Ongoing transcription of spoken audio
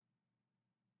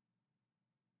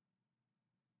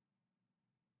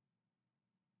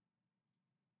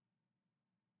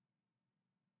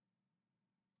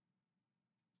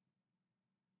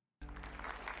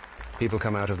People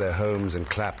come out of their homes and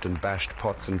clapped and bashed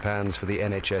pots and pans for the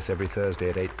NHS every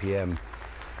Thursday at 8 p.m.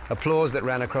 Applause that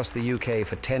ran across the UK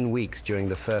for 10 weeks during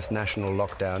the first national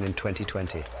lockdown in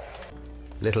 2020.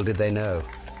 Little did they know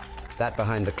that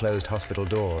behind the closed hospital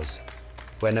doors,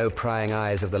 where no prying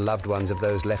eyes of the loved ones of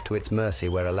those left to its mercy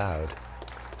were allowed,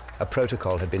 a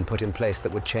protocol had been put in place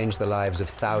that would change the lives of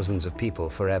thousands of people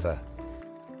forever.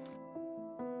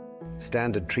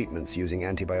 Standard treatments using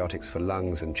antibiotics for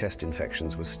lungs and chest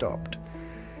infections were stopped.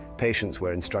 Patients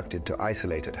were instructed to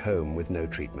isolate at home with no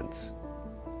treatments.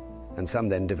 And some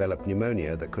then developed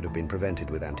pneumonia that could have been prevented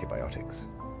with antibiotics.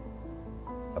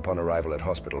 Upon arrival at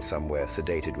hospital, some were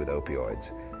sedated with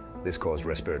opioids. This caused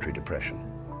respiratory depression,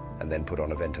 and then put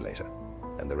on a ventilator.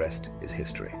 And the rest is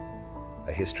history.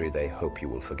 A history they hope you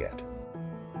will forget.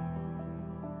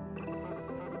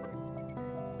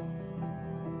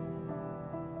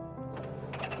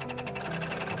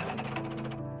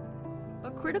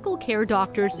 But critical care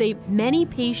doctors say many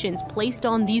patients placed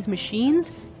on these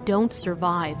machines don't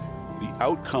survive. The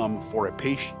outcome for a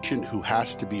patient who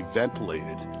has to be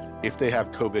ventilated if they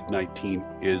have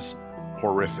COVID-19 is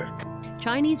horrific.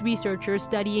 Chinese researchers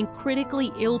studying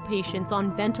critically ill patients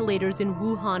on ventilators in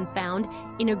Wuhan found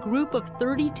in a group of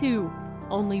 32,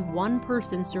 only one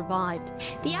person survived.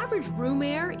 The average room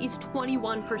air is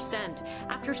 21%.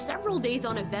 After several days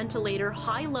on a ventilator,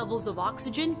 high levels of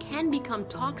oxygen can become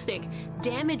toxic,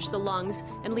 damage the lungs,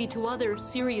 and lead to other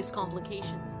serious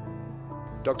complications.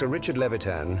 Dr. Richard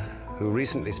Levitan, who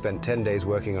recently spent 10 days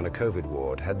working on a COVID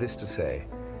ward, had this to say.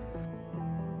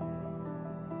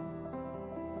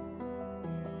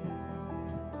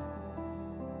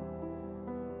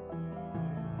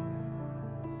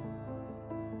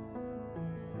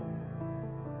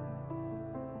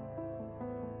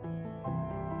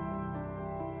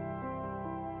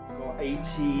 Got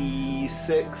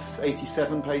 86,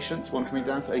 87 patients, one coming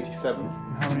down, so 87.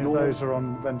 How many of those are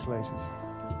on ventilators?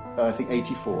 I think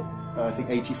 84.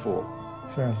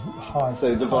 So high.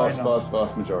 So the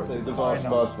vast majority.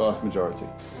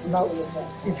 Now,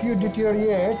 if you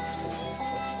deteriorate,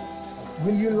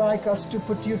 will you like us to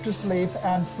put you to sleep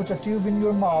and put a tube in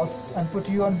your mouth and put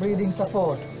you on breathing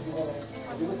support?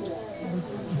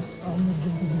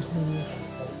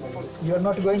 You're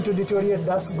not going to deteriorate.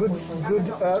 That's good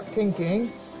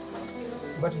thinking.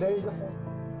 But there is a...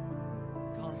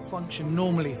 Can't function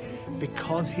normally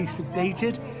because he's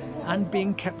sedated and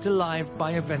being kept alive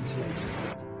by a ventilator.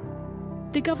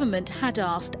 The government had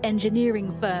asked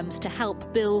engineering firms to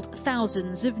help build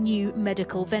thousands of new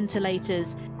medical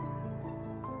ventilators.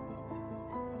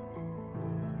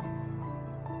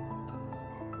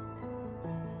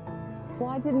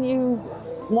 Why didn't you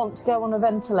want to go on a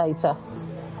ventilator?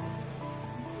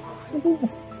 I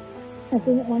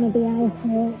didn't want to be out of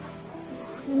it.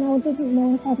 And I didn't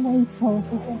know if I'd wait for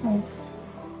it.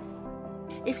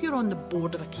 If you're on the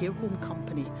board of a care home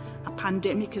company, a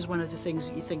pandemic is one of the things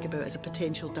that you think about as a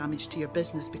potential damage to your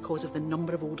business because of the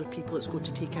number of older people it's going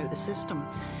to take out of the system.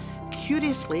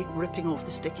 Curiously, ripping off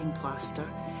the sticking plaster,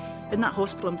 in that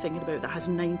hospital I'm thinking about that has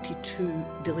 92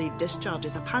 delayed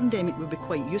discharges, a pandemic would be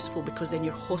quite useful because then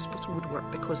your hospital would work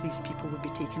because these people would be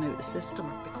taken out of the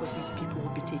system,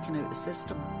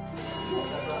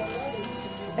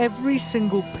 Every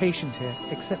single patient here,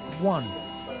 except one,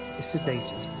 is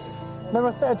sedated. There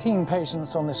are 13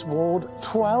 patients on this ward.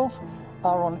 12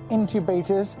 are on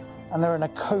intubators and they're in a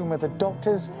coma. The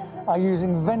doctors are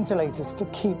using ventilators to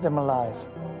keep them alive.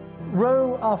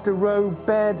 Row after row,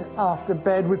 bed after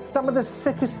bed, with some of the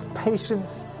sickest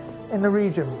patients in the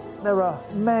region. There are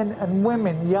men and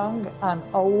women, young and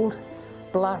old,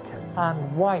 black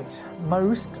and white.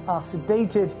 Most are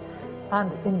sedated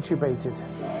and intubated.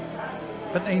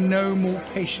 But they know more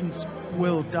patients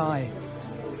will die.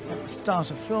 At the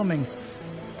start of filming,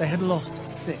 they had lost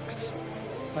 6.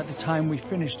 By the time we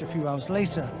finished a few hours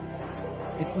later,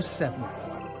 it was 7.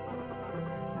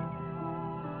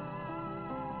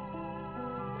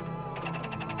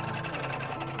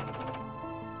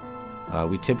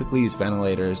 We typically use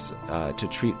ventilators to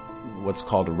treat what's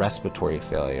called respiratory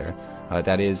failure.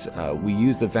 That is, we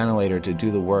use the ventilator to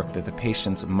do the work that the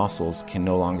patient's muscles can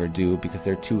no longer do because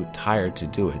they're too tired to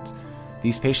do it.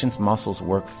 These patients' muscles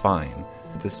work fine.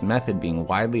 This method being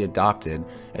widely adopted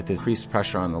at the increased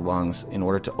pressure on the lungs in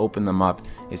order to open them up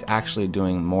is actually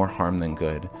doing more harm than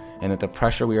good, and that the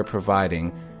pressure we are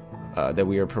providing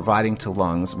to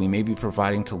lungs, we may be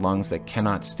providing to lungs that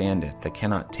cannot stand it, that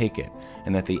cannot take it,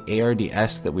 and that the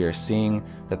ARDS that we are seeing,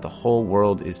 that the whole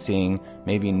world is seeing,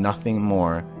 may be nothing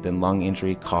more than lung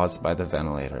injury caused by the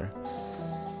ventilator.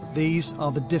 These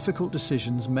are the difficult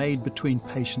decisions made between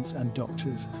patients and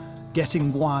doctors.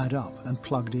 Getting wired up and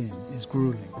plugged in is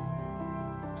grueling.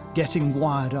 getting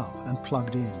wired up and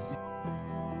plugged in.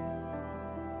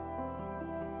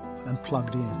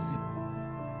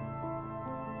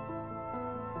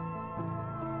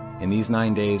 In these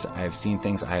 9 days, I have seen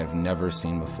things I have never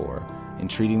seen before. In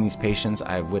treating these patients,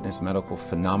 I have witnessed medical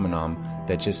phenomenon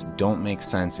that just don't make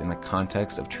sense in the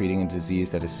context of treating a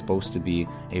disease that is supposed to be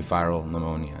a viral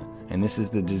pneumonia. And this is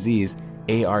the disease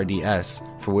ARDS,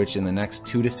 for which in the next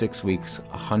 2 to 6 weeks,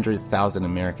 100,000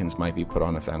 Americans might be put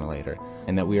on a ventilator,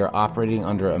 and that we are operating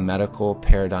under a medical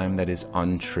paradigm that is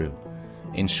untrue.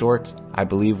 In short, I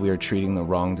believe we are treating the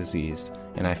wrong disease,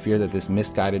 and I fear that this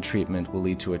misguided treatment will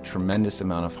lead to a tremendous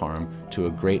amount of harm to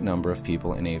a great number of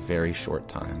people in a very short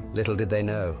time. Little did they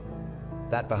know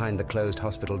that behind the closed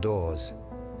hospital doors,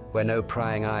 where no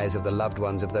prying eyes of the loved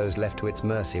ones of those left to its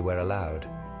mercy were allowed,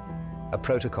 a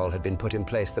protocol had been put in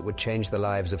place that would change the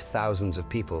lives of thousands of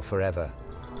people forever.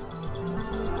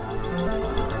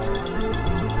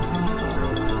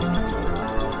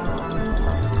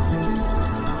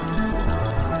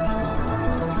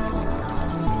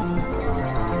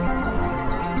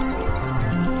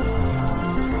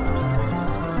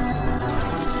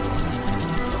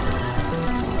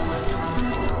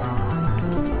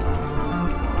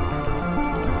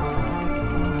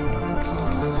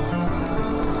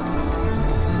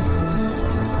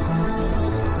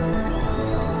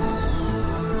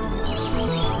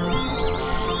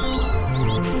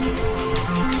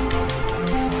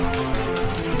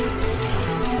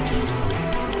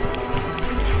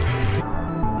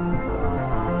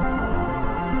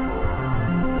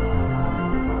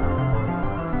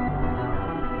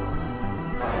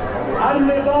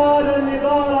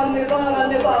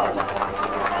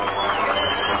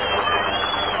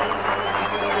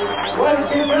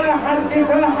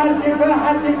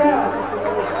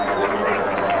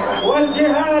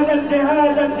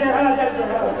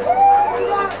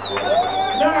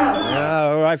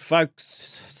 All right,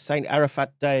 folks. St.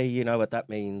 Arafat Day, you know what that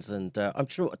means. And I'm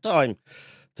short of time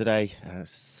today.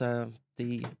 It's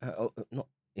the, not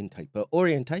intake, but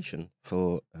orientation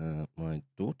for my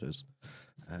daughter's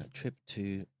trip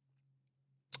to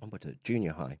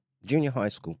junior high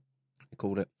school. They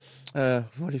called it.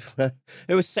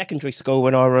 It was secondary school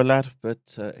when I was a lad,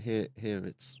 but here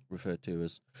it's referred to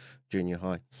as junior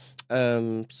high.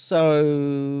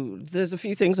 So there's a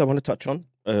few things I want to touch on.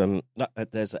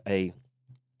 There's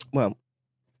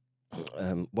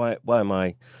why am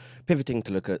I pivoting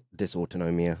to look at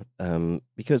dysautonomia?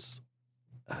 Because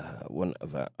one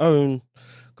of our own,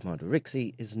 Commander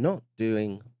Rixey, is not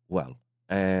doing well,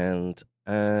 and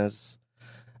as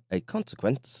a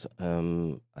consequence,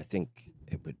 I think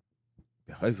it would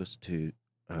behove us to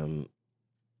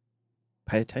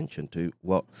pay attention to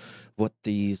what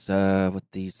these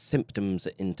symptoms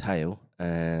entail,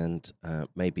 and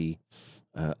maybe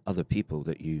other people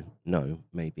that you know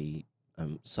may be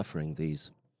suffering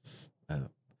these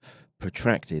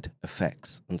protracted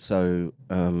effects. And so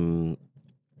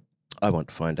I want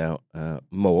to find out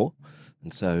more.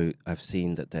 And so I've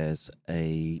seen that there's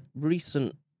a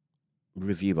recent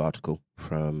review article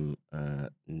from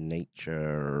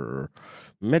Nature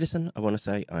Medicine. I want to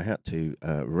say I had to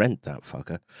rent that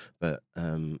fucker, but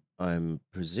I'm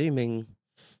presuming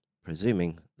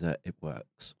that it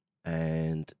works,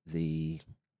 and it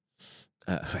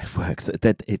works,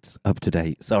 that it's up to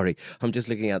date. Sorry, I'm just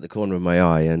looking out the corner of my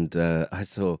eye, and I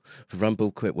saw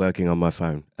Rumble quit working on my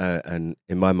phone, and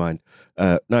in my mind,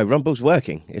 no, Rumble's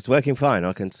working. It's working fine.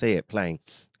 I can see it playing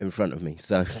in front of me.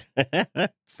 So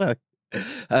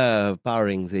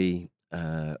barring the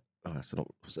it's not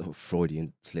sort of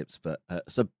Freudian slips, but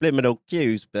subliminal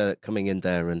cues coming in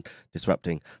there and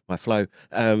disrupting my flow.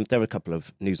 There are a couple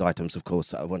of news items, of course,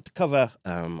 that I want to cover.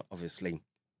 Obviously,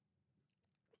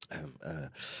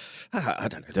 I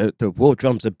don't know, the war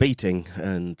drums are beating,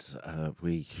 and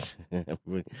we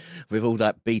with all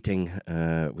that beating,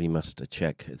 we must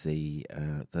check the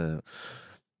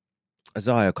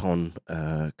Ziacon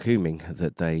cooming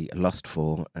that they lust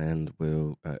for, and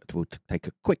we'll take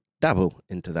a quick dabble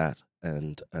into that.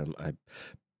 And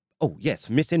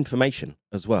misinformation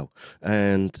as well.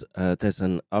 And there's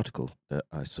an article that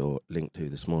I saw linked to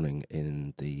this morning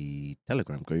in the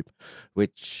Telegram group,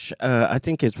 which I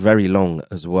think is very long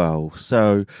as well.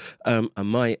 So I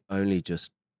might only just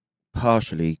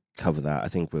partially cover that. I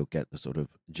think we'll get the sort of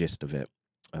gist of it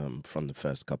from the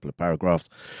first couple of paragraphs.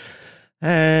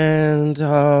 And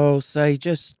I'll say,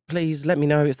 just please let me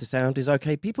know if the sound is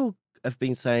okay. People have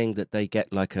been saying that they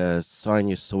get like a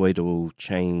sinusoidal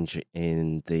change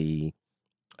in the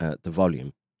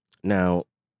volume. Now,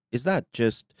 is that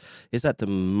the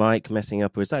mic messing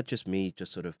up, or is that just me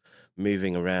just sort of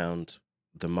moving around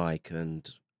the mic and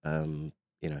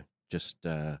just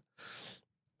I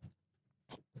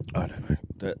don't know.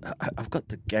 I've got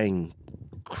the gain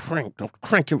cranked. I'll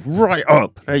crank it right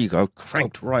up. There you go,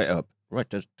 cranked right up, right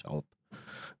to the top.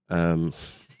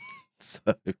 So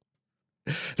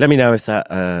let me know if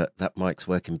that mic's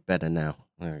working better now.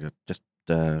 There we go. Just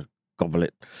gobble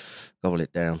it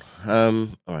down. All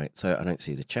right. So I don't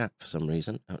see the chat for some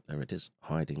reason. Oh, there it is,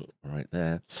 hiding right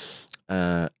there.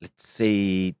 Let's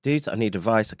see, dudes. I need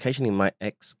advice. Occasionally, my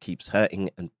ex keeps hurting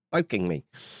and poking me.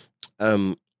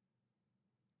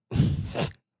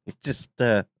 Just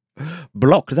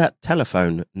block that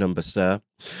telephone number, sir.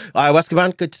 Hi,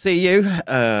 Waskaban, good to see you.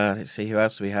 Let's see who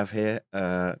else we have here.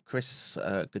 Chris,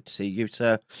 good to see you,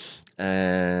 sir.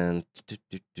 And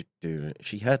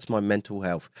she hurts my mental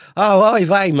health. Oh,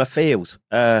 Ivy, my feels.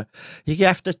 You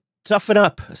have to toughen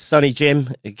up, Sonny Jim.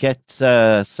 Get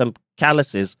some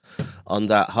calluses on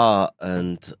that heart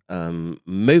and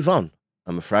move on,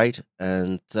 I'm afraid.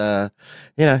 And,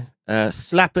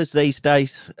 slappers these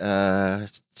days, 10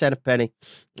 a penny.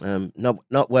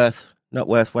 Not worth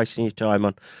wasting your time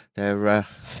on. They're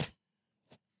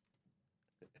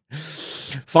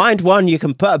find one you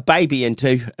can put a baby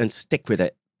into and stick with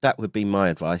it. That would be my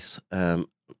advice.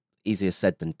 Easier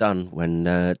said than done when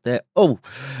they're all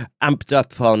amped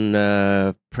up on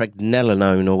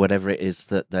pregnenolone or whatever it is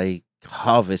that they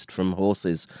harvest from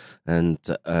horses and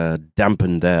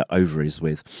dampen their ovaries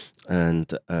with,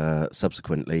 and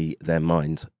subsequently their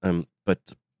minds.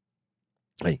 But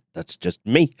hey, that's just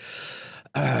me.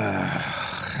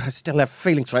 I still have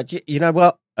feelings, right? You know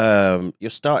what? You're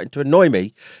starting to annoy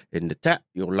me in the chat,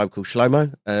 your local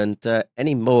Shlomo, and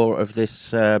any more of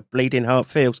this bleeding heart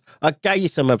feels. I gave you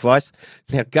some advice.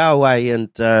 Now go away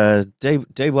and do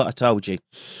what I told you.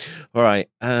 All right,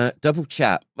 double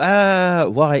chat.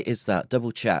 Why is that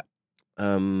double chat? I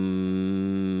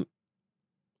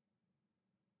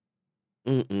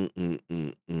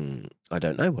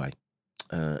don't know why.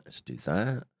 Let's do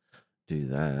that,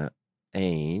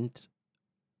 and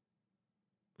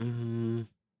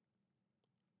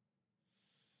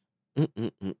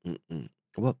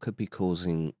what could be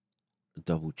causing a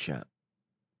double chat?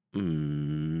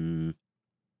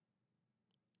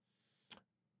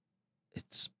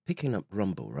 It's picking up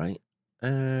Rumble, right?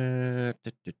 I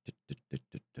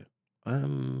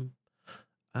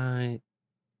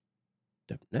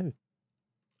don't know.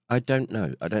 I don't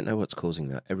know what's causing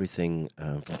that. Everything.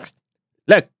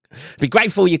 Look, be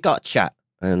grateful you got chat,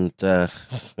 and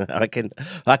I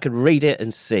can read it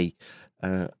and see.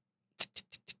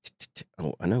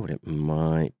 Oh, I know what it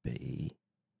might be.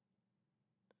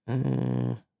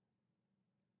 Oh,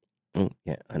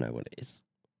 yeah, I know what it is.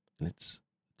 Let's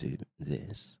do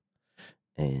this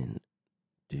and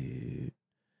do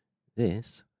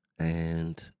this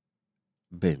and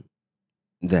boom,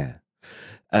 there.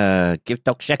 Give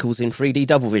Doc Shekels in 3D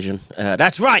double vision.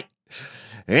 That's right.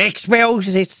 Expels.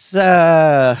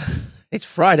 It's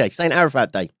Friday, St.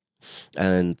 Arafat Day,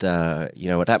 and you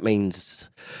know what that means.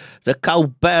 The coal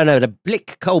burner, the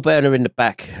Blick coal burner in the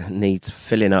back, needs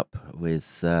filling up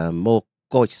with more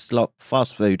goy slop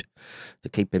fast food to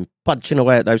keep him punching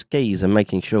away at those keys and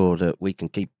making sure that we can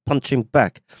keep punching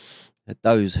back at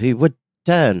those who would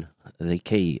turn the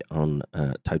key on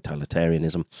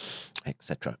totalitarianism,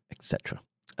 etc., etc.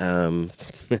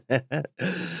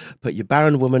 Put your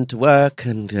barren woman to work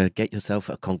and get yourself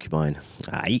a concubine.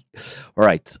 Aye. All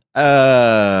right.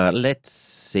 Let's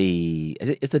see.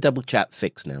 Is the double chat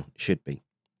fixed now? Should be.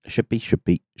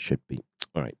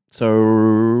 All right.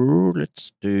 So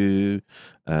let's do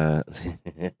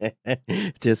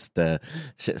just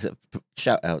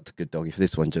shout out to Good Doggy for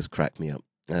this one. Just cracked me up.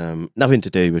 Nothing to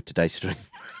do with today's stream,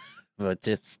 but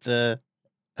just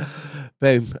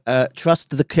boom.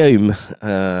 Trust the coom.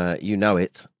 You know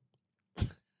it.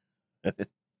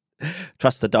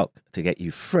 Trust the doc to get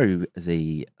you through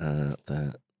the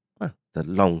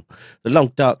long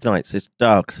dark nights. It's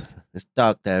dark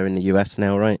there in the US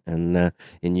now, right? And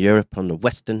in Europe on the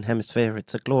Western Hemisphere,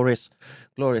 it's a glorious,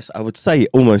 I would say,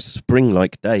 almost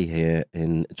spring-like day here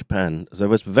in Japan. There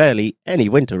was barely any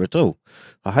winter at all.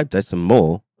 I hope there's some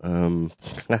more. I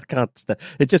can't.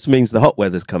 It just means the hot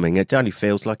weather's coming. It only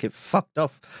feels like it fucked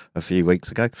off a few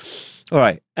weeks ago. All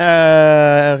right.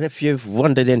 If you've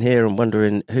wandered in here and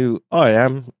wondering who I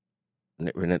am,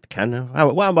 we're in at the can now.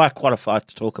 Why am I qualified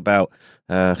to talk about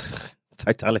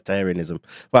totalitarianism?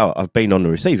 Well, I've been on the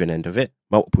receiving end of it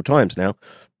multiple times now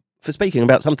for speaking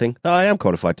about something that I am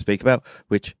qualified to speak about,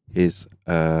 which is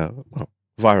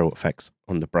viral effects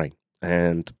on the brain.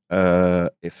 And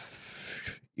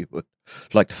if you would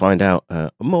like to find out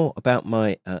more about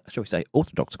my, shall we say,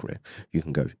 orthodox career, you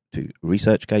can go to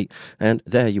ResearchGate, and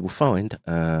there you will find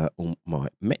all my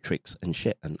metrics and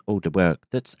shit and all the work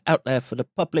that's out there for the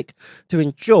public to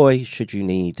enjoy should you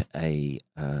need a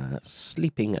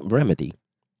sleeping remedy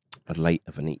late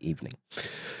of an evening.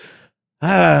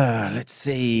 Let's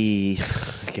see.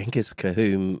 Genghis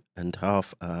Kahum and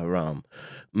half Ram.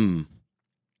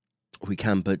 We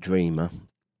can but dream, huh?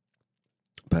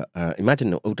 But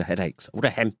imagine all the headaches, all the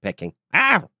henpecking.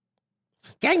 Ow!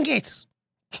 Genghis!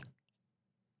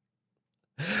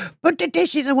 Put the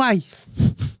dishes away.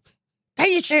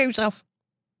 Take your shoes off.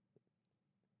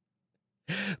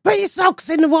 Put your socks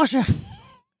in the washer.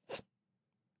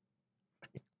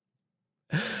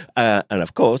 And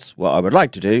of course, what I would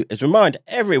like to do is remind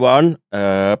everyone,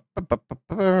 if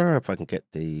I can get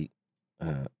the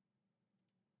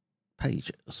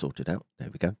page sorted out. There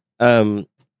we go.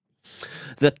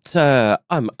 That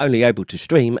I'm only able to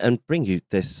stream and bring you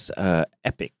this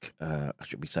epic,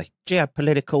 should we say,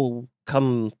 geopolitical,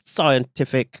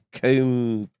 scientific,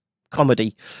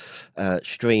 comedy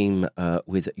stream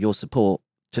with your support.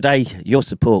 Today, your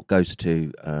support goes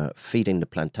to Feeding the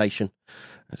Plantation.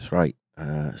 That's right.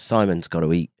 Simon's got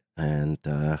to eat, and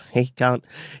he can't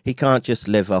just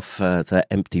live off the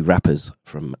empty wrappers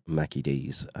from Mackie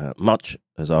D's. Much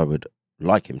as I would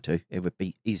like him to, it would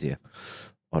be easier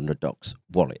on the doc's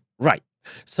wallet. Right.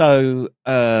 So,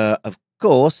 of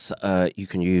course, you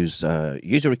can use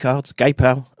usury cards,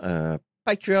 GayPal,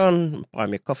 Patreon, Buy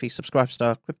Me a Coffee,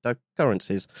 Subscribestar,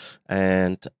 cryptocurrencies,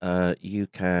 and you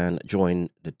can join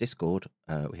the Discord.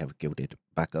 We have a gilded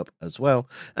backup as well.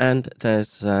 And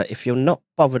there's, if you're not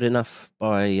bothered enough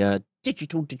by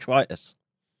digital detritus,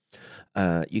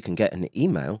 you can get an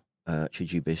email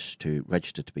should you wish to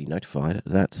register to be notified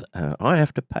that I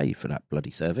have to pay for that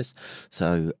bloody service.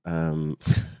 So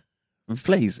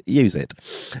please use it.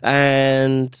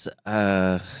 And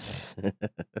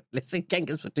listen,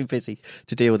 Genghis was too busy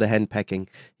to deal with the henpecking.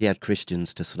 He had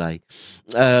Christians to slay.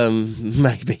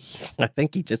 Maybe. I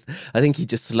think he just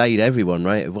slayed everyone,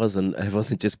 right? It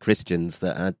wasn't just Christians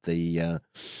that had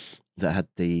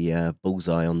the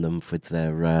bullseye on them with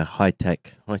their high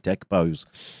tech bows,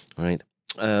 right?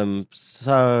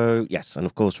 So yes, and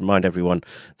of course remind everyone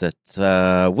that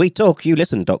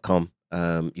wetalkyouListen.com,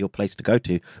 your place to go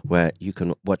to, where you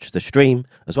can watch the stream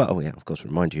as well. Oh yeah, of course,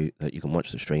 remind you that you can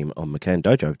watch the stream on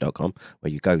McCaindojo.com,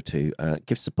 where you go to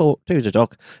give support to the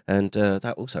doc. And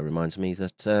that also reminds me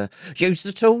that use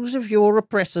the tools of your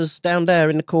oppressors down there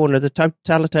in the corner, the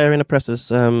totalitarian oppressors.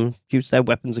 Use their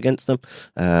weapons against them.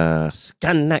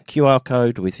 Scan that QR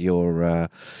code with your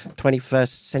 21st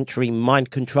century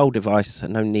mind control device.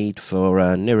 No need for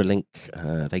Neuralink.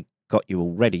 They got you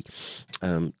already.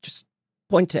 Just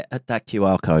point it at that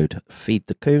QR code, feed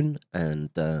the coon, and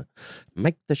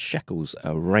make the shekels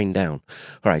rain down.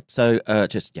 All right, so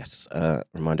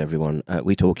remind everyone,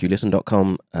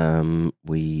 wetalkyouListen.com.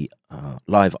 We are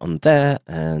live on there,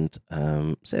 and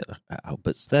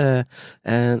Albert's there,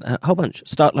 and a whole bunch.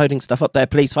 Start loading stuff up there,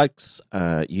 please, folks.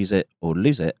 Use it or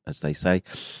lose it, as they say.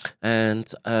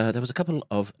 And there was a couple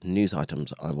of news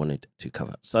items I wanted to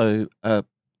cover. So,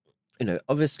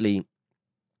 obviously,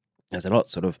 there's a lot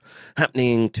sort of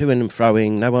happening to and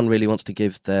froing. No one really wants to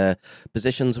give their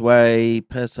positions away,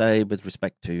 per se, with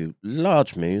respect to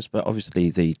large moves, but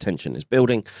obviously the tension is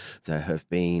building. There have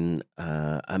been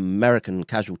American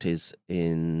casualties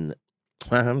in...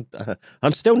 I'm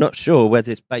still not sure where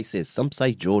this base is. Some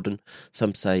say Jordan,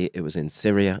 some say it was in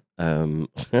Syria.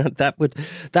 That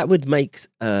would make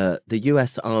the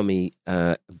US Army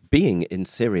being in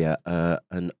Syria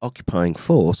an occupying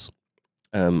force.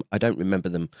 I don't remember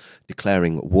them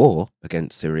declaring war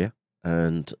against Syria,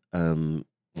 and I'm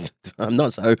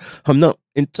not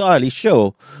entirely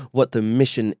sure what the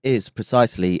mission is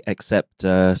precisely, except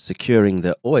securing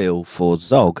the oil for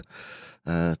Zog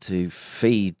to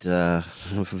feed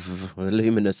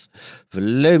voluminous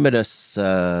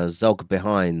Zog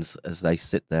behinds as they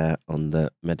sit there on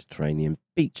the Mediterranean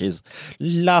beaches,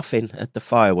 laughing at the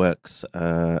fireworks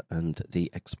and the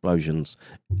explosions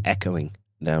echoing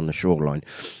down the shoreline.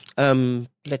 So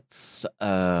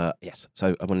I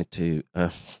wanted to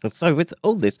so with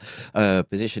all this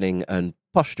positioning and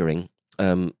posturing,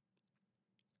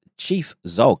 Chief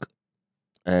Zog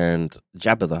and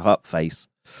Jabba the Hutt face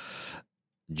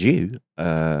Jew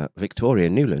Victoria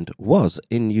Nuland was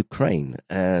in Ukraine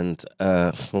and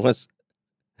was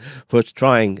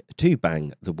trying to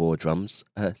bang the war drums.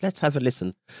 Let's have a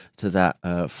listen to that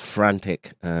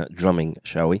frantic drumming,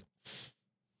 shall we?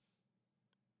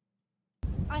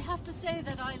 I have to say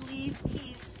that I leave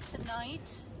Kyiv tonight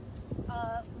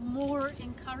more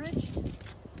encouraged,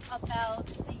 about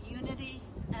the unity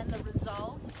and the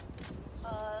resolve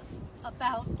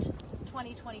about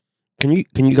 2020. Can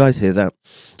you guys hear that?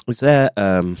 Is there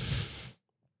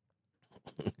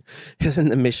isn't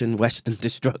the mission Western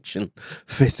destruction,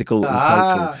 physical and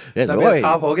cultural? Yes, तबीयत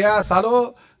साफ हो गया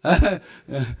सालो.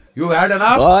 You had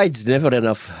enough? Oh, it's never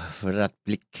enough for that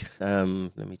blick.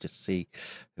 Let me just see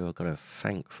who I've got to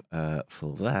thank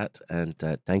for that. And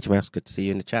Danger Mouse, good to see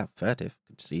you in the chat. Furtive,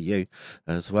 good to see you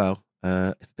as well.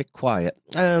 It's a bit quiet.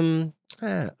 I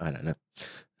don't know.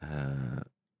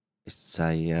 It's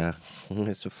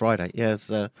a Friday. Yes,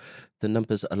 the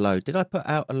numbers are low. Did I put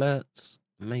out alerts?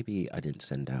 Maybe I didn't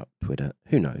send out Twitter.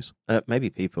 Who knows? Maybe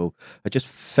people are just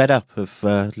fed up of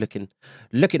looking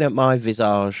at my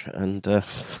visage and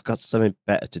got something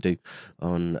better to do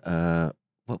on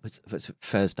what was it,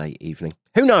 Thursday evening.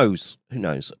 Who knows?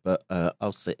 But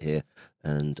I'll sit here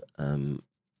and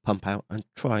pump out and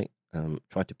try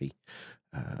to be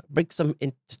bring some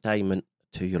entertainment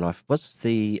to your life. What's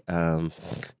the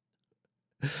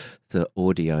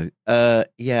audio?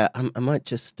 Yeah, I might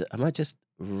just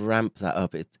ramp that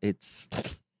up. It's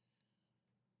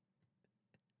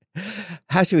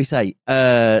how should we say,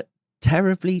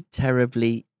 terribly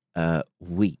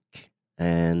weak,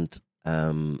 and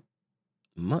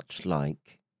much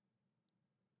like,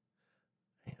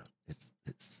 hang on,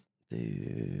 let's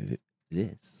do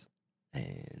this,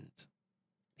 and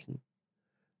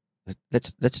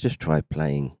let's just try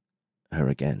playing her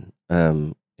again.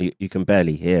 You can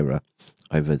barely hear her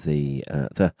over the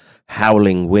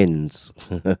howling winds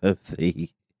of the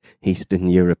Eastern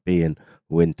European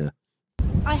winter.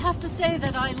 I have to say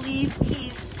that I leave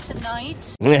Kiev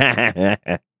tonight.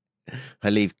 I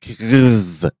leave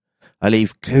Kiev,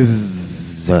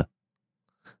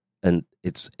 and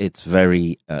it's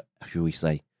very how should we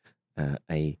say,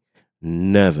 a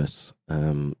nervous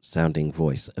sounding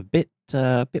voice, a bit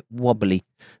wobbly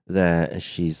there as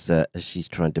she's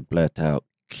trying to blurt out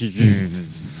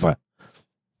Kiev.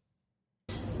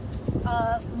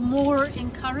 More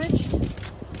encouraged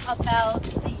about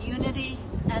the unity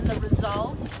and the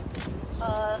resolve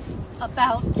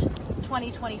about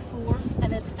 2024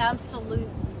 and its absolute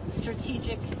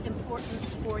strategic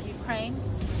importance for Ukraine.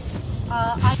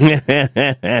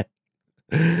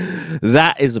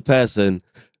 That is a person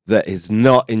that is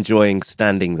not enjoying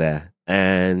standing there.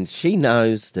 And she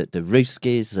knows that the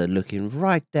Ruskies are looking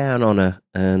right down on her.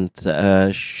 And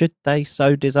should they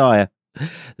so desire,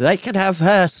 they could have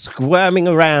her squirming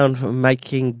around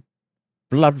making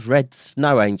blood-red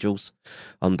snow angels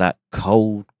on that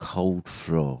cold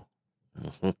floor.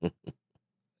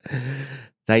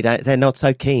 They're not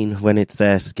so keen when it's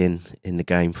their skin in the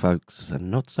game, folks. They're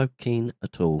not so keen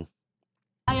at all.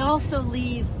 I also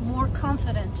leave more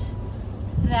confident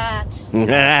that...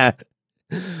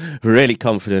 Really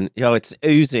confident. It's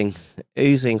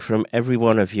oozing from every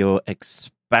one of your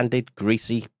expanded,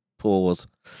 greasy pores.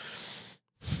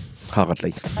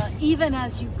 Hardly. Even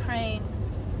as Ukraine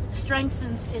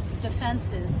strengthens its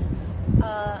defenses,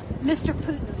 Mr.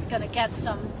 Putin's going to get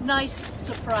some nice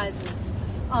surprises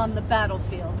on the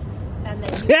battlefield. And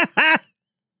then...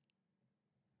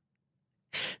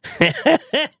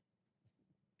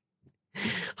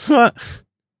 What?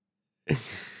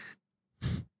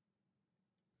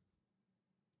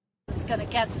 It's going to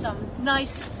get some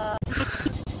nice,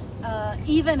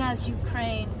 even as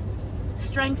Ukraine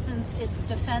strengthens its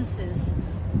defenses,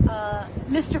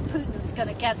 Mr. Putin's going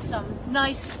to get some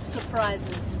nice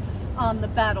surprises on the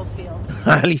battlefild.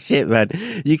 Holy shit, man.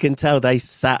 You can tell they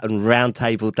sat and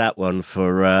round-tabled that one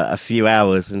for a few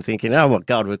hours and thinking, oh my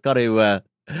God, we've got to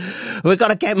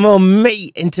get more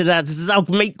meat into that Zog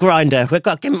meat grinder. We've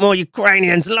got to get more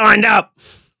Ukrainians lined up.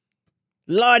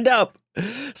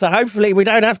 So hopefully we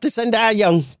don't have to send our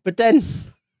young, but then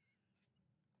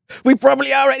we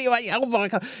probably are anyway. Oh my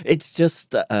God. It's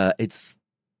just, it's...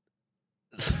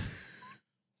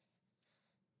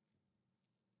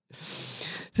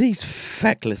 These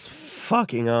feckless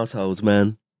fucking assholes,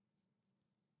 man.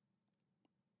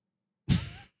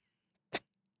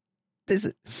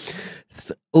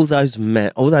 All those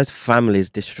men, all those families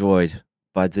destroyed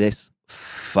by this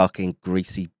fucking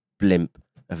greasy blimp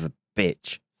of a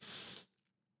bitch.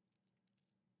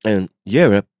 And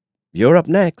you're up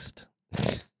next.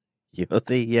 You're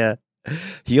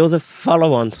the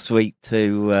follow-on sweet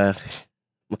to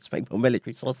Must Make More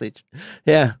Military Sausage.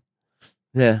 Yeah.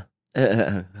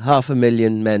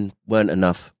 500,000 men weren't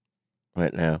enough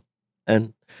right now,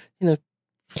 and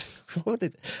all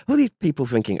these people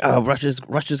thinking, oh, Russia's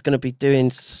going to be doing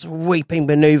sweeping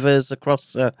maneuvers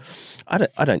across. I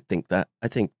don't think that. I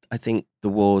think the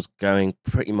war's going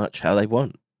pretty much how they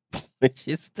want, which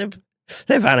is to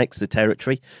They've annexed the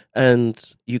territory,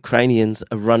 and Ukrainians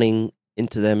are running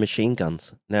into their machine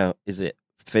guns. Now, is it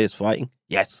fierce fighting?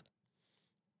 Yes,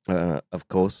 of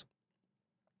course.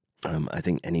 I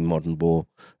think any modern war,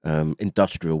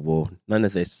 industrial war, none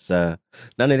of this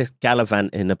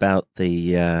gallivanting about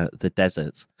the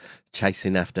deserts,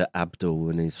 chasing after Abdul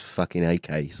and his fucking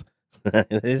AKs.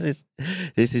 this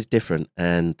is different,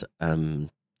 and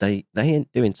they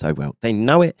ain't doing so well. They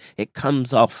know it. It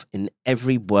comes off in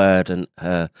every word, and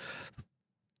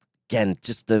again,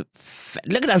 just look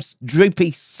at those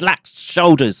droopy, slack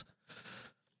shoulders,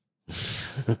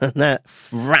 and that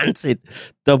rancid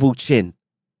double chin.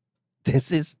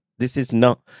 This is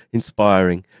not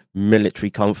inspiring military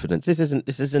confidence. This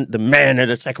isn't the men of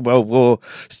the Second World War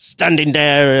standing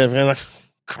there,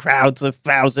 crowds of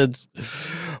thousands.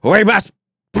 We must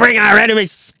bring our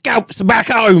enemies' scalps back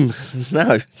home.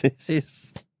 No, this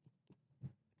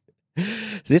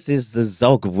is the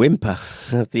Zog whimper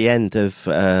at the end of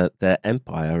their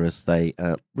empire as they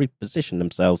reposition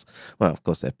themselves. Well, of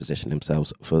course, they've positioned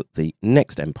themselves for the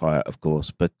next empire, of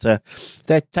course, but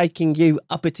they're taking you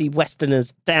uppity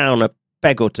Westerners down a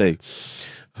peg or two.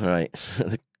 All right.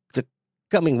 The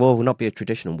coming war will not be a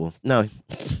traditional war. No.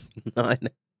 Not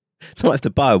if the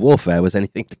biowarfare was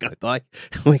anything to go by.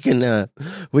 We can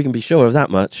be sure of that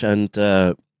much, and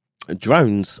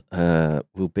drones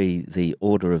will be the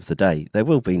order of the day. There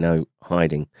will be no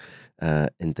hiding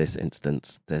in this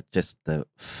instance. The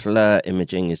FLIR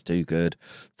imaging is too good.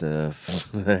 The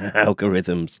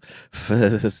algorithms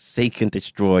for seek and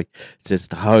destroy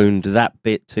just honed that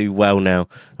bit too well now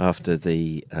after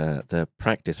the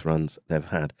practice runs they've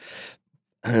had.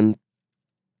 And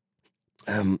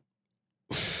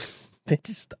they're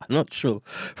just, I'm not sure.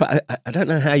 I don't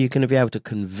know how you're going to be able to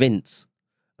convince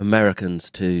Americans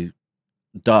to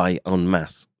die en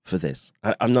masse for this.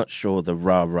 I'm not sure the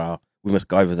rah-rah, we must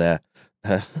go over there,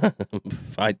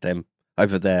 fight them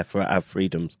over there for our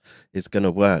freedoms, is going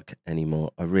to work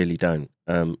anymore. I really don't.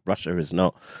 Russia is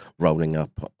not rolling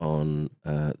up on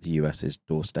the US's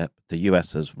doorstep. The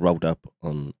US has rolled up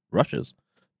on Russia's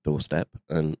doorstep,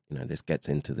 and this gets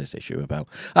into this issue about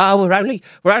we're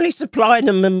only supplying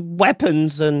them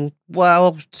weapons and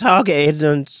targeted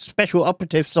and special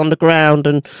operatives on the ground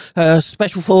and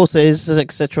special forces,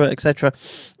 etc.,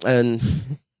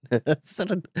 and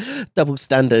sort of double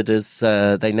standard as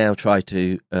they now try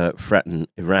to threaten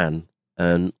Iran,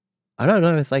 and I don't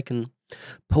know if they can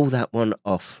pull that one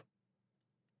off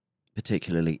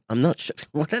particularly. I'm not sure.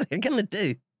 What are they going to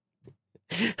do?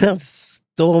 They'll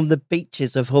storm the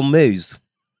beaches of Hormuz.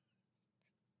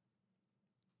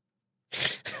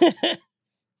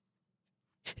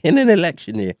 In an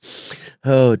election year.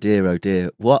 Oh dear.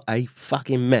 What a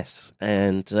fucking mess.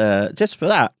 And just for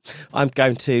that, I'm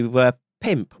going to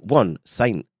pimp one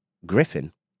Saint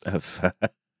Griffin of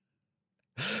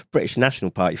British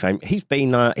National Party fame. He's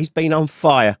been on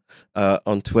fire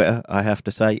on Twitter, I have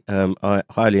to say. I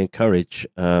highly encourage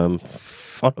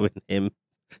following him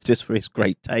just for his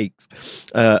great takes.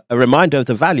 A reminder of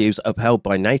the values upheld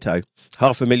by NATO.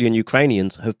 500,000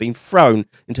 Ukrainians have been thrown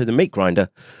into the meat grinder,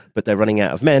 but they're running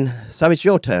out of men. So it's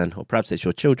your turn, or perhaps it's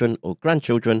your children or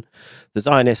grandchildren. The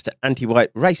Zionist,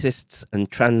 anti-white racists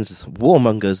and trans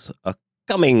warmongers are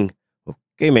coming or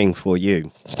scheming for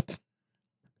you.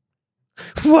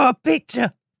 What a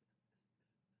picture!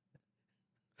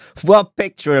 What a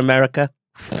picture, America!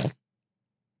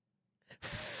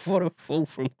 What a fall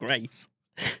from grace.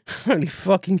 Holy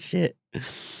fucking shit.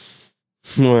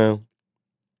 Well.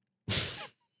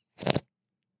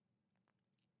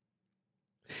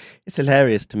 It's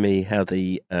hilarious to me how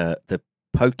the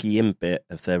pokey in bit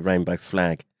of their rainbow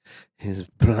flag is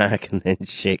black and then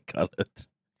shit coloured.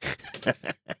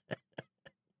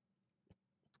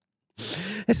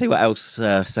 Let's see what else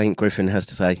St. Griffin has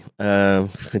to say.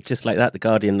 Just like that, The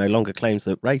Guardian no longer claims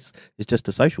that race is just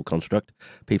a social construct.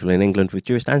 People in England with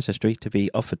Jewish ancestry to be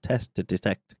offered tests to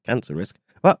detect cancer risk.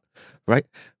 What? Right.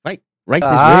 Race is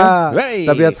real. Right.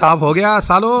 तबीयत साफ हो गया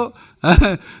सालो.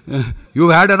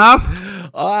 You've had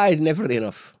enough? I never had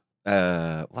enough.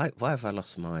 Why have I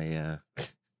lost my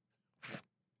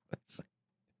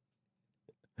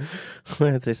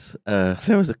where this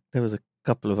there was a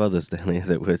couple of others down here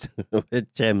that were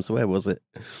gems. Where was it?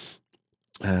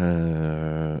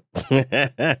 Does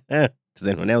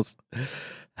anyone else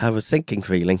have a sinking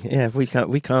feeling? Yeah, we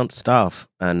can't staff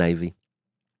our Navy,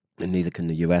 and neither can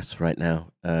the US right now.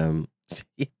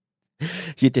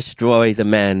 You destroy the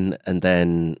men, and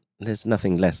then there's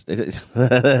nothing less.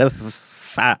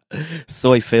 Fat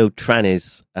soy-filled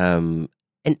trannies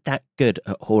ain't that good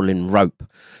at hauling rope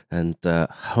and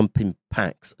humping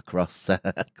packs across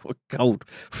cold,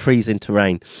 freezing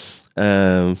terrain.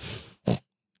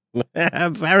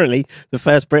 Apparently, the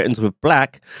first Britons were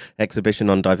black. Exhibition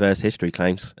on diverse history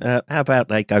claims. How about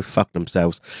they go fuck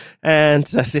themselves? And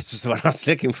this was what I was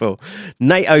looking for.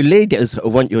 NATO leaders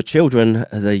want your children,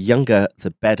 the younger,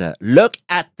 the better. Look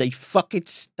at the fucking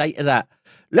state of that.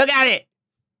 Look at it.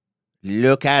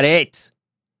 Look at it.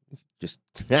 Just,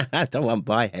 I don't want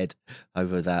my head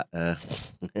over that.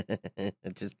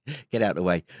 Just get out of the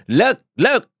way. Look.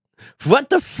 What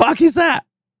the fuck is that?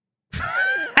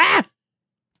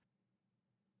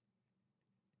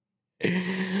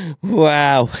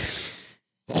 Wow.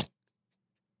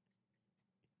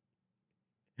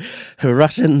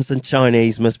 Russians and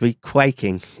Chinese must be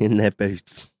quaking in their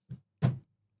boots. And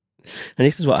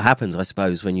this is what happens, I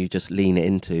suppose, when you just lean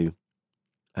into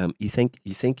you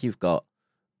think you've got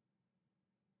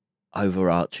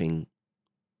overarching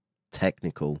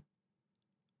technical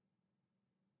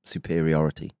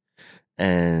superiority,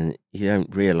 and you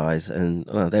don't realize, and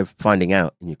they're finding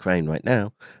out in Ukraine right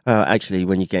now, actually,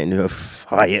 when you get into a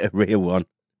fight, a real one,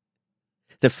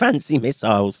 the fancy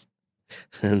missiles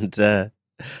and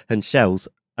shells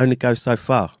only go so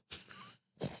far.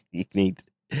 You need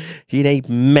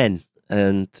men,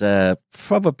 and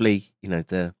probably,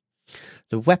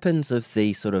 the weapons of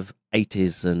the sort of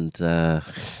 80s and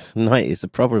 90s are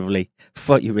probably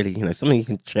what you really, something you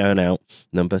can churn out,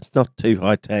 number, not too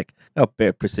high tech, a bit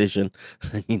of precision,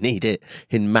 and you need it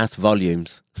in mass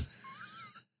volumes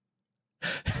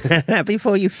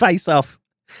before you face off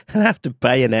and have to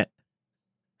bayonet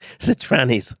the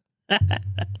trannies.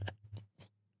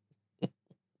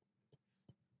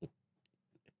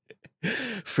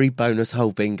 Free bonus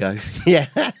whole bingo. Yeah.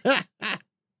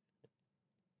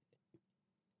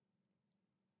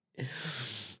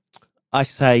 I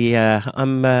say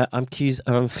I'm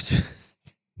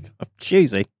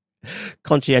choosing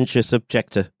conscientious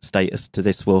objector status to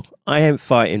this war. I ain't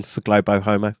fighting for globo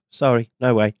homo. Sorry,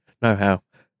 no way, no how.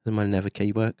 Does my never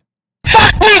key work?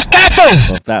 Fuck these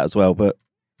gaffers! Well, that as well, but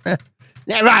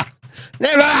never.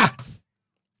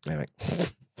 Anyway.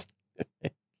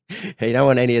 You don't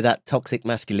want any of that toxic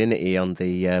masculinity on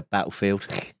the battlefield.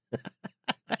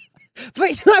 But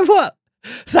you know what?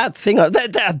 That thing,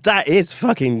 that is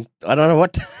fucking, I don't know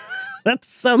what, that's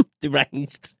some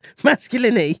deranged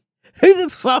masculinity. Who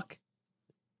the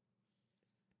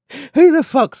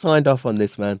fuck signed off on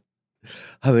this, man?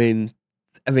 I mean,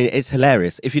 it's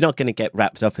hilarious. If you're not going to get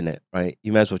wrapped up in it, right,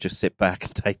 you may as well just sit back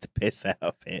and take the piss out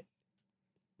of it.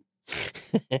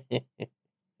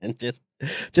 And just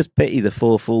pity the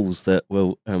four fools that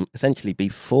will essentially be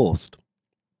forced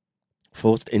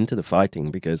into the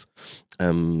fighting because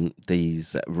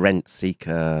these rent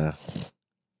seeker,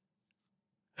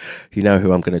 who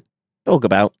I'm going to talk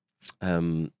about,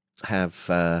 have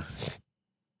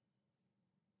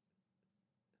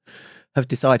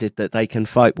decided that they can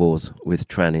fight wars with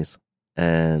trannies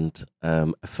and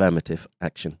affirmative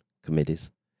action committees,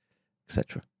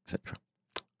 etc., etc.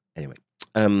 Anyway,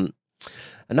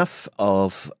 enough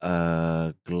of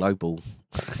global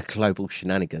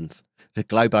shenanigans. The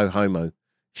globo homo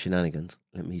shenanigans.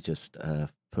 Let me just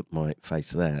put my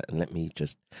face there and let me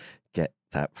just get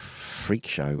that freak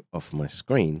show off my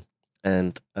screen.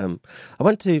 And I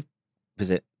want to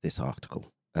visit this article,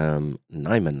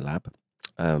 Nyman Lab.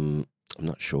 I'm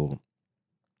not sure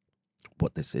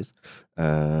what this is,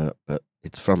 but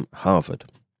it's from Harvard.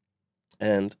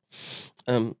 And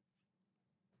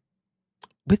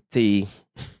with the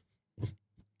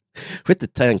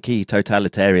turnkey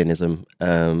totalitarianism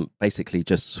basically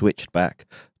just switched back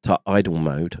to idle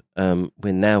mode,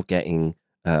 we're now getting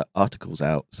articles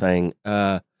out saying,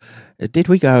 did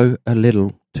we go a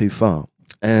little too far?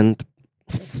 And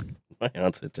my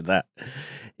answer to that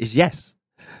is yes,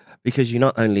 because you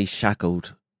not only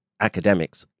shackled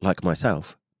academics like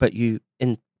myself, but you,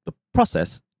 in the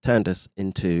process, turned us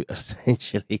into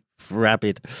essentially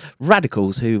rabid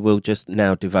radicals who will just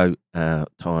now devote our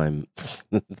time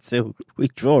until we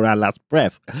draw our last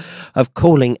breath of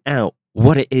calling out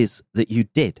what it is that you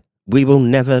did. We will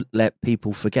never let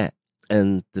people forget.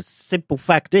 And the simple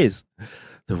fact is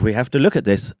that we have to look at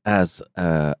this as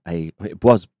it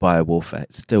was biowarfare.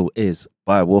 It still is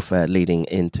biowarfare leading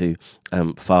into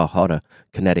far hotter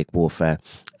kinetic warfare.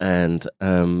 And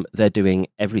they're doing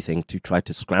everything to try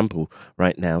to scramble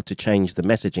right now to change the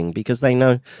messaging because they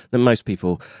know that most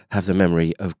people have the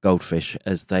memory of goldfish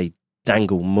as they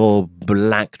dangle more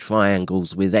black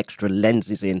triangles with extra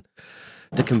lenses in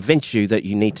to convince you that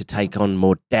you need to take on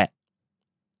more debt.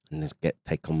 And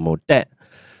take on more debt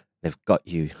They've got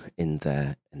you in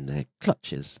their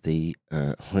clutches, the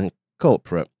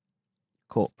corporate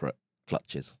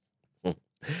clutches.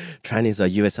 Trannies are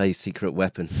USA's secret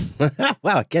weapon.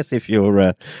 Well, I guess if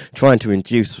you're trying to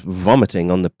induce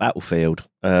vomiting on the battlefield,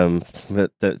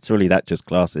 surely that just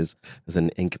classes as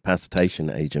an incapacitation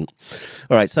agent.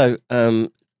 All right, so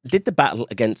did the battle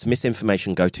against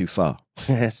misinformation go too far?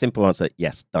 Simple answer,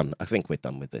 yes, done. I think we're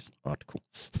done with this article.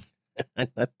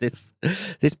 This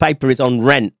paper is on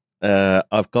Rent.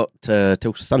 I've got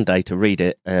till Sunday to read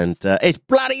it, and it's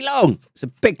bloody long. It's a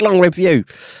big, long review.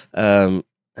 And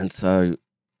so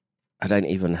I don't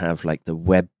even have like the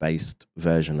web-based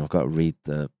version. I've got to read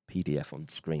the PDF on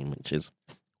screen, which is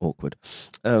awkward.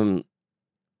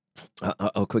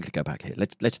 I'll quickly go back here.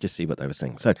 Let's just see what they were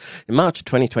saying. So, in March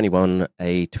 2021,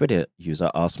 a Twitter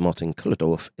user asked Martin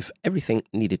Kulldorff if everything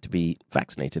needed to be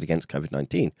vaccinated against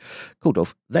COVID-19.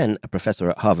 Kulldorff, then a professor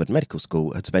at Harvard Medical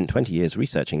School, had spent 20 years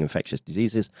researching infectious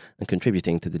diseases and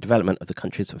contributing to the development of the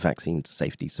country's vaccine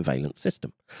safety surveillance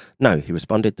system. No, he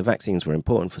responded, the vaccines were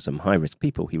important for some high-risk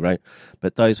people, he wrote,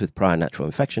 but those with prior natural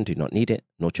infection do not need it,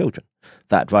 nor children.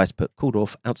 That advice put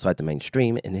Kulldorff outside the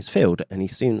mainstream in his field, and he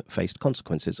soon faced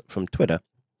consequences from Twitter,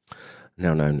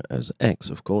 now known as X,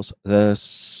 of course. The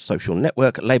social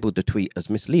network labelled the tweet as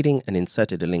misleading and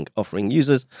inserted a link offering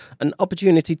users an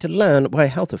opportunity to learn why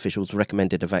health officials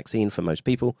recommended a vaccine for most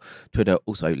people. Twitter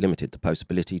also limited the post's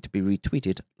ability to be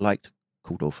retweeted, like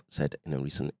Kulldorff said in a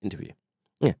recent interview.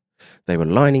 Yeah, they were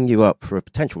lining you up for a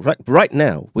potential. Right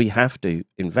now, we have to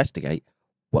investigate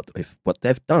what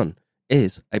they've done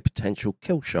is a potential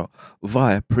kill shot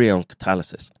via prion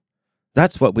catalysis.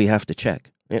 That's what we have to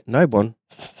check. No one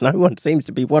seems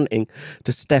to be wanting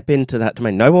to step into that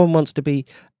domain. No one wants to be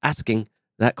asking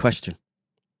that question.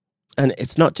 And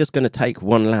it's not just going to take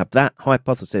one lab. That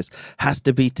hypothesis has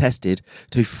to be tested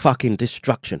to fucking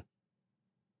destruction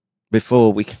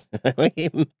before we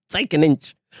can take an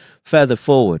inch further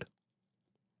forward.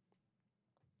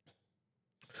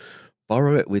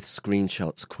 Borrow it with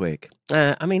screenshots quick.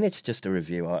 I mean, it's just a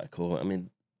review article. I mean,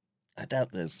 I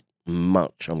doubt there's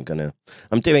much I'm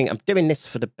doing this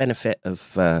for the benefit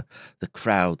of the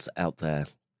crowds out there.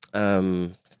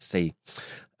 Let's see.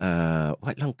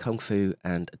 White Lung Kung Fu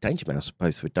and Danger Mouse,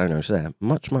 both with donos there.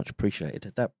 Much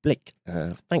appreciated. That Blick,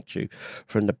 thank you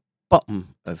from the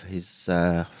bottom of his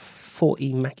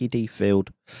 40 Mackie D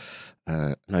field.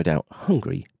 No doubt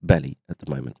hungry belly at the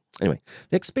moment. Anyway,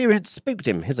 the experience spooked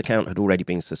him. His account had already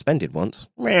been suspended once.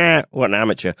 What an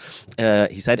amateur,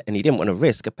 he said, and he didn't want to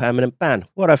risk a permanent ban.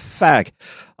 What a fag.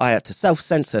 I had to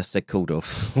self-censor, said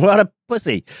Kulldorff. What a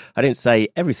pussy. I didn't say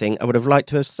everything I would have liked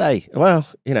to have said. Well,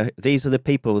 these are the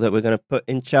people that we're going to put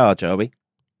in charge, are we?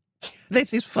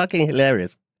 This is fucking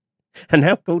hilarious. And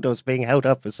now Kulldorff's being held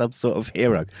up as some sort of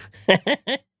hero.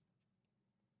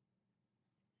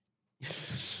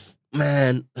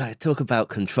 Man, talk about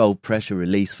controlled pressure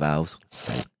release valves.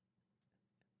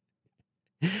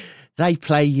 They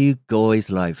play you guys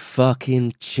like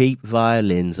fucking cheap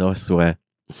violins, I swear.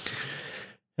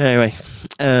 Anyway,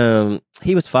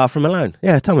 he was far from alone.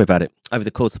 Yeah, tell me about it. Over the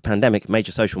course of the pandemic,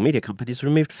 major social media companies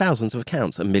removed thousands of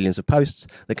accounts and millions of posts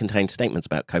that contained statements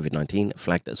about COVID-19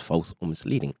 flagged as false or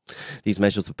misleading. These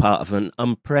measures were part of an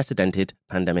unprecedented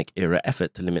pandemic-era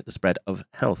effort to limit the spread of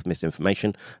health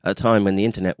misinformation at a time when the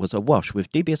internet was awash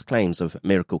with dubious claims of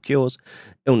miracle cures,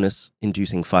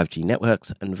 illness-inducing 5G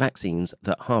networks, and vaccines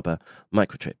that harbour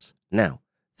microchips. Now,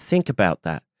 think about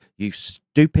that, you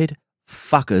stupid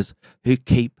fuckers who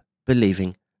keep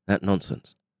believing that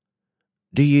nonsense.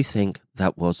 Do you think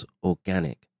that was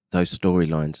organic, those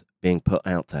storylines being put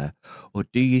out there? Or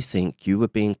do you think you were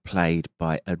being played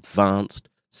by advanced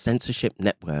censorship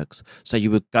networks so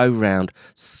you would go round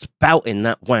spouting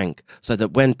that wank so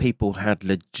that when people had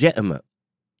legitimate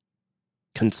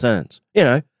concerns,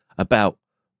 about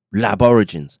lab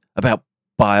origins, about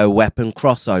bioweapon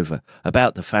crossover,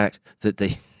 about the fact that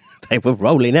they were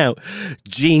rolling out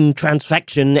gene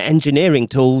transfection engineering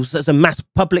tools as a mass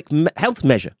public health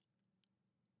measure.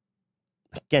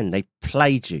 Again, they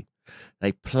played you.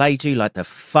 They played you like the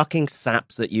fucking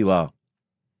saps that you are.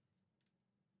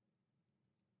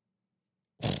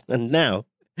 And now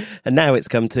it's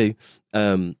come to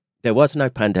there was no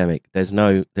pandemic. There's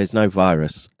no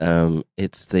virus.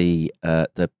 It's the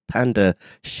Panda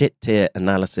shit tier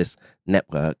analysis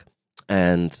network,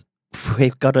 and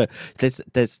we've got to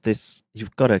there's this.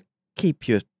 You've got to keep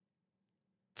your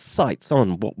sights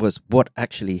on what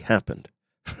actually happened.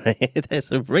 Right?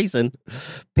 There's a reason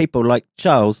people like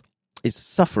Charles is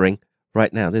suffering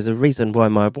right now. There's a reason why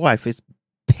my wife is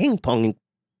ping-ponging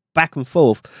back and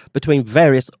forth between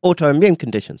various autoimmune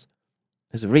conditions.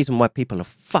 There's a reason why people are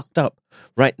fucked up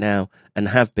right now and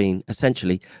have been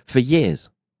essentially for years.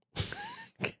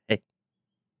 Okay.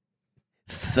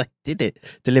 They did it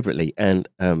deliberately, and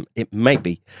it may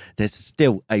be there's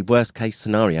still a worst case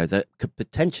scenario that could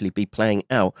potentially be playing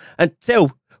out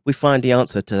until we find the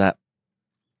answer to that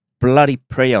bloody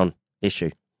prion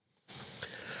issue.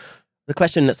 The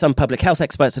question that some public health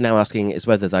experts are now asking is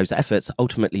whether those efforts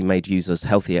ultimately made users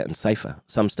healthier and safer.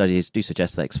 Some studies do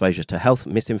suggest that exposure to health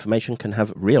misinformation can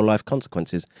have real-life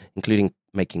consequences, including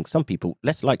making some people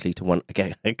less likely to want to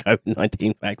get a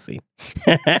COVID-19 vaccine.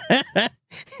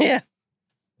 Yeah.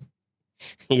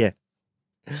 Yeah.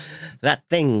 That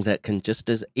thing that can just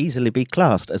as easily be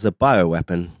classed as a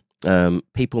bioweapon,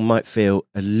 people might feel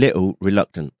a little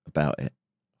reluctant about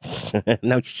it.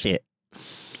 No shit.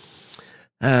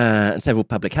 And several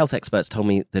public health experts told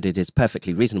me that it is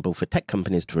perfectly reasonable for tech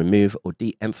companies to remove or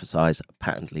de-emphasize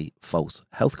patently false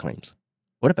health claims.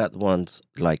 What about the ones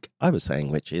like I was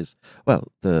saying, which is,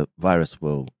 well, the virus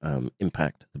will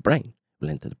impact the brain,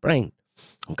 will enter the brain.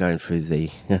 I'm going through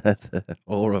the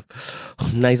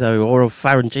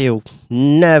nasopharyngeal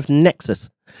nerve nexus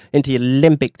into your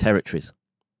limbic territories,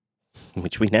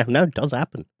 which we now know does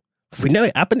happen. We know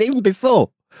it happened even before,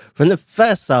 from the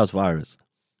first SARS virus.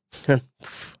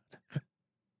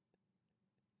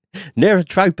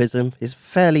 Neurotropism is a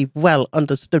fairly well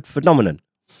understood phenomenon.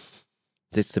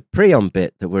 It's the prion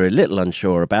bit that we're a little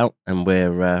unsure about, and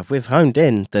we've honed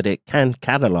in that it can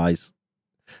catalyze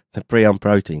the prion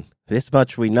protein. This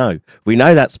much we know. We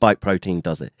know that spike protein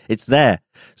does it. It's there,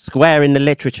 square in the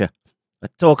literature. I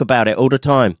talk about it all the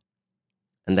time.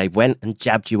 And they went and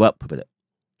jabbed you up with it.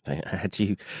 They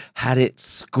had it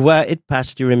squirted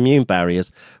past your immune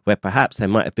barriers, where perhaps there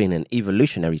might have been an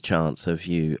evolutionary chance of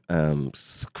you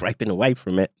scraping away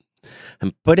from it,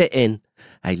 and put it in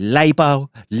a labile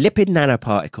lipid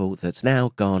nanoparticle that's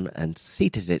now gone and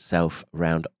seated itself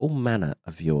around all manner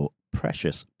of your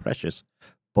precious, precious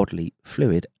bodily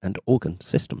fluid and organ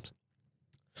systems.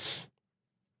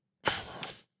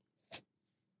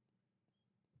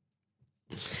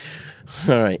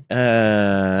 All right,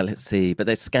 let's see. But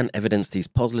there's scant evidence these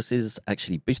policies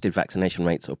actually boosted vaccination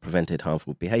rates or prevented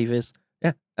harmful behaviors.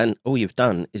 Yeah, and all you've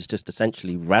done is just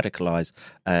essentially radicalize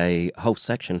a whole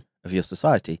section of your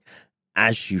society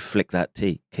as you flick that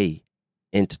key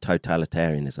into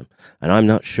totalitarianism. And I'm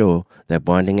not sure they're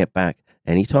winding it back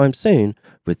anytime soon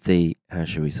with the, how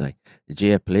shall we say, the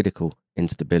geopolitical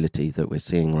instability that we're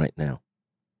seeing right now.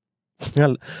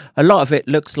 A lot of it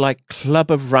looks like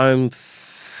Club of Rome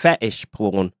fetish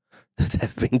porn that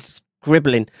they've been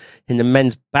scribbling in the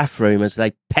men's bathroom as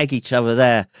they peg each other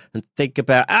there and think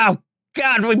about, oh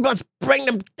God, we must bring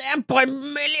them down by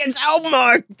millions. Oh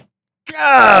my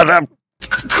God, I'm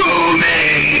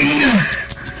coming.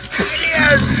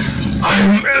 Millions.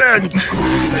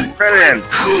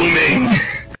 Coming.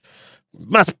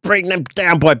 Must bring them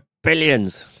down by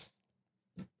billions.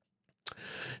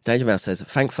 Danger Mouse says,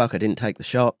 thank fuck I didn't take the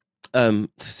shot.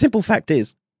 Simple fact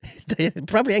is, it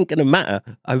probably ain't going to matter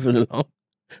over the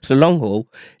long haul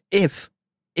if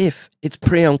it's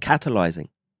prion catalyzing.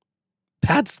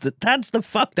 That's the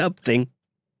fucked up thing.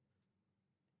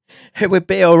 It would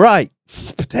be all right,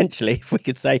 potentially, if we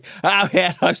could say, oh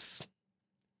yeah,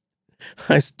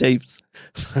 those dupes,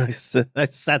 those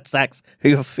sad sacks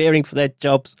who are fearing for their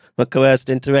jobs were coerced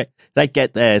into it. They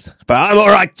get theirs. But I'm all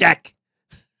right, Jack.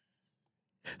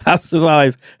 I'll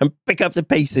survive and pick up the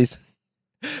pieces.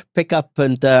 Pick up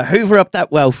and hoover up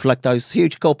that wealth like those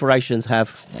huge corporations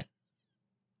have.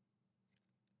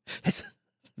 It's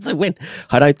a win.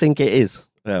 I don't think it is.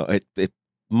 Well, it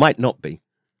might not be.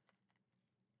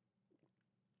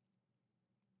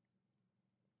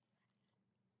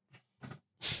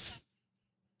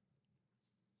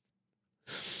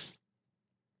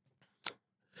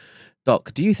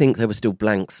 Doc, do you think there were still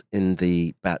blanks in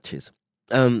the batches?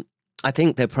 I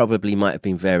think there probably might have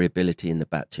been variability in the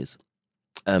batches.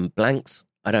 Blanks,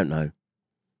 I don't know.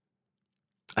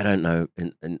 I don't know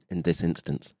in this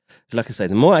instance. Like I say,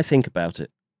 the more I think about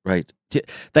it, right,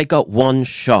 they got one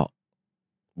shot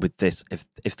with this,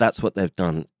 if that's what they've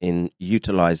done in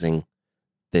utilizing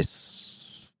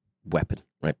this weapon,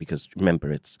 right? Because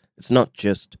remember, it's not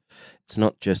just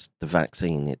the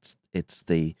vaccine, it's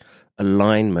the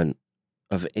alignment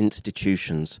of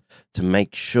institutions to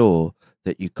make sure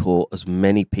that you caught as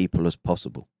many people as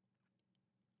possible.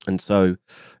 And so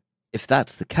if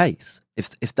that's the case,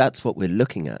 if that's what we're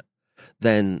looking at,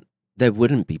 then there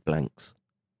wouldn't be blanks.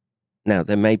 Now,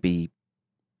 there may be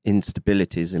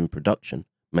instabilities in production,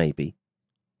 maybe.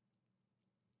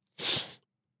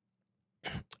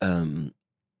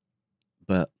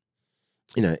 But,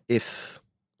 you know, if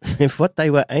if what they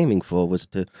were aiming for was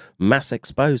to mass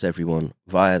expose everyone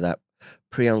via that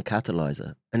prion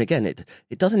catalyzer, and again, it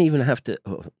doesn't even have to,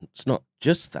 it's not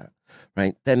just that,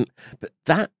 right? Then, but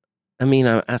that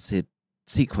amino acid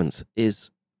sequence is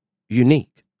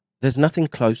unique. There's nothing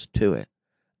close to it.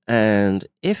 And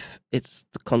if it's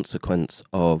the consequence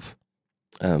of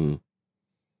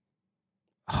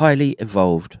highly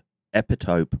evolved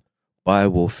epitope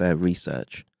biowarfare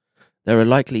research, there are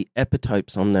likely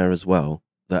epitopes on there as well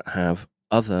that have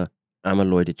other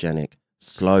amyloidogenic,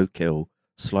 slow kill,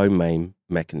 slow maim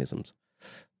mechanisms.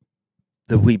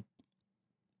 That we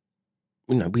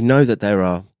know that there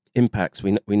are impacts.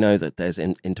 We know that there's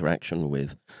interaction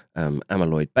with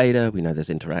amyloid beta. We know there's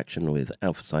interaction with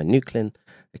alpha-synuclein,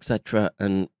 etc.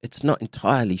 And it's not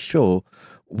entirely sure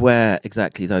where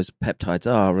exactly those peptides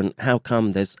are and how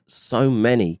come there's so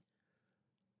many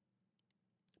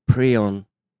prion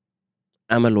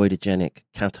amyloidogenic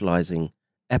catalyzing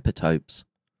epitopes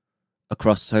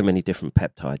across so many different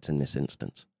peptides in this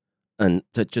instance. And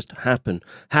to just happen,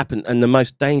 and the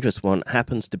most dangerous one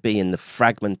happens to be in the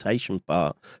fragmentation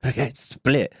part that gets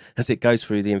split as it goes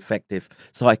through the infective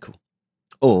cycle,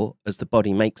 or as the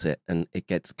body makes it and it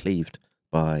gets cleaved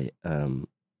by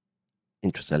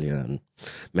intracellular and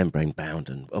membrane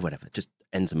bound or whatever, just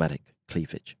enzymatic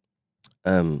cleavage.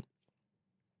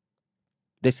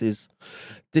 This is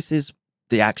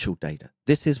the actual data.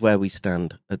 This is where we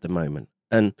stand at the moment.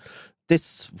 And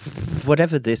this,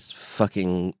 whatever this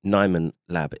fucking Nyman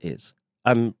lab is,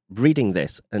 I'm reading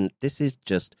this, and this is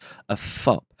just a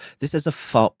fop. This is a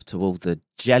fop to all the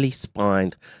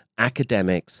jelly-spined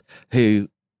academics who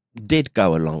did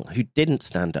go along, who didn't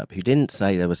stand up, who didn't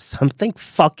say there was something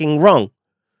fucking wrong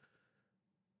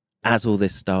as all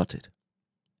this started.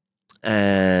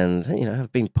 And,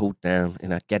 have been pulled down,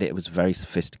 and I get it was very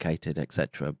sophisticated,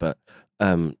 etc. But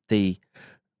it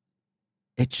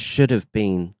should have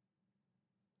been,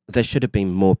 there should have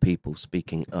been more people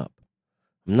speaking up.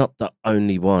 I'm not the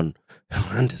only one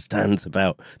who understands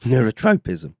about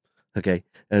neurotropism, okay?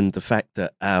 And the fact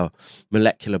that our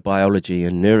molecular biology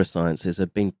and neurosciences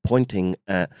have been pointing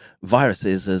at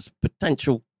viruses as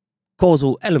potential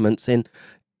causal elements in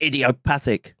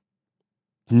idiopathic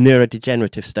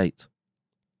neurodegenerative states.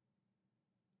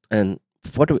 And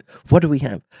what do we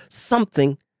have?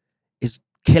 Something is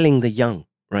killing the young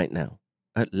right now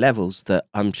at levels that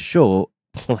I'm sure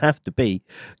will have to be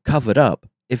covered up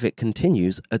if it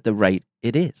continues at the rate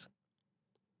it is.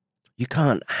 You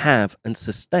can't have and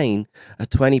sustain a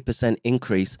 20%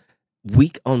 increase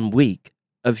week on week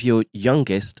of your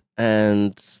youngest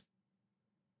and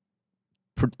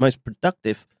most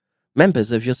productive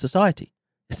members of your society.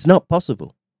 It's not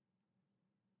possible.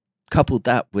 Couple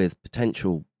that with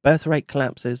potential birth rate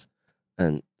collapses,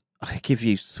 and I give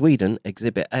you Sweden,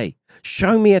 Exhibit A.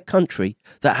 Show me a country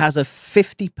that has a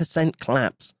 50%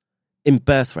 collapse in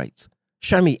birth rates.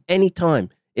 Show me any time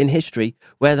in history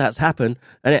where that's happened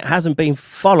and it hasn't been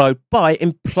followed by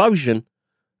implosion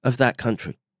of that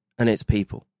country and its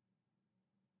people.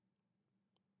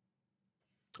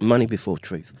 Money before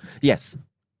truth. Yes,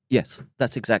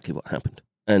 that's exactly what happened.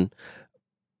 And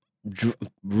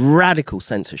radical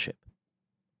censorship.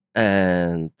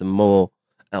 And the more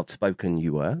outspoken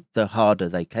you were, the harder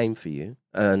they came for you.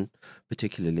 And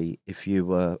particularly if you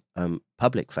were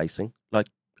public facing, like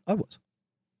I was.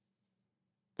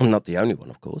 I'm not the only one,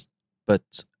 of course, but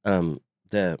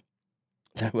there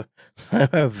were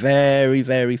very,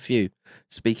 very few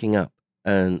speaking up.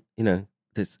 And,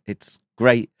 it's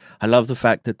great. I love the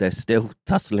fact that they're still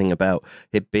tussling about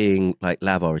it being like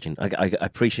lab origin. I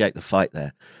appreciate the fight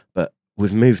there, but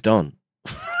we've moved on.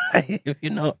 If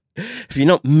you're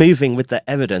not moving with the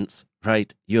evidence,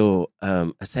 right, you're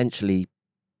essentially,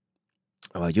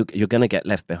 you're going to get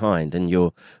left behind, and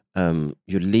you're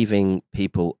leaving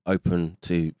people open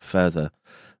to further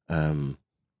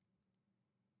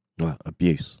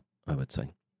abuse, I would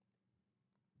say.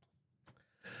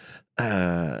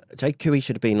 Jake Cooey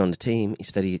should have been on the team.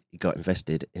 Instead, he got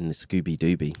invested in the Scooby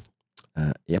Dooby.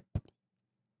 Yep.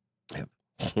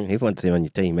 He wants him on your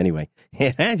team anyway.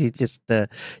 Yeah, he just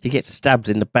he gets stabbed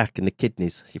in the back and the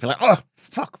kidneys. You'd be like, oh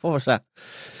fuck, what was that?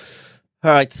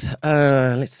 All right,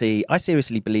 let's see. I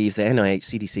seriously believe the NIH,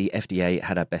 CDC, FDA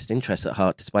had our best interests at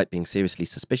heart, despite being seriously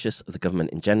suspicious of the government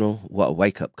in general. What a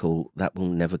wake-up call! That will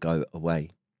never go away.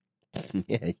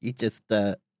 Yeah, you just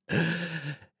got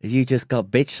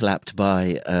bitch slapped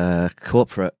by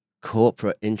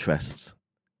corporate interests,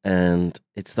 and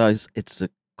it's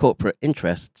the corporate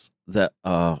interests that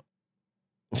are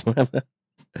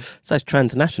such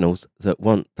transnationals that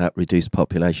want that reduced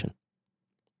population.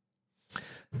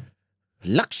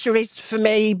 Luxuries for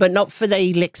me, but not for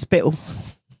thee, lick spittle.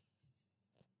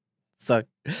 So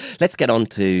let's get on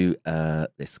to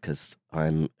this, because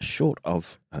I'm short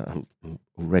of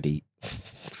already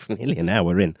nearly an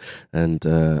hour in, and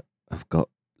I've got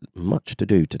much to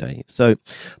do today. So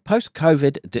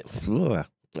post-COVID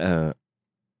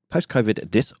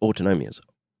dysautonomias,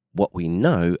 what we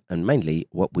know and mainly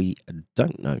what we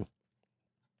don't know.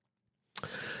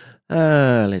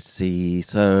 Let's see.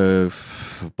 So,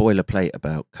 boilerplate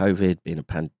about COVID being a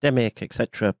pandemic,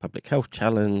 etc. Public health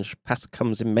challenge. PASC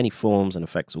comes in many forms and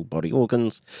affects all body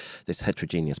organs. This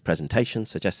heterogeneous presentation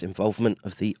suggests involvement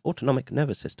of the autonomic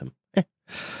nervous system.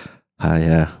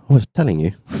 I was telling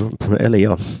you early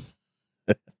on.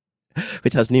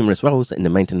 Which has numerous roles in the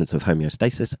maintenance of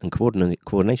homeostasis and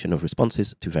coordination of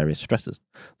responses to various stressors.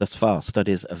 Thus far,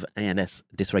 studies of ANS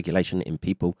dysregulation in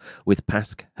people with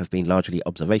PASC have been largely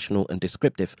observational and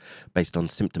descriptive, based on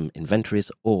symptom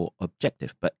inventories or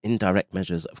objective but indirect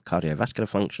measures of cardiovascular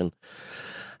function,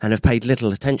 and have paid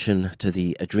little attention to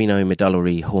the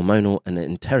adrenomedullary, hormonal and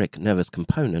enteric nervous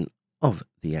component of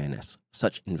the ANS.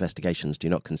 Such investigations do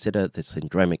not consider the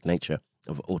syndromic nature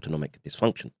of autonomic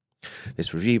dysfunction.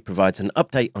 This review provides an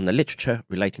update on the literature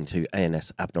relating to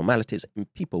ANS abnormalities in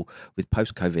people with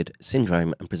post-COVID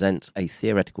syndrome and presents a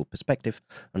theoretical perspective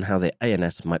on how the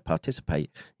ANS might participate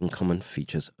in common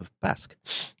features of PASC.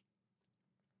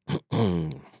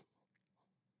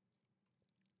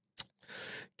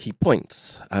 Key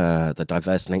points. The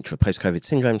diverse nature of post-COVID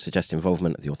syndrome suggests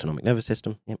involvement of the autonomic nervous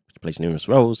system, which plays numerous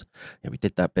roles. We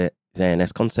did that bit. The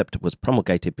ANS concept was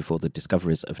promulgated before the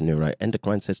discoveries of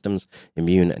neuroendocrine systems,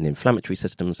 immune and inflammatory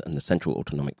systems, and the central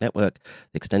autonomic network.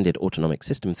 The extended autonomic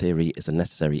system theory is a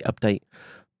necessary update.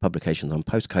 Publications on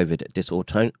post-COVID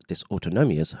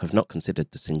dysautonomias have not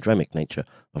considered the syndromic nature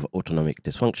of autonomic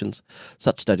dysfunctions.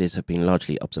 Such studies have been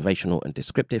largely observational and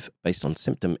descriptive, based on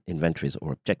symptom inventories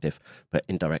or objective, but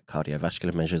indirect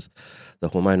cardiovascular measures. The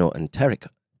hormonal and enteric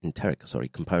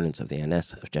components of the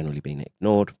ANS have generally been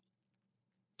ignored.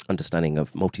 Understanding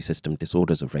of multi-system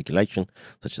disorders of regulation,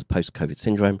 such as post-COVID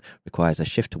syndrome, requires a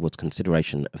shift towards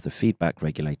consideration of the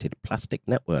feedback-regulated plastic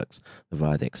networks that,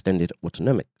 via the extended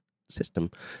autonomic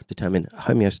system, determine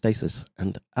homeostasis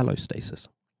and allostasis.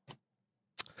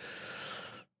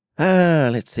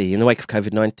 Let's see. In the wake of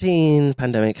COVID-19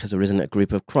 pandemic has arisen a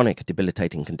group of chronic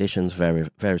debilitating conditions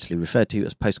variously referred to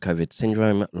as post-COVID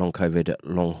syndrome, long COVID,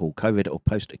 long-haul COVID, or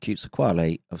post-acute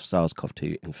sequelae of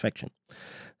SARS-CoV-2 infection.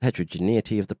 The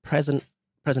heterogeneity of the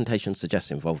presentation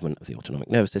suggests involvement of the autonomic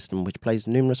nervous system, which plays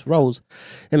numerous roles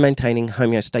in maintaining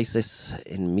homeostasis,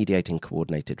 in mediating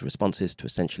coordinated responses to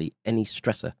essentially any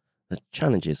stressor that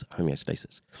challenges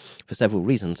homeostasis. For several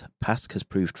reasons, PASC has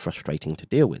proved frustrating to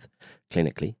deal with,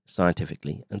 clinically,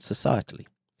 scientifically, and societally.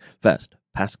 First,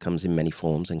 PASC comes in many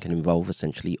forms and can involve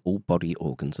essentially all body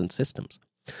organs and systems.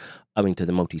 Owing to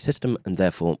the multi-system and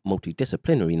therefore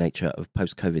multidisciplinary nature of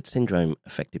post-COVID syndrome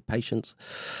affected patients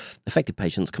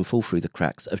can fall through the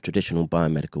cracks of traditional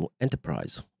biomedical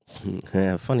enterprise.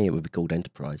 Funny it would be called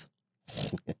enterprise.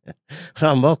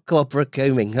 More corporate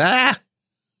combing.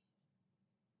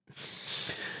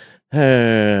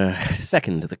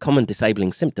 Second, the common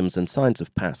disabling symptoms and signs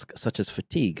of PASC, such as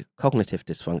fatigue, cognitive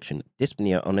dysfunction,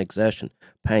 dyspnea on exertion,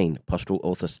 pain, postural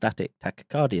orthostatic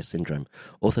tachycardia syndrome,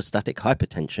 orthostatic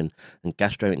hypertension, and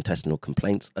gastrointestinal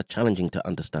complaints, are challenging to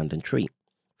understand and treat.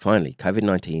 Finally,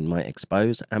 COVID-19 might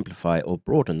expose, amplify, or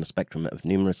broaden the spectrum of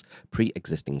numerous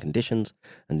pre-existing conditions,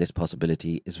 and this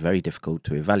possibility is very difficult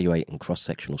to evaluate in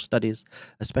cross-sectional studies,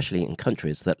 especially in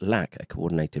countries that lack a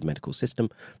coordinated medical system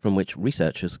from which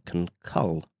researchers can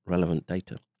cull relevant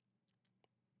data.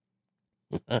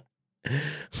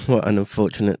 What an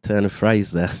unfortunate turn of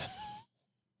phrase there.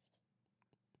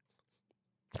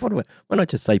 Why not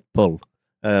just say pull?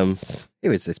 Who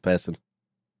is this person?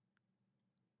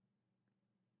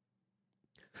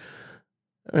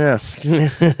 Yeah,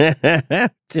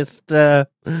 just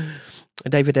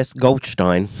David S.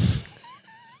 Goldstein.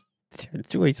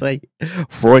 Do we say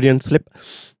Freudian slip?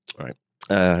 All right.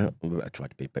 I try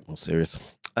to be a bit more serious.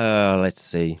 Let's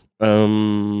see.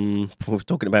 We're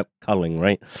talking about culling,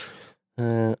 right?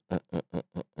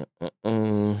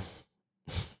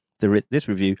 This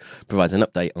review provides an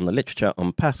update on the literature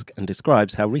on PASC and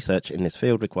describes how research in this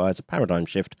field requires a paradigm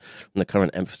shift from the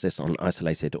current emphasis on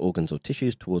isolated organs or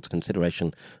tissues towards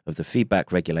consideration of the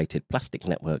feedback-regulated plastic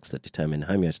networks that determine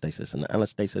homeostasis and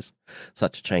allostasis.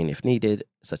 Such a change is needed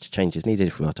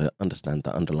if we are to understand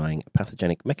the underlying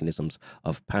pathogenic mechanisms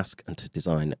of PASC and to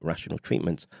design rational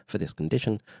treatments for this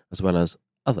condition, as well as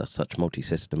other such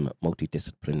multi-system,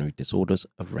 multidisciplinary disorders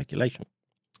of regulation.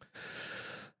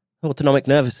 Autonomic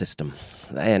nervous system.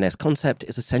 The ANS concept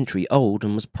is a century old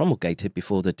and was promulgated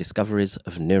before the discoveries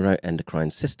of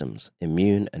neuroendocrine systems,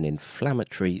 immune and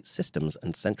inflammatory systems,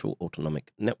 and central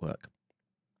autonomic network.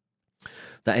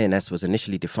 The ANS was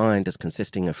initially defined as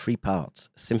consisting of three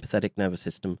parts: sympathetic nervous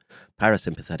system,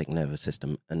 parasympathetic nervous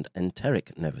system, and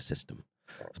enteric nervous system.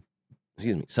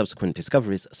 Subsequent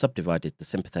discoveries subdivided the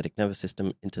sympathetic nervous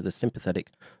system into the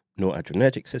sympathetic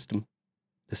noradrenergic system,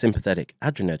 the sympathetic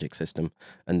adrenergic system,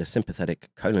 and the sympathetic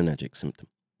cholinergic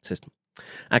system.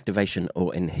 Activation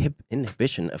or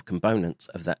inhibition of components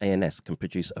of the ANS can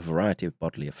produce a variety of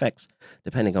bodily effects,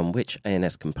 depending on which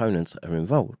ANS components are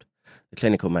involved. The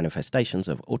clinical manifestations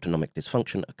of autonomic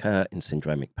dysfunction occur in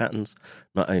syndromic patterns,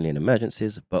 not only in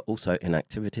emergencies, but also in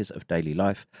activities of daily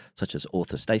life, such as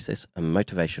orthostasis and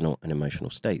motivational and emotional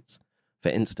states. For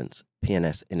instance,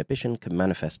 PNS inhibition can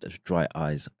manifest as dry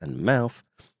eyes and mouth,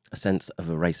 a sense of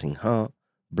a racing heart,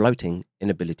 bloating,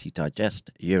 inability to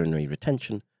digest, urinary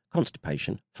retention,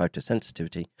 constipation,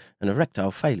 photosensitivity, and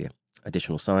erectile failure.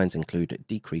 Additional signs include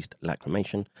decreased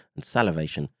lacrimation and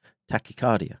salivation,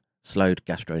 tachycardia, slowed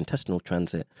gastrointestinal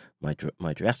transit,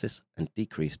 mydriasis, and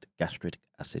decreased gastric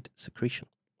acid secretion.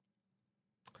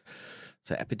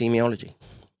 So, epidemiology.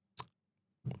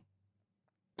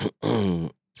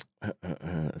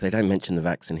 They don't mention the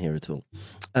vaccine here at all.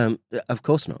 Of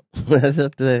course not.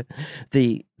 the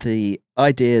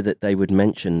idea that they would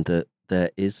mention that there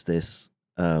is this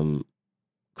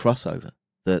crossover,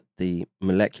 that the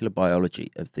molecular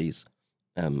biology of these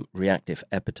reactive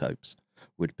epitopes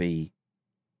would be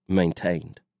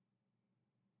maintained,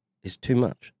 is too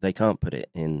much. They can't put it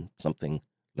in something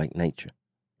like Nature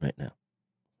right now.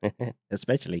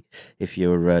 Especially if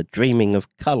you're dreaming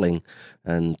of culling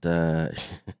and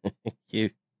you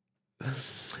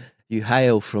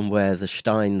hail from where the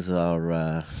Steins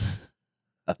are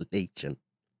legion.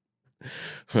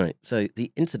 Right, so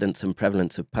the incidence and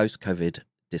prevalence of post-COVID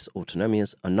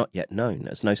dysautonomias are not yet known,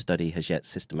 as no study has yet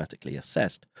systematically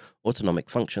assessed autonomic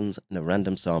functions in a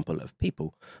random sample of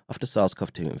people after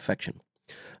SARS-CoV-2 infection.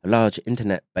 A large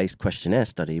internet-based questionnaire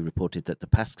study reported that the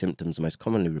past symptoms most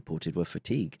commonly reported were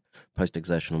fatigue,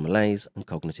 post-exertional malaise, and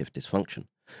cognitive dysfunction.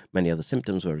 Many other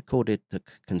symptoms were recorded that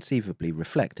could conceivably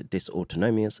reflect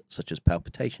dysautonomias, such as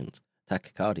palpitations,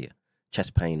 tachycardia,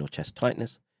 chest pain or chest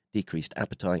tightness, decreased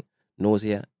appetite,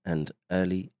 nausea, and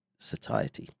early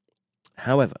satiety.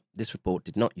 However, this report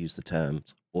did not use the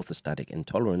terms orthostatic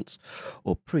intolerance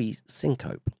or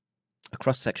pre-syncope. A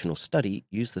cross-sectional study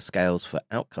used the scales for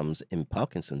outcomes in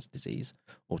Parkinson's disease,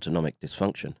 autonomic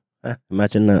dysfunction.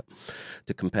 Imagine that.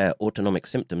 To compare autonomic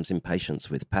symptoms in patients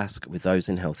with PASC with those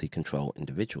in healthy control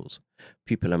individuals.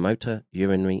 Pupilomotor,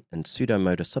 urinary, and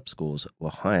pseudomotor subscores were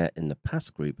higher in the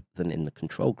PASC group than in the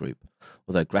control group,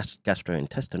 although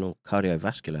gastrointestinal,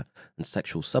 cardiovascular, and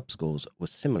sexual subscores were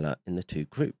similar in the two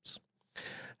groups.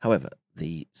 However,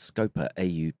 the SCOPA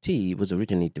AUT was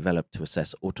originally developed to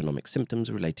assess autonomic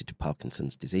symptoms related to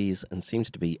Parkinson's disease and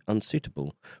seems to be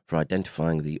unsuitable for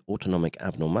identifying the autonomic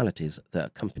abnormalities that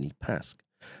accompany PASC.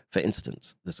 For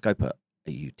instance, the SCOPA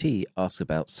AUT asks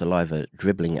about saliva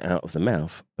dribbling out of the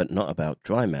mouth, but not about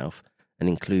dry mouth, and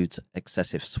includes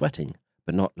excessive sweating,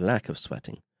 but not lack of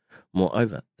sweating.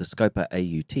 Moreover, the SCOPA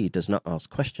AUT does not ask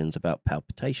questions about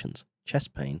palpitations,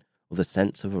 chest pain, or the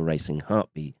sense of a racing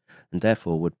heartbeat, and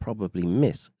therefore would probably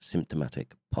miss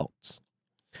symptomatic POTS.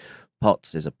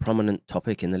 POTS is a prominent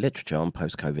topic in the literature on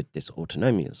post-COVID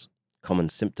dysautonomias. Common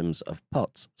symptoms of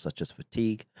POTS, such as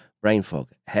fatigue, brain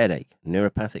fog, headache,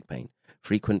 neuropathic pain,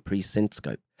 frequent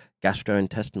pre-syncope,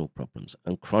 gastrointestinal problems,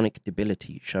 and chronic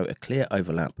debility show a clear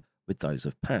overlap with those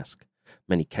of PASC.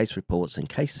 Many case reports and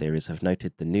case series have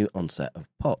noted the new onset of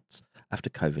POTS after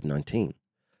COVID-19.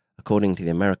 According to the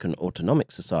American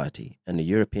Autonomic Society and the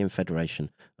European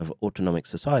Federation of Autonomic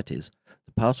Societies,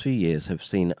 the past few years have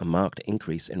seen a marked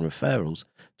increase in referrals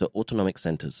to autonomic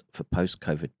centres for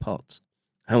post-COVID POTS.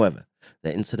 However,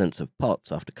 the incidence of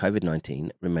POTS after COVID-19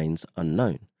 remains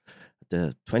unknown. At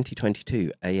the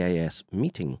 2022 AAS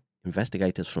meeting,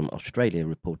 investigators from Australia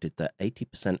reported that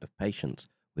 80% of patients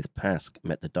with PASC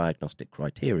met the diagnostic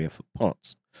criteria for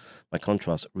POTS. By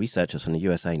contrast, researchers from the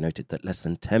USA noted that less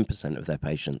than 10% of their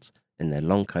patients in their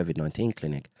long COVID-19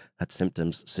 clinic had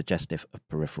symptoms suggestive of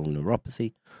peripheral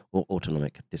neuropathy or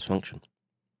autonomic dysfunction.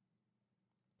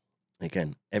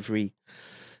 Again, every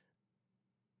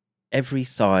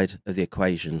side of the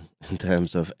equation in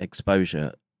terms of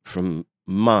exposure, from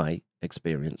my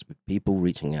experience with people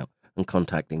reaching out and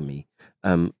contacting me,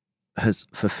 has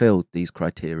fulfilled these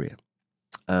criteria.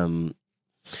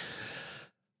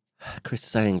 Chris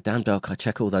saying, damn doc, I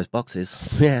check all those boxes.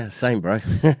 Yeah, same, bro.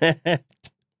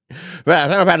 Right, I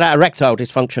don't know about that erectile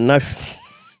dysfunction, no.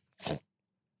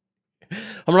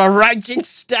 I'm a raging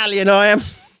stallion, I am.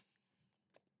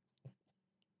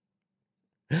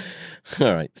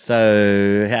 All right,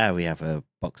 so here we have a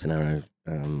box and arrow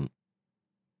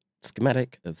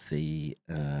schematic of the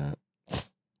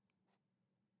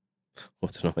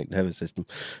autonomic nervous system.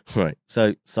 Right,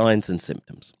 so signs and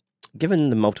symptoms. Given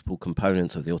the multiple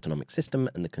components of the autonomic system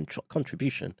and the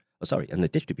and the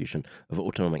distribution of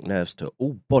autonomic nerves to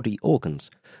all body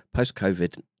organs,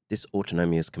 post-COVID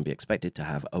dysautonomias can be expected to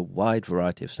have a wide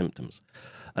variety of symptoms.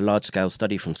 A large-scale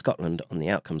study from Scotland on the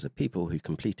outcomes of people who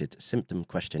completed symptom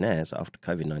questionnaires after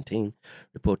COVID-19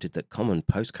 reported that common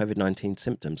post-COVID-19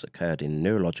 symptoms occurred in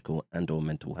neurological and/or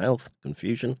mental health,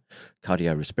 confusion,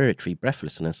 cardiorespiratory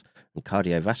breathlessness, and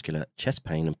cardiovascular chest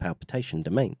pain and palpitation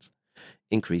domains.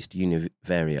 Increased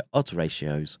univariate odds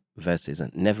ratios versus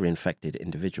never infected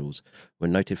individuals were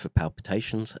noted for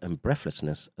palpitations and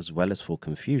breathlessness, as well as for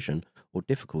confusion or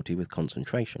difficulty with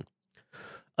concentration.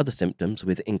 Other symptoms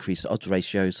with increased odds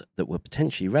ratios that were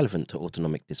potentially relevant to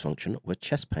autonomic dysfunction were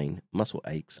chest pain, muscle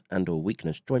aches and/or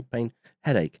weakness, joint pain,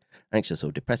 headache, anxious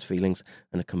or depressed feelings,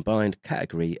 and a combined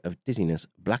category of dizziness,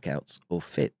 blackouts, or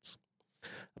fits.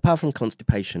 Apart from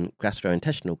constipation,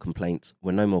 gastrointestinal complaints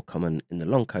were no more common in the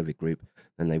long COVID group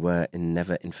than they were in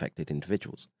never infected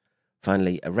individuals.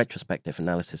 Finally, a retrospective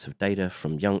analysis of data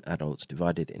from young adults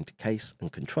divided into case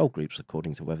and control groups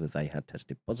according to whether they had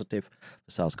tested positive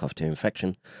for SARS-CoV-2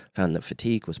 infection found that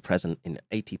fatigue was present in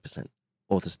 80%,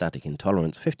 orthostatic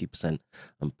intolerance 50%,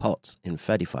 and POTS in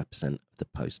 35% of the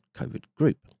post-COVID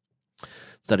group.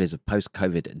 Studies of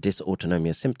post-COVID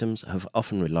dysautonomia symptoms have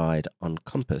often relied on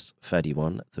COMPASS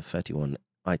 31, the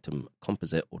 31-item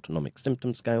composite autonomic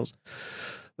symptom scales,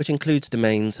 which includes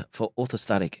domains for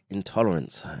orthostatic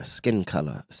intolerance, skin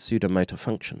color, pseudomotor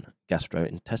function,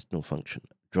 gastrointestinal function,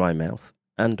 dry mouth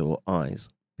and/or eyes,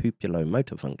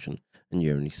 pupilomotor function, and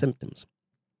urinary symptoms.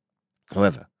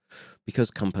 However,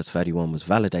 because COMPASS 31 was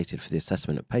validated for the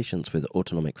assessment of patients with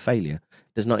autonomic failure,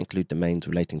 it does not include domains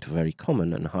relating to very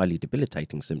common and highly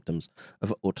debilitating symptoms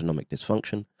of autonomic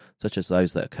dysfunction, such as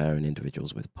those that occur in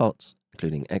individuals with POTS,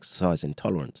 including exercise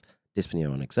intolerance, dyspnea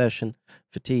on exertion,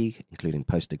 fatigue, including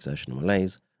post-exertional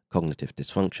malaise, cognitive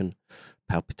dysfunction,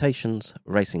 palpitations,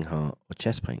 racing heart, or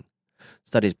chest pain.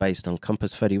 Studies based on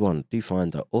COMPASS 31 do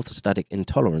find that orthostatic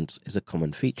intolerance is a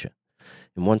common feature.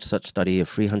 In one such study of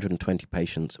 320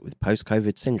 patients with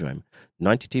post-COVID syndrome,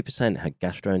 92% had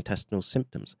gastrointestinal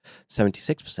symptoms,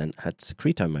 76% had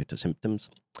secretomotor symptoms,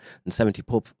 and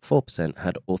 74%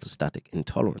 had orthostatic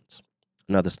intolerance.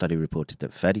 Another study reported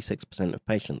that 36% of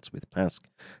patients with PASC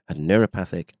had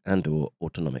neuropathic and/or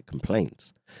autonomic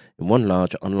complaints. In one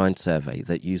large online survey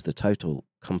that used the total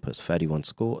COMPASS 31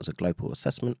 score as a global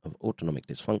assessment of autonomic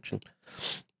dysfunction,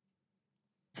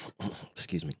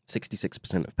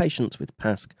 66% of patients with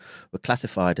PASC were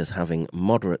classified as having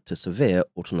moderate to severe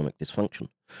autonomic dysfunction.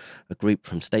 A group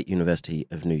from State University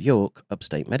of New York,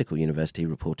 Upstate Medical University,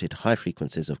 reported high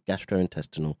frequencies of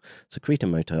gastrointestinal,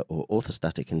 secretomotor, or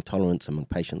orthostatic intolerance among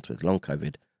patients with long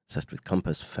COVID assessed with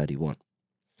COMPASS 31.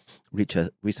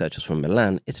 Researchers from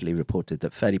Milan, Italy, reported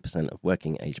that 30% of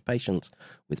working-age patients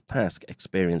with PASC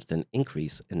experienced an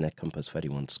increase in their COMPASS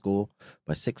 31 score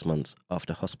by 6 months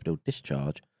after hospital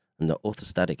discharge, and that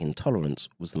orthostatic intolerance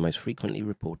was the most frequently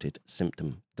reported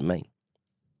symptom domain.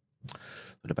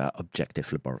 What about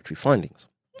objective laboratory findings?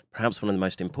 Perhaps one of the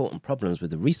most important problems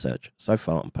with the research so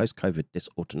far on post-COVID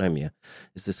dysautonomia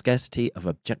is the scarcity of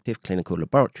objective clinical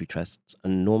laboratory tests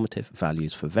and normative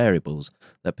values for variables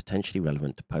that are potentially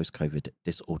relevant to post-COVID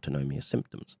dysautonomia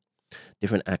symptoms.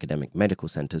 Different academic medical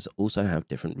centres also have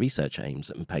different research aims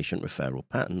and patient referral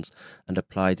patterns and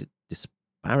applied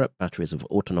disparate batteries of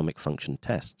autonomic function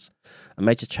tests. A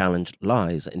major challenge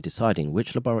lies in deciding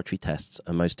which laboratory tests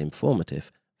are most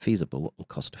informative, feasible, and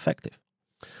cost-effective.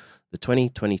 The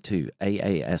 2022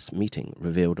 AAS meeting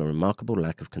revealed a remarkable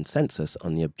lack of consensus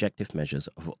on the objective measures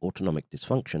of autonomic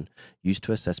dysfunction used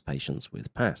to assess patients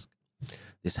with PASC.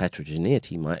 This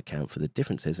heterogeneity might account for the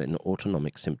differences in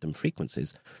autonomic symptom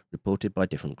frequencies reported by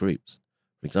different groups.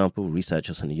 For example,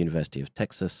 researchers from the University of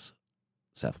Texas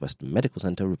Southwestern Medical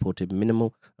Center reported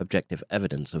minimal objective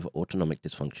evidence of autonomic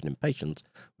dysfunction in patients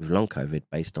with long COVID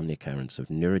based on the occurrence of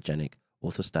neurogenic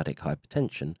orthostatic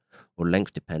hypertension or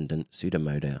length-dependent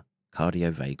pseudomotor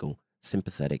cardiovagal,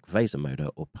 sympathetic vasomotor,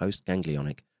 or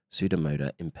postganglionic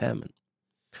pseudomotor impairment.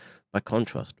 By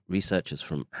contrast, researchers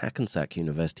from Hackensack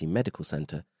University Medical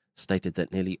Center stated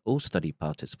that nearly all study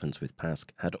participants with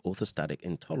PASC had orthostatic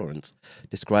intolerance,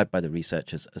 described by the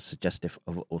researchers as suggestive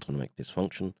of autonomic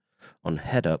dysfunction, on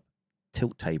head-up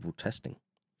tilt table testing.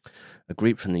 A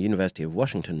group from the University of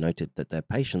Washington noted that their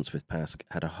patients with PASC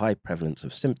had a high prevalence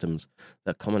of symptoms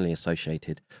that are commonly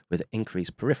associated with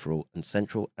increased peripheral and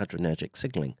central adrenergic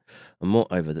signaling, and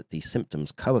moreover that these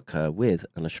symptoms co-occur with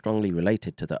and are strongly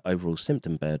related to the overall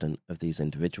symptom burden of these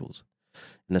individuals.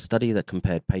 In a study that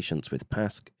compared patients with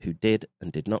PASC who did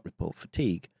and did not report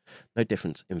fatigue, no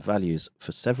difference in values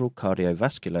for several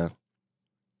cardiovascular...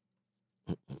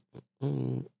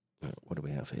 What do we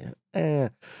have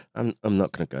here? I'm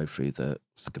not going to go through the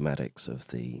schematics of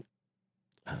the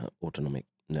autonomic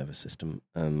nervous system.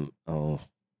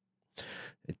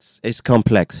 It's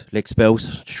complex. Licks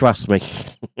bills, trust me.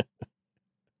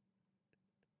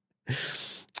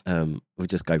 We'll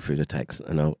just go through the text,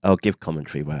 and I'll give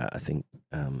commentary where I think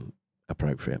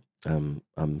appropriate. I'm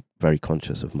very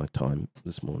conscious of my time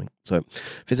this morning. So,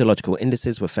 physiological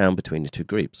indices were found between the two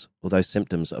groups. Although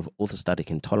symptoms of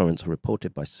orthostatic intolerance were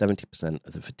reported by 70%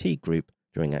 of the fatigue group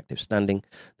during active standing,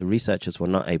 the researchers were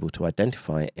not able to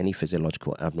identify any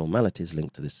physiological abnormalities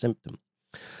linked to this symptom.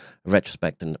 A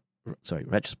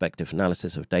retrospective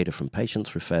analysis of data from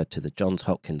patients referred to the Johns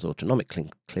Hopkins Autonomic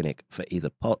Clinic for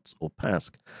either POTS or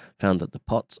PASC found that the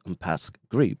POTS and PASC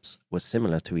groups were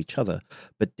similar to each other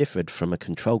but differed from a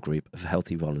control group of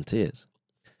healthy volunteers.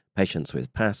 Patients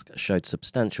with PASC showed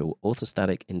substantial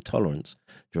orthostatic intolerance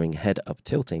during head-up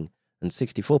tilting, and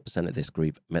 64% of this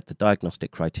group met the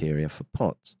diagnostic criteria for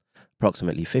POTS.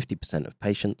 Approximately 50% of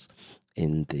patients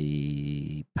in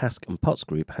the PASC and POTS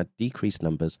group had decreased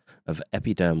numbers of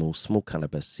epidermal small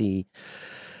caliber C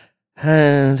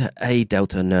and A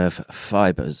delta nerve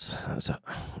fibers,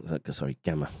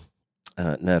 gamma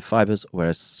nerve fibers,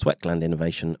 whereas sweat gland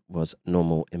innervation was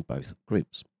normal in both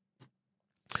groups.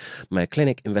 Mayo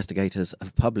Clinic investigators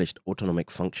have published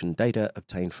autonomic function data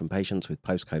obtained from patients with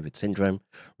post-COVID syndrome,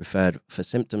 referred for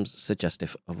symptoms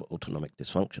suggestive of autonomic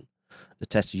dysfunction. The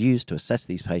tests used to assess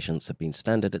these patients have been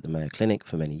standard at the Mayo Clinic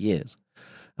for many years.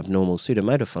 Abnormal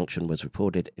pseudomotor function was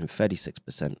reported in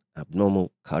 36%,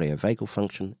 abnormal cardiovagal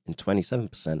function in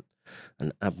 27%,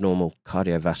 and abnormal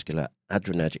cardiovascular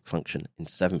adrenergic function in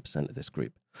 7% of this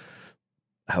group.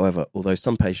 However, although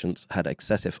some patients had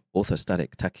excessive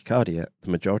orthostatic tachycardia,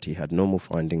 the majority had normal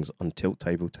findings on tilt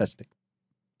table testing,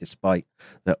 despite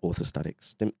their orthostatic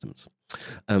symptoms.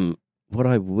 What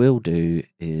I will do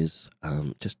is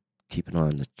just keep an eye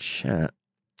on the chat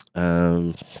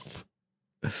to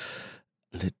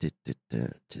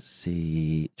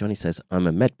see. Johnny says, I'm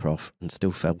a med prof and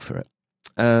still fell for it.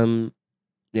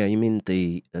 Yeah, you mean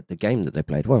the game that they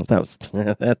played? Well,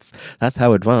 that's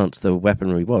how advanced the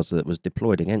weaponry was that was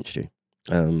deployed against you.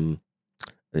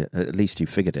 At least you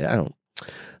figured it out.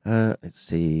 Let's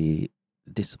see.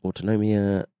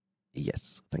 Dysautonomia.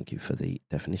 Yes, thank you for the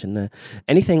definition there.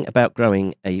 Anything about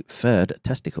growing a third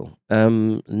testicle?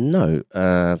 No,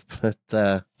 but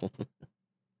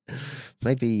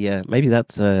maybe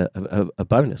that's a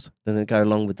bonus. Doesn't it go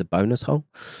along with the bonus hole?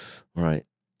 All right.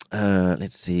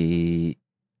 Let's see.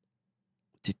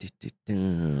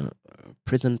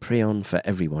 Prison prion for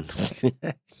everyone.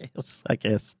 Yes, I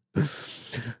guess.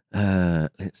 Let's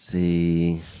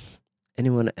see.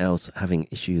 Anyone else having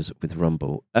issues with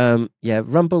Rumble? Yeah,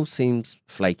 Rumble seems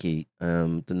flaky.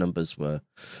 The numbers were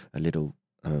a little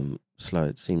slow.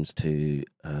 It seems to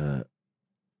have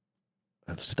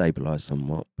stabilized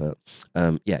somewhat. But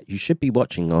yeah, you should be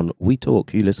watching on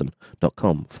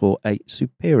wetalkyouListen.com for a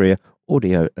superior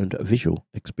audio and visual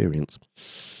experience.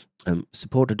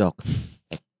 Support the doc.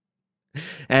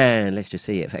 And let's just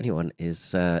see if anyone is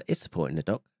supporting the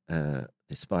doc,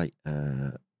 despite...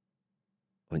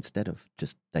 instead of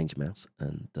just Danger Mouse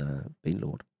and Bean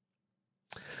Lord.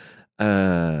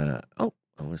 I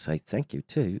want to say thank you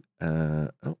too. I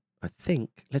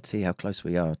think, let's see how close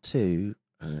we are to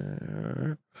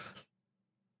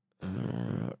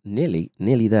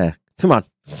nearly there. Come on,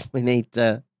 we need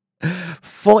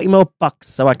 40 more bucks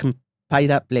so I can pay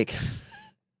that blick.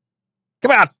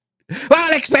 Come on,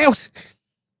 Alex Mills.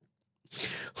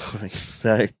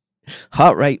 So,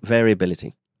 heart rate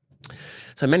variability.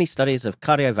 So many studies of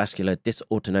cardiovascular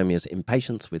dysautonomias in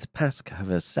patients with PASC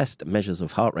have assessed measures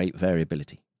of heart rate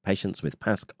variability. Patients with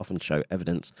PASC often show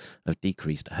evidence of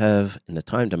decreased HERV in the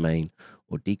time domain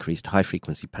or decreased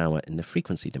high-frequency power in the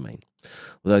frequency domain,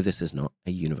 although this is not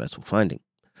a universal finding.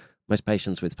 Most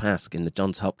patients with PASC in the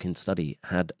Johns Hopkins study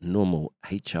had normal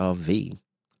HRV,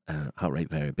 heart rate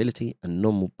variability, and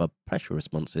normal blood pressure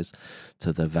responses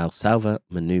to the Valsalva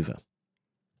maneuver.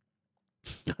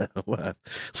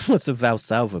 What's a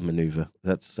Valsalva maneuver?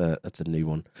 That's a new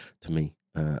one to me.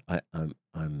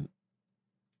 I'm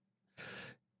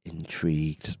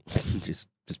intrigued. just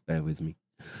bear with me.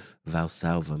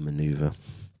 Valsalva maneuver.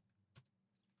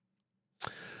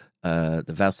 The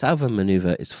Valsalva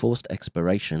maneuver is forced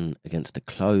expiration against a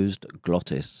closed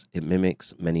glottis. It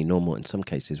mimics many normal, in some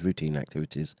cases routine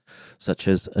activities, such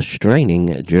as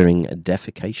straining during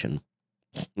defecation,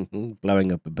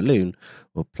 blowing up a balloon,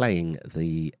 or playing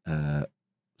the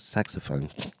saxophone.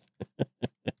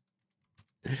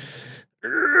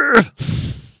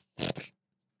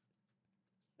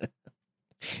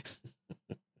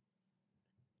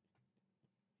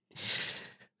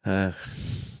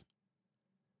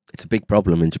 It's a big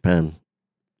problem in Japan.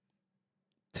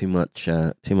 Too much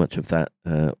of that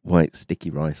white sticky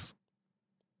rice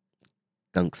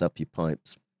gunks up your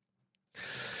pipes.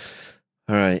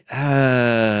 All right.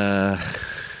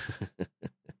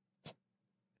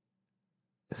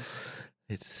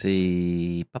 Let's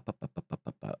see.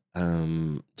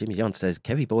 Jimmy John says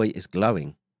Kevy Boy is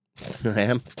glowing. I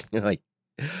am.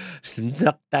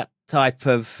 Knock that type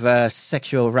of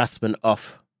sexual harassment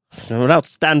off. I will not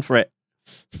stand for it.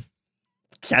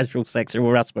 Casual sexual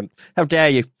harassment. How dare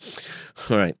you?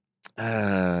 All right.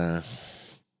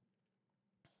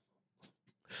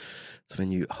 It's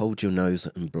when you hold your nose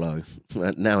and blow.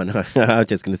 Now I know. I'm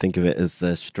just going to think of it as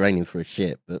straining for a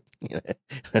shit, but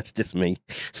that's just me.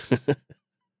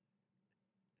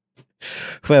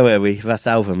 Where were we?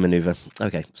 Valsalva maneuver.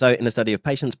 Okay, so in a study of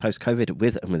patients post-COVID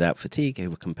with and without fatigue who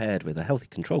were compared with a healthy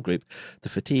control group, the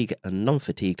fatigue and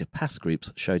non-fatigued PASS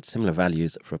groups showed similar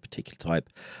values for a particular type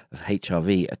of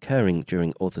HRV occurring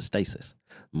during orthostasis,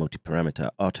 a multi-parameter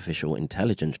artificial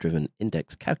intelligence-driven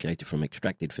index calculated from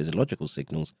extracted physiological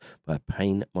signals by a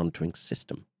pain monitoring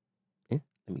system.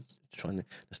 Let me try the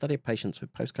study of patients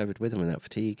with post-COVID with and without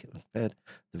fatigue compared.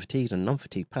 The fatigued and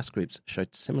non-fatigued PASS groups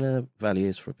showed similar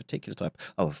values for a particular type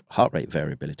of heart rate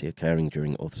variability occurring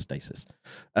during orthostasis.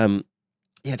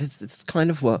 It's kind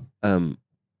of what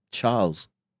Charles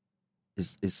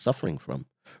is suffering from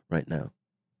right now.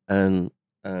 And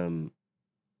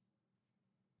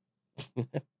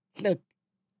look,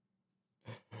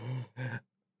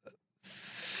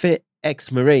 fit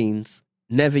ex-Marines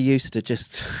never used to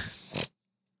just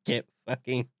get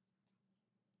fucking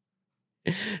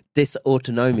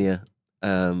dysautonomia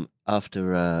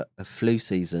after a flu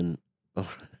season.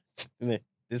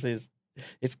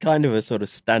 It's kind of a sort of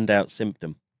standout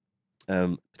symptom,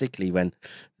 particularly when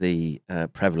the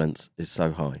prevalence is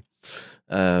so high.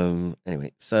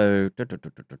 Anyway, so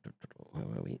where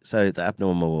were we? So the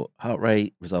abnormal heart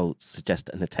rate results suggest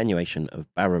an attenuation of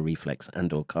baroreflex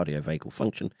and or cardiovagal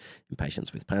function in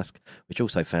patients with PASC, which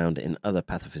also found in other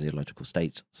pathophysiological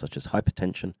states such as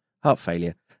hypertension, heart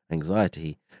failure,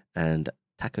 anxiety, and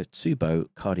Takotsubo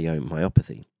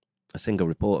cardiomyopathy. A single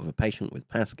report of a patient with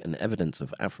PASC and evidence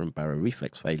of afferent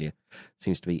baroreflex failure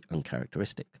seems to be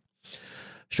uncharacteristic.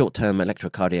 Short-term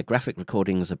electrocardiographic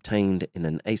recordings obtained in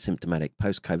an asymptomatic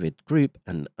post-COVID group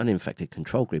and uninfected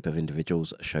control group of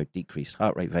individuals showed decreased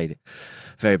heart rate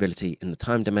variability in the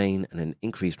time domain and an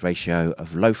increased ratio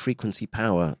of low-frequency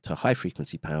power to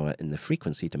high-frequency power in the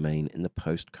frequency domain in the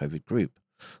post-COVID group,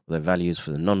 although values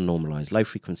for the non-normalized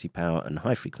low-frequency power and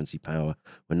high-frequency power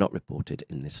were not reported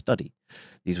in this study.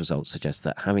 These results suggest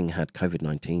that having had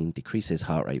COVID-19 decreases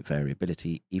heart rate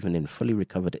variability even in fully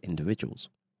recovered individuals.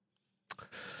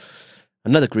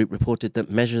 Another group reported that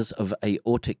measures of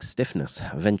aortic stiffness,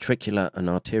 ventricular and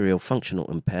arterial functional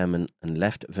impairment, and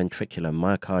left ventricular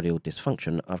myocardial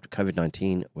dysfunction after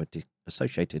COVID-19 were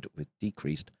associated with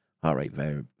decreased heart rate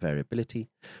variability,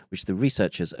 which the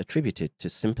researchers attributed to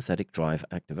sympathetic drive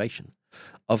activation.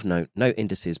 Of note, no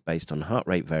indices based on heart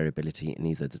rate variability in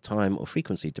either the time or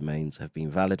frequency domains have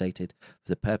been validated for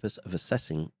the purpose of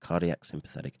assessing cardiac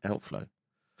sympathetic outflow.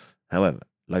 However,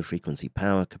 low-frequency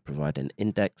power could provide an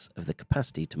index of the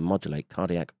capacity to modulate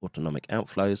cardiac autonomic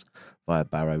outflows via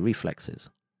baroreflexes.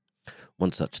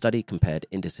 One such study compared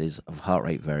indices of heart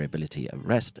rate variability at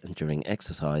rest and during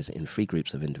exercise in 3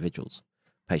 groups of individuals: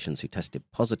 patients who tested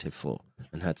positive for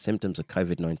and had symptoms of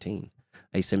COVID-19,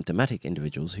 asymptomatic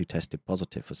individuals who tested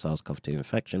positive for SARS-CoV-2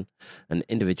 infection, and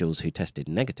individuals who tested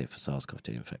negative for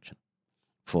SARS-CoV-2 infection.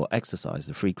 For exercise,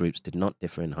 the 3 groups did not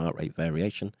differ in heart rate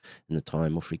variation in the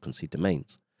time or frequency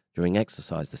domains. During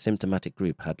exercise, the symptomatic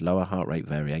group had lower heart rate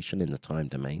variation in the time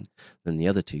domain than the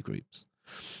other 2 groups.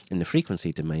 In the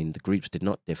frequency domain, the groups did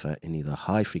not differ in either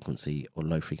high frequency or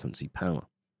low frequency power.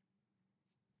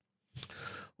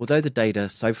 Although the data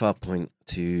so far point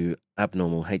to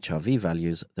abnormal HRV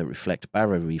values that reflect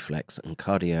baroreflex and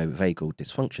cardiovagal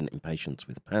dysfunction in patients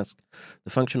with PASC,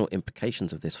 the functional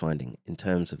implications of this finding in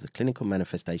terms of the clinical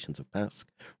manifestations of PASC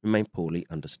remain poorly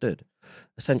understood.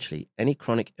 Essentially, any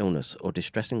chronic illness or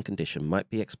distressing condition might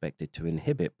be expected to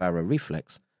inhibit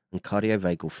baroreflex and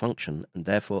cardiovagal function, and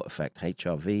therefore affect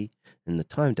HRV in the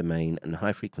time domain and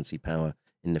high-frequency power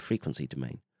in the frequency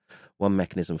domain. One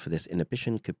mechanism for this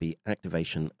inhibition could be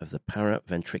activation of the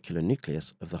paraventricular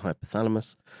nucleus of the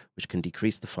hypothalamus, which can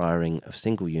decrease the firing of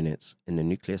single units in the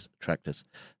nucleus tractus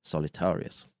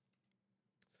solitarius.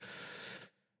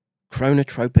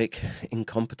 Chronotropic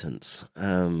incompetence.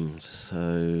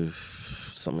 So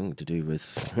something to do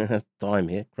with time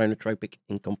here. Chronotropic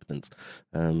incompetence.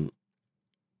 Let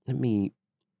me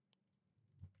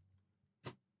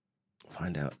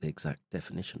find out the exact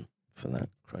definition for that.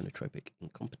 Chronotropic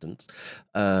incompetence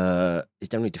is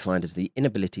generally defined as the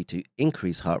inability to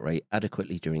increase heart rate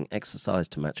adequately during exercise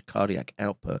to match cardiac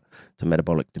output to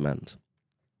metabolic demands.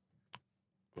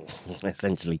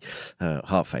 Essentially,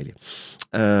 heart failure.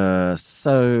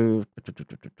 So,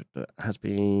 has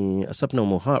been a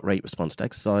subnormal heart rate response to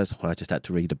exercise. Well, I just had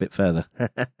to read a bit further.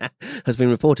 Has been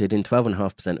reported in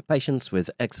 12.5% of patients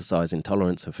with exercise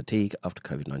intolerance and fatigue after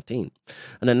COVID-19.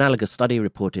 An analogous study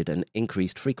reported an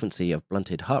increased frequency of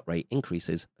blunted heart rate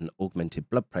increases and augmented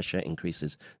blood pressure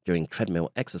increases during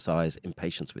treadmill exercise in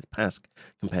patients with PASC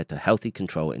compared to healthy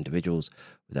control individuals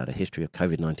without a history of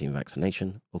COVID-19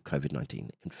 vaccination or COVID-19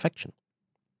 infection.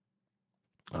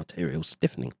 Arterial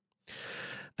stiffening.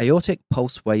 Aortic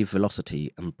pulse wave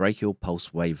velocity and brachial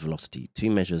pulse wave velocity, two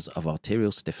measures of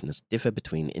arterial stiffness, differ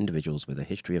between individuals with a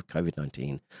history of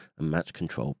COVID-19 and match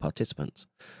control participants.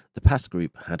 The PASC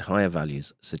group had higher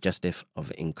values, suggestive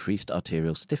of increased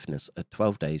arterial stiffness at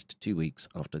 12 days to 2 weeks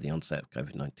after the onset of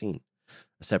COVID-19.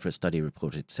 A separate study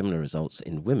reported similar results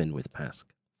in women with PASC.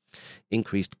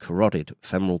 Increased carotid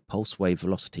femoral pulse wave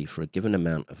velocity for a given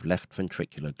amount of left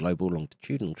ventricular global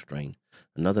longitudinal strain,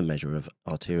 another measure of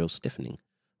arterial stiffening,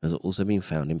 has also been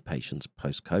found in patients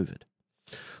post-COVID.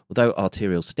 Although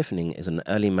arterial stiffening is an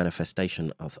early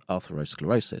manifestation of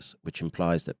atherosclerosis, which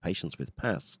implies that patients with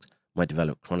PASC might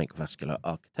develop chronic vascular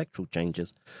architectural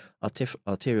changes,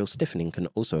 arterial stiffening can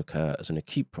also occur as an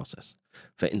acute process.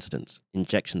 For instance,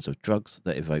 injections of drugs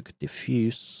that evoke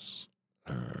diffuse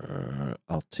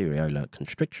arteriolar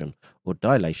constriction or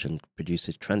dilation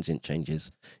produces transient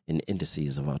changes in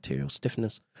indices of arterial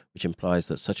stiffness, which implies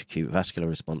that such acute vascular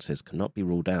responses cannot be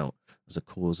ruled out as a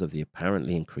cause of the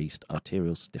apparently increased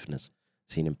arterial stiffness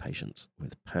seen in patients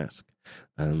with PASC.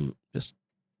 Just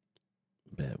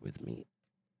bear with me.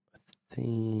 I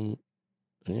think,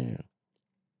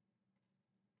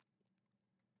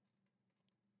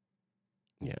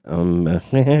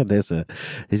 there's a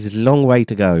long way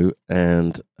to go,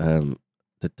 and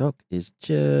the doc is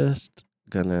just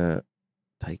gonna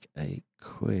take a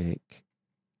quick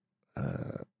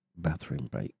bathroom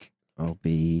break. I'll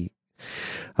be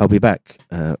back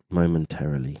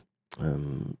momentarily.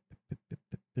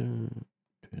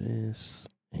 This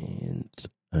and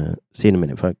see you in a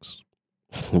minute, folks.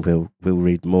 We'll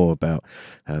read more about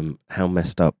how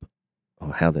messed up,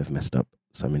 or how they've messed up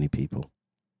so many people.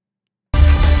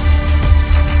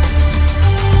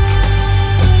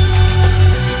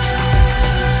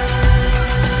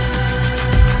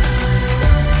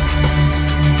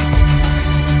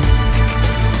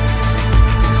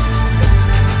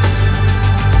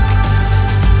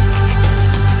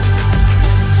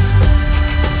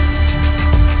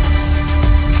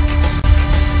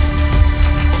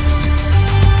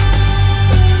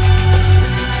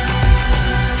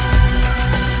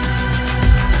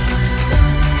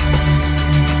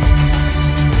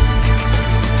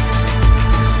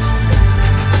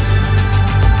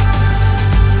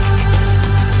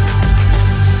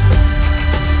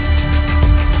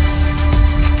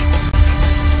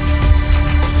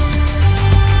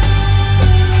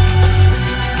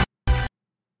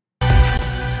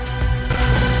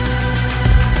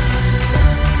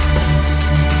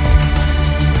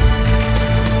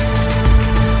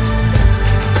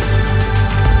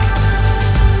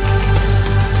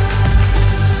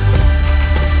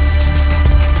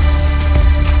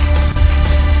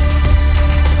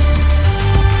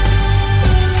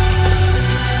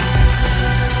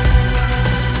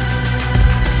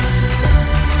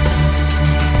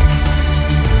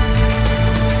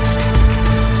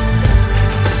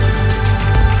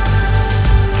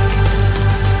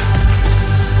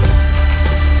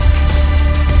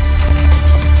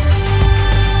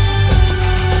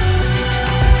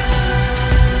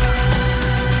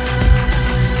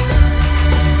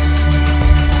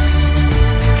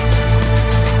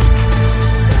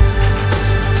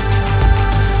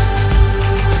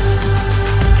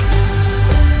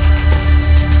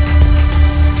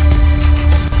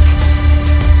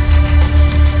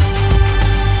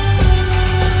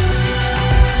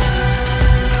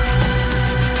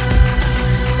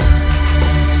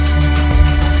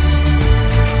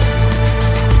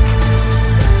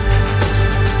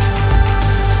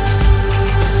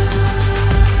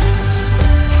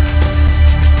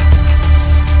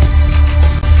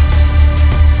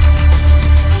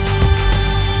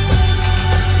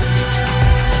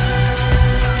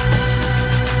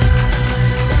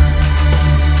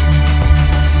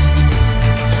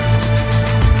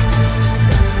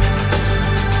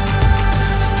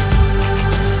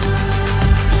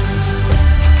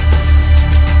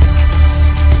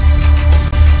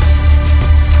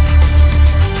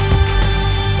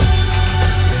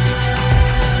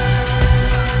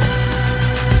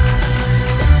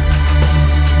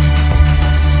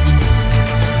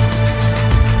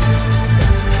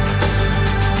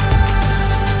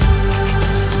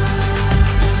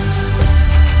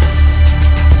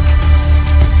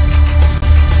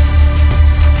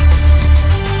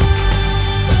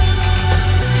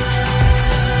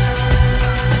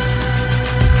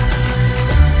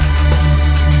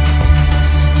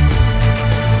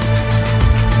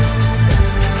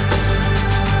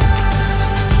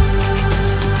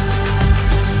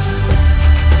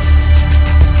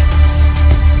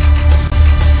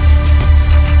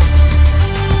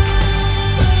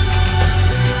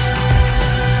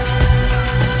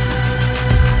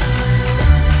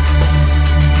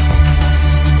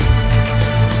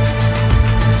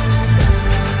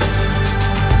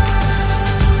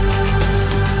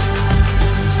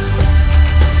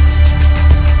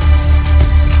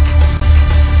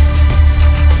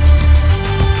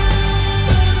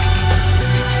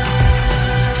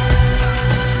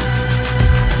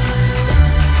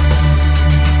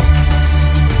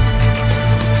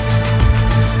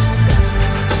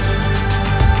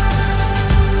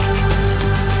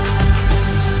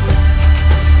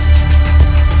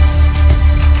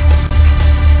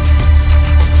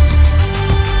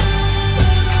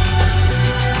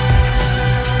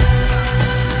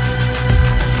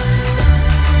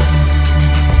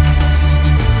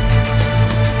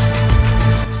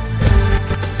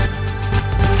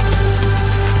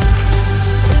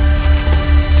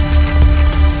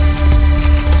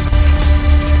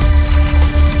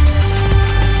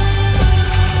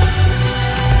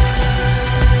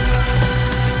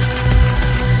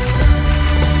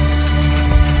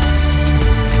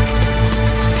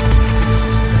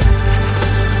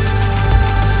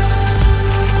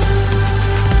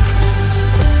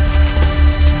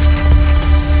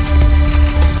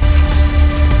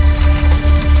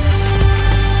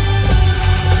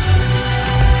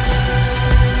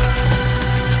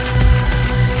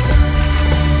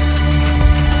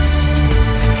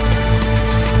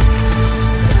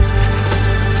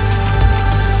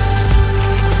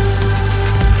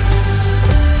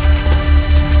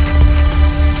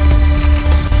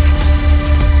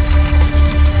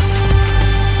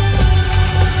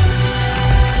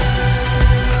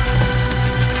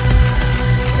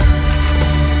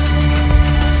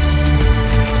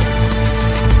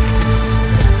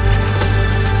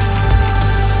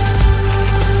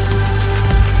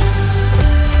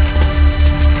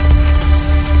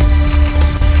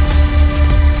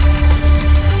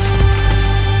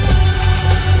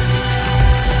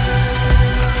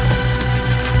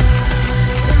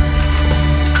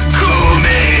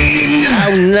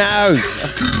 Oh no!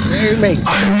 Hear me.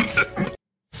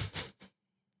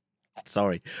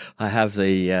 Sorry, I have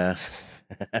the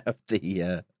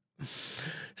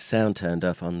sound turned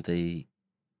up on the.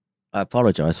 I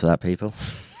apologise for that, people.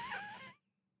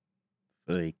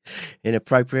 The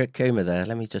inappropriate Kuma there.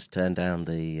 Let me just turn down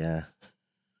the.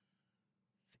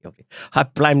 I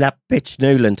blame that bitch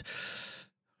Newland.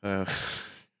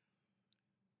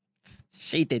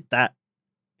 She did that.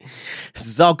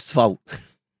 Zog's fault.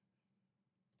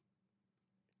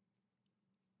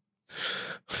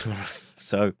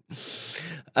 So,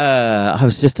 I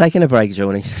was just taking a break,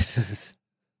 Johnny.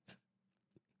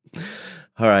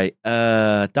 All right.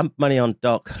 Dump money on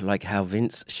Doc, like how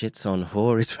Vince shits on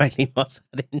whore Israeli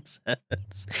Mossad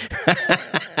inserts.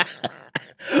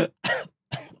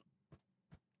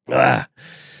 Yeah,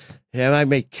 made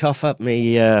me cough up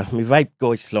me vape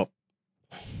goy slop.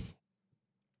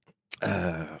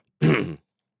 All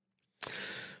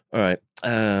right.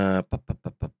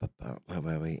 Where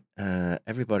were we?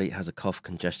 Everybody has a cough,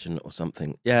 congestion, or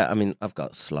something. Yeah, I mean, I've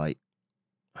got slight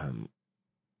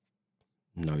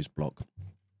nose block.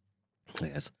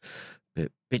 Yes,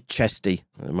 bit chesty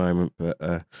at the moment, but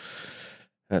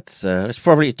that's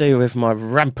probably to do with my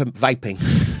rampant vaping.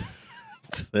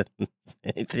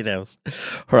 Anything else?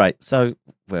 All right. So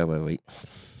where were we?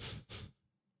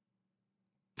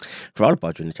 Rather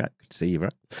Bodger in the chat. Good to see you, bro.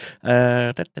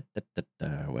 Where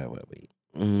were we?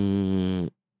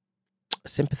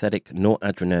 Sympathetic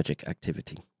noradrenergic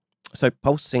activity. So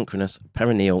pulse synchronous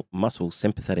perineal muscle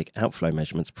sympathetic outflow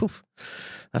measurements. Poof.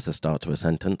 That's a start to a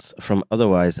sentence. From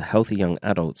otherwise healthy young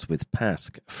adults with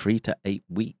PASC 3 to 8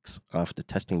 weeks after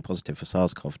testing positive for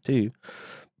SARS-CoV-2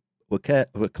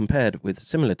 were compared with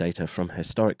similar data from a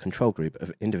historic control group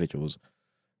of individuals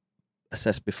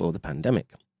assessed before the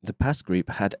pandemic. The PASC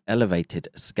group had elevated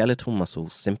skeletal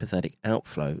muscle sympathetic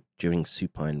outflow during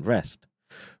supine rest.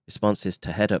 Responses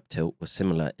to head-up tilt were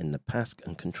similar in the PASC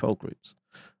and control groups.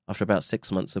 After about 6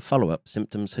 months of follow-up,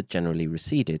 symptoms had generally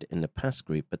receded in the PASC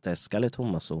group, but their skeletal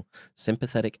muscle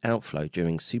sympathetic outflow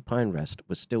during supine rest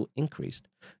was still increased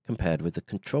compared with the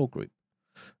control group.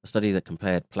 A study that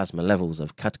compared plasma levels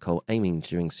of catecholamine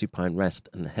during supine rest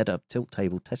and head-up tilt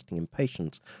table testing in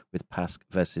patients with PASC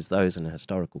versus those in a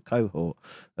historical cohort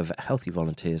of healthy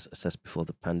volunteers assessed before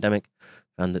the pandemic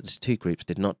found that the two groups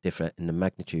did not differ in the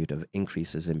magnitude of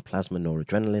increases in plasma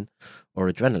noradrenaline or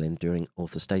adrenaline during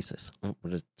orthostasis.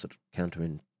 What a sort of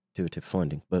counterintuitive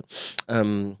finding, but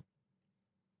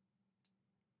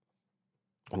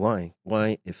why?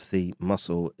 Why, if the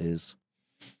muscle is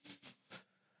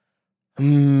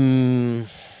Anyway,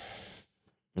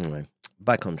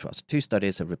 by contrast, 2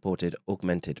 studies have reported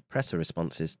augmented pressor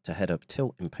responses to head-up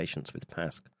tilt in patients with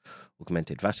PASC.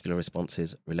 Augmented vascular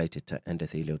responses related to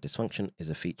endothelial dysfunction is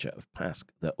a feature of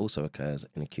PASC that also occurs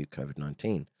in acute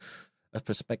COVID-19. A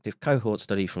prospective cohort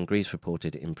study from Greece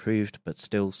reported improved but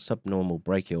still subnormal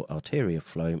brachial arterial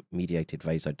flow mediated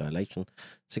vasodilation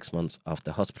 6 months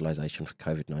after hospitalization for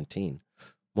COVID-19.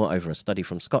 Moreover, a study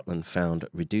from Scotland found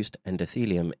reduced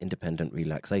endothelium-independent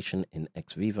relaxation in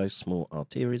ex vivo small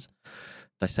arteries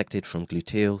dissected from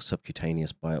gluteal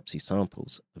subcutaneous biopsy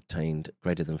samples obtained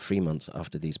greater than 3 months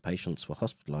after these patients were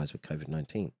hospitalized with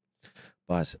COVID-19.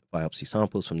 Biopsy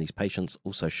samples from these patients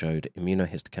also showed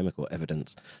immunohistochemical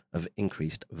evidence of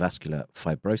increased vascular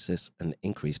fibrosis and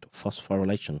increased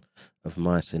phosphorylation of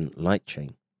myosin light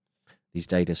chain. These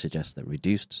data suggest that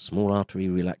reduced small artery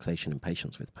relaxation in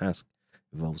patients with PASC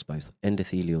involves both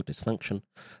endothelial dysfunction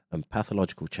and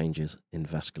pathological changes in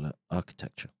vascular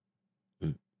architecture.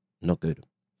 Not good.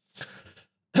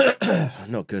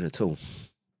 Not good at all.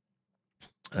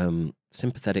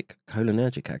 Sympathetic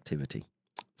cholinergic activity.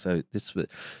 So this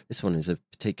one is of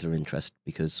particular interest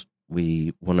because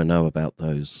we want to know about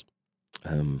those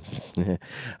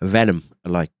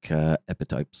venom-like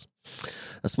epitopes.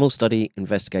 A small study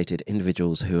investigated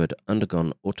individuals who had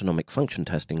undergone autonomic function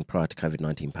testing prior to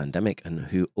COVID-19 pandemic and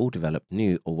who all developed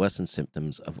new or worsened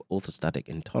symptoms of orthostatic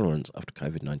intolerance after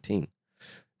COVID-19.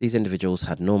 These individuals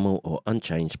had normal or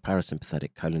unchanged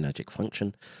parasympathetic cholinergic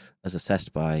function as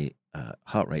assessed by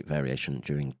heart rate variation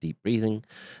during deep breathing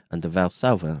and the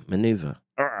Valsalva maneuver.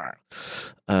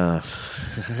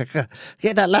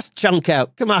 Get that last chunk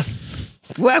out. Come on.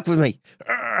 Work with me.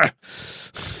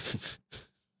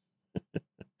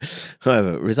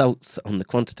 However, results on the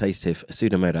quantitative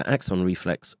pseudomotor axon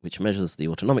reflex, which measures the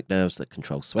autonomic nerves that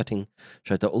control sweating,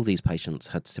 showed that all these patients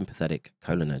had sympathetic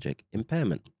cholinergic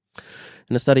impairment.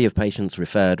 In a study of patients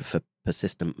referred for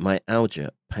persistent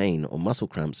myalgia, pain, or muscle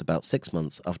cramps about 6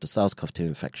 months after SARS-CoV-2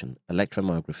 infection,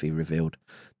 electromyography revealed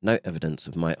no evidence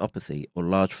of myopathy or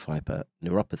large fiber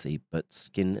neuropathy, but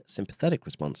skin sympathetic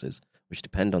responses, which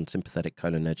depend on sympathetic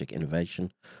cholinergic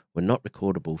innervation, were not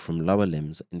recordable from lower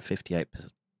limbs in 58%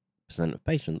 of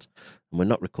patients and were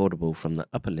not recordable from the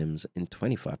upper limbs in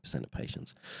 25% of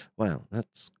patients. Wow,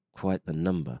 that's quite the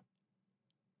number.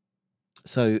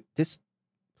 So this,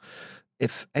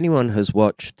 if anyone has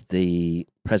watched the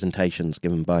presentations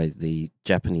given by the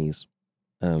Japanese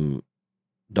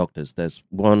doctors, there's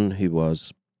one who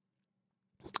was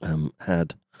he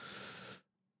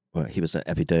was an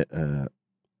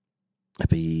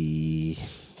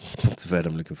what's the word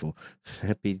I'm looking for?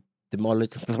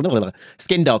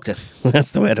 Skin doctor.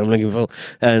 That's the word I'm looking for.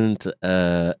 And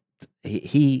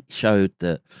he showed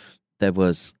that there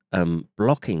was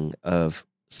blocking of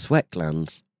sweat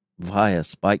glands via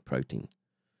spike protein.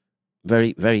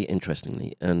 Very, very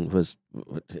interestingly, and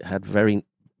had very,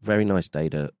 very nice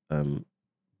data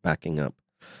backing up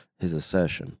his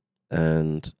assertion.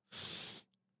 And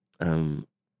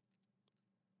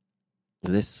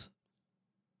this,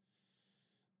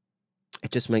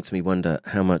 it just makes me wonder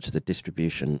how much the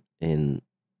distribution in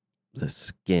the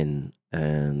skin,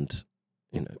 and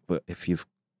if you've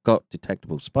got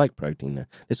detectable spike protein there.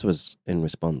 This was in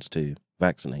response to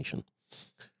vaccination.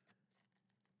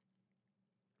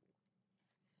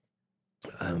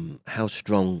 How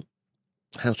strong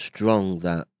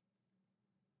that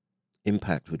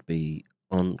impact would be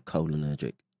on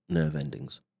cholinergic nerve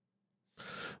endings.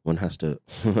 One has to,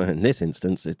 in this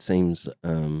instance, it seems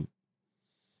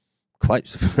quite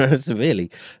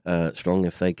severely strong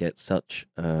if they get such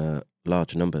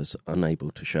large numbers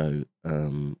unable to show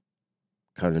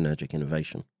cholinergic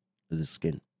innervation of the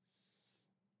skin.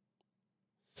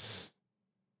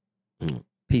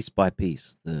 Piece by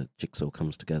piece, the jigsaw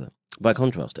comes together. By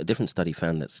contrast, a different study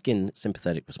found that skin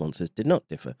sympathetic responses did not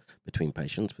differ between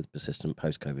patients with persistent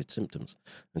post-COVID symptoms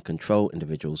and control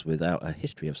individuals without a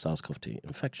history of SARS-CoV-2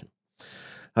 infection.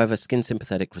 However, skin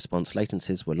sympathetic response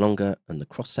latencies were longer, and the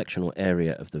cross-sectional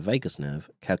area of the vagus nerve,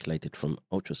 calculated from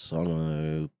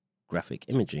ultrasonographic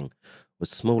imaging, was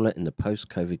smaller in the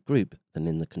post-COVID group than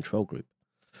in the control group.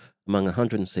 Among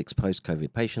 106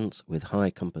 post-COVID patients with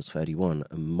high Compass 31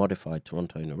 and modified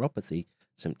Toronto neuropathy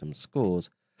symptom scores,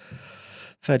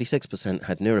 36%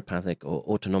 had neuropathic or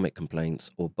autonomic complaints,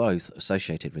 or both,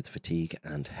 associated with fatigue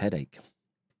and headache.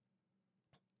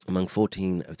 Among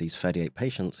 14 of these 38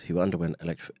 patients who underwent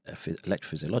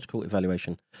electrophysiological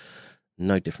evaluation,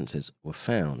 no differences were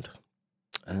found.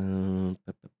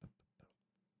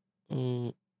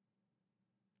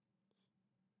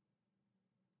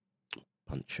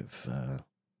 Bunch of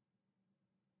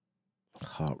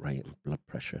heart rate and blood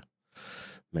pressure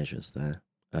measures there.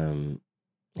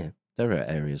 There are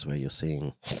areas where you're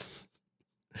seeing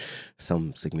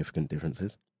some significant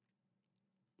differences.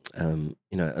 And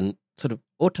sort of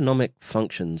autonomic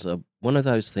functions are one of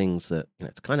those things that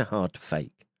it's kind of hard to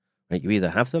fake. Right? You either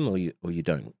have them or you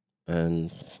don't.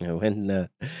 And when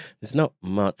there's not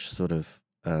much sort of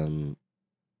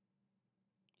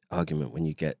argument when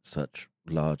you get such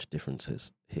large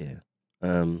differences here.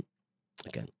 Again,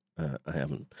 I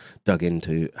haven't dug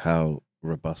into how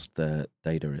robust their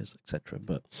data is, etc.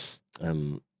 But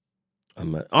I'm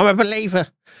a believer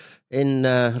in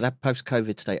that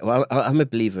post-COVID state. Well, I'm a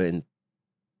believer in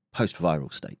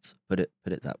post-viral states. Put it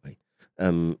that way.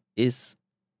 Is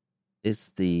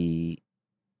the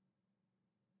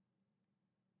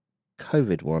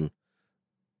COVID one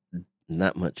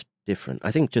that much different?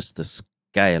 I think just the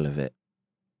scale of it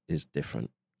is different.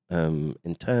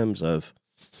 In terms of,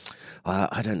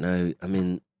 I don't know. I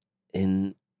mean,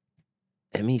 in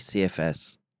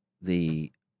ME/CFS,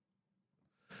 it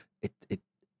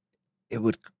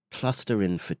would cluster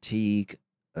in fatigue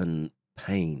and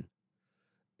pain.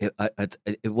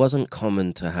 It wasn't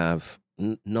common to have,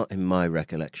 not in my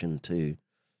recollection, to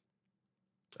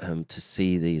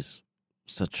see these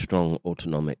such strong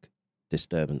autonomic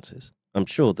disturbances. I'm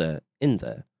sure they're in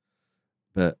there,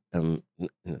 but the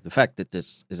fact that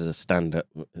this is a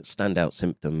standout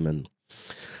symptom, and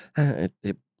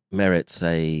it merits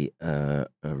a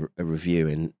review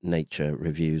in Nature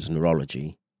Reviews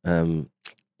Neurology.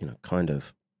 Kind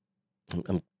of,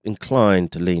 I'm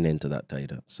inclined to lean into that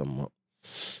data somewhat.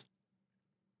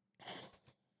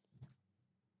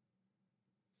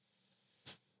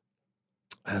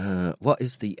 What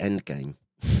is the end game?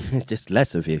 Just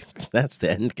less of you. That's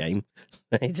the end game.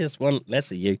 They just want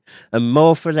less of you and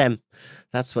more for them.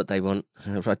 That's what they want.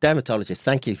 Right, dermatologist,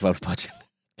 thank you for watching.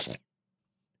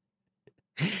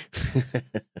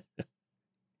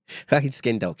 Fucking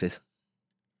skin doctors.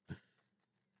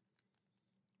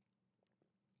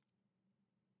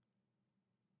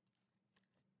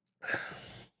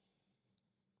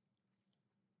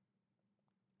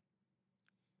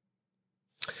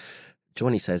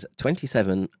 Johnny says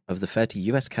 27 of the 30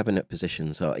 US cabinet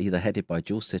positions are either headed by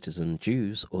dual citizen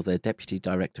Jews or their deputy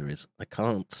director is. I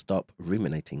can't stop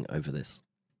ruminating over this.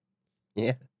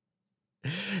 Yeah.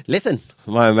 Listen,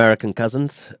 my American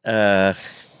cousins,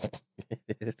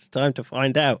 it's time to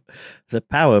find out the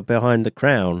power behind the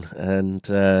crown. And,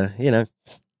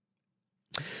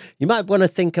 you might want to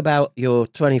think about your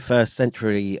 21st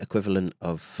century equivalent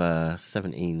of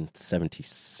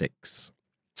 1776.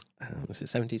 Was it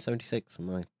 1776?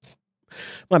 Am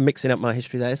I mixing up my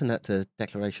history there? Isn't that the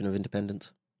Declaration of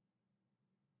Independence?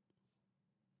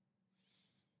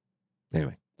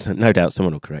 Anyway, so no doubt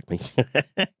someone will correct me.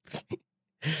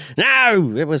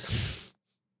 No, it was...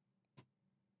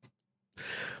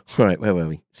 Right, where were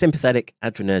we? Sympathetic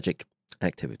adrenergic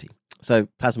activity. So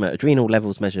plasma adrenal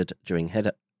levels measured during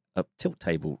head-up tilt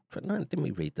table. No, didn't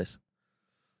we read this?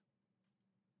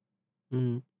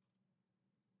 Maybe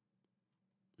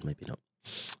not.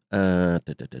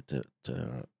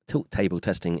 Tilt table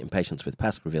testing in patients with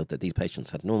PASC revealed that these patients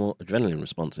had normal adrenaline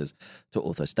responses to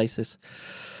orthostasis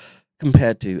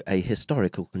compared to a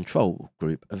historical control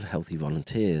group of healthy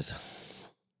volunteers.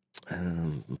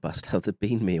 Bust out the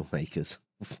bean meal makers.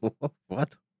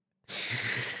 What?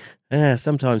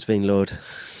 Sometimes being Lord.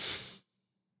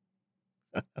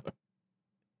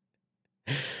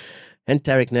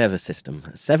 Enteric nervous system.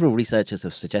 Several researchers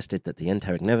have suggested that the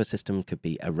enteric nervous system could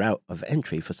be a route of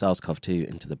entry for SARS-CoV-2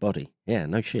 into the body. Yeah,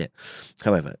 no shit.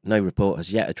 However, no report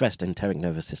has yet addressed enteric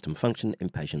nervous system function in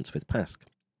patients with PASC.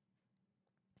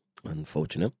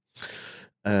 Unfortunate.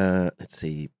 Let's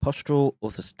see. Postural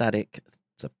orthostatic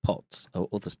POTS, or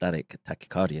orthostatic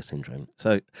tachycardia syndrome.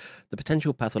 So, the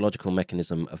potential pathological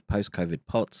mechanism of post-COVID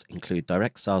POTS include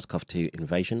direct SARS-CoV-2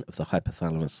 invasion of the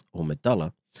hypothalamus or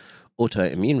medulla,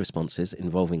 autoimmune responses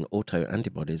involving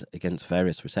autoantibodies against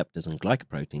various receptors and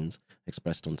glycoproteins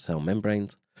expressed on cell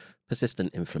membranes,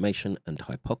 persistent inflammation and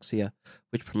hypoxia,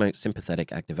 which promotes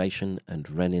sympathetic activation, and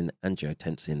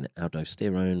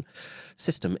renin-angiotensin-aldosterone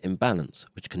system imbalance,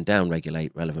 which can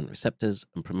downregulate relevant receptors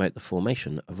and promote the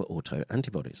formation of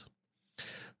autoantibodies.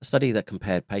 A study that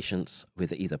compared patients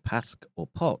with either PASC or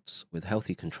POTS with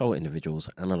healthy control individuals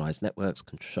analyzed networks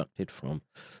constructed from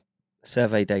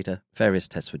survey data, various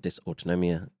tests for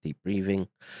dysautonomia, deep breathing,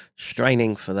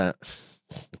 straining for that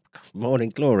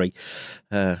morning glory.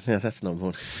 Yeah, that's not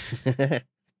morning.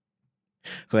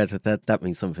 Well, that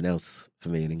means something else for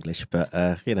me in English, but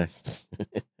the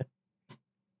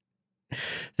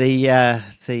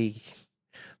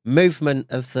movement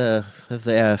of the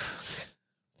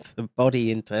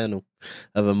body internal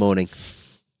of a morning,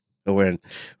 or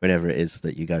whenever it is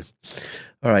that you go.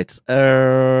 All right,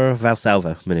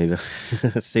 Valsalva maneuver,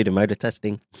 pseudomotor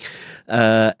testing,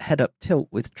 head-up tilt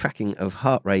with tracking of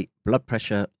heart rate, blood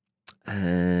pressure,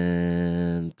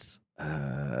 and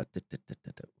I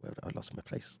lost my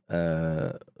place.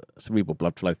 Cerebral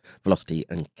blood flow, velocity,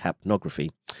 and capnography.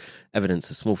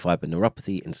 Evidence of small fiber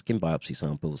neuropathy in skin biopsy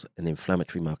samples and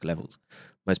inflammatory marker levels.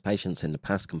 Most patients in the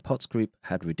PASC and POTS group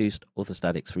had reduced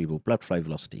orthostatic cerebral blood flow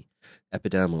velocity,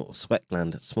 epidermal or sweat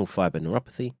gland small fiber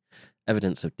neuropathy,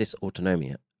 evidence of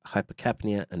dysautonomia,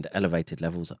 hypercapnia, and elevated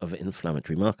levels of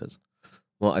inflammatory markers.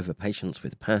 Moreover, patients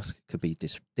with PASC could be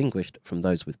distinguished from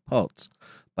those with POTS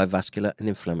by vascular and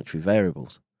inflammatory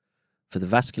variables. For the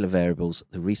vascular variables,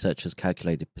 the researchers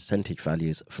calculated percentage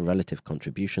values for relative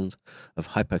contributions of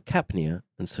hypocapnia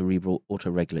and cerebral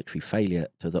autoregulatory failure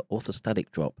to the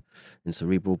orthostatic drop in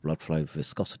cerebral blood flow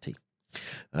viscosity.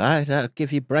 All right, that'll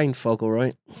give you brain fog, all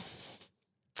right.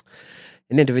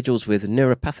 In individuals with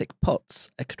neuropathic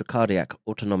POTS, extracardiac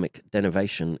autonomic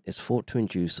denervation is thought to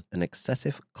induce an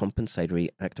excessive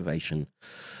compensatory activation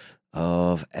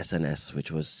of SNS,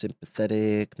 which was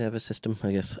sympathetic nervous system,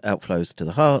 I guess, outflows to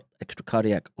the heart.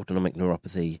 Extracardiac autonomic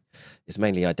neuropathy is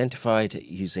mainly identified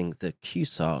using the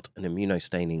QSART and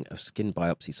immunostaining of skin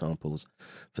biopsy samples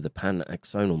for the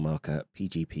pan-axonal marker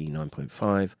PGP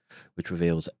 9.5, which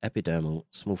reveals epidermal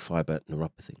small fiber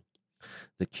neuropathy.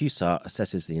 The QSAR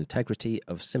assesses the integrity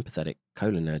of sympathetic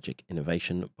cholinergic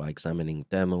innervation by examining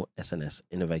dermal SNS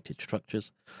innervated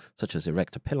structures, such as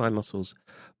erector pili muscles,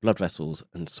 blood vessels,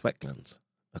 and sweat glands.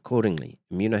 Accordingly,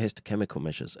 immunohistochemical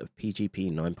measures of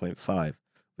PGP 9.5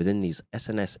 within these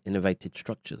SNS innervated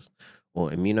structures,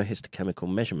 or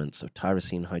immunohistochemical measurements of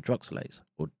tyrosine hydroxylase,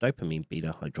 or dopamine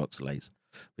beta hydroxylase,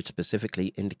 which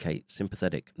specifically indicate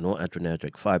sympathetic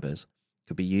noradrenergic fibers,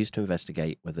 could be used to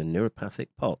investigate whether neuropathic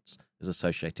POTS is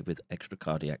associated with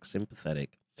extracardiac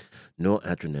sympathetic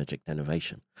noradrenergic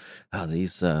denervation. Oh,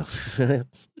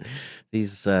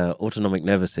 these autonomic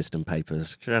nervous system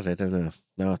papers. God, I don't know.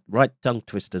 No, right tongue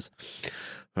twisters.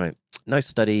 Right. No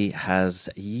study has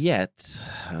yet.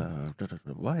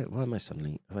 Why am I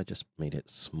suddenly? Have I just made it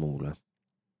smaller?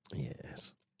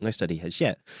 Yes. No study has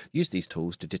yet used these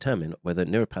tools to determine whether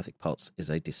neuropathic POTS is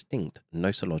a distinct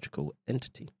nosological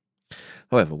entity.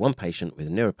 However, one patient with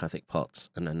neuropathic POTS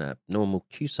and an abnormal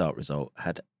QSART result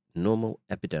had normal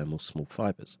epidermal small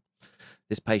fibers.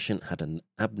 This patient had an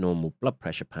abnormal blood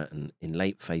pressure pattern in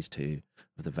late phase 2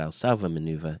 of the Valsalva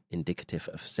maneuver, indicative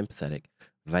of sympathetic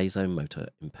vasomotor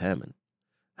impairment.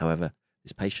 However,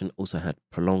 this patient also had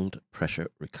prolonged pressure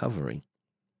recovery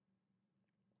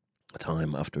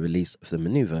time after release of the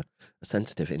maneuver. A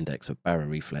sensitive index of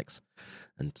baroreflex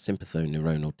and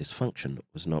sympathoneuronal dysfunction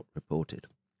was not reported.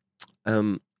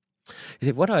 You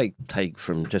see, what I take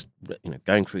from just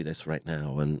going through this right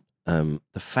now, and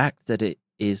the fact that it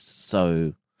is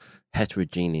so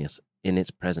heterogeneous in its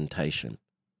presentation,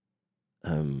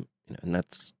 and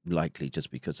that's likely just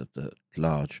because of the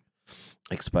large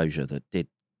exposure that did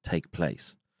take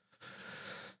place.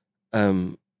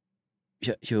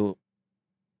 You're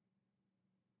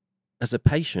as a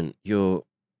patient, you're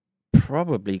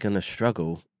probably going to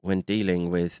struggle when dealing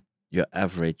with your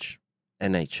average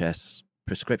NHS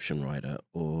prescription writer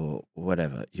or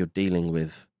whatever. You're dealing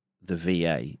with the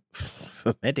VA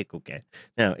for medical care.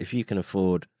 Now, if you can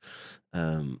afford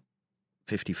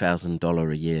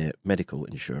 $50,000 a year medical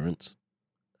insurance,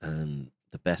 and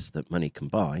the best that money can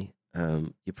buy,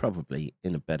 you're probably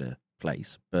in a better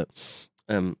place. But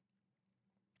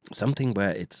something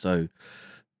where it's so,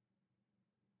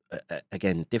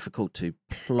 again, difficult to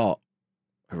plot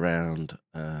around.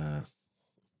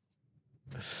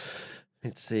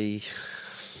 Let's see.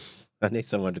 I need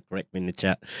someone to correct me in the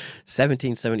chat.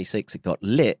 1776, it got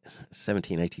lit.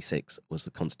 1786 was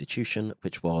the Constitution,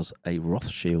 which was a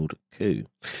Rothschild coup.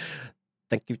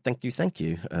 Thank you,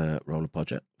 Roller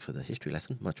Podger, for the history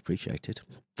lesson. Much appreciated.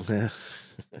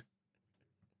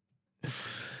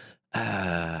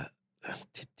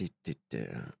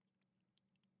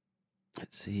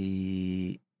 Let's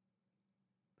see.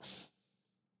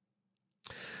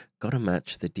 Gotta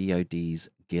match the DOD's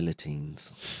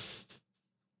guillotines.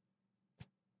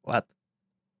 What?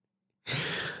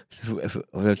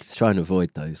 Let's try and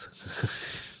avoid those.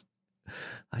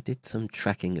 I did some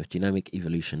tracking of genomic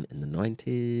evolution in the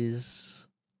 90s.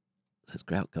 Says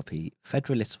Grout Guppy.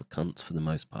 Federalists were cunts for the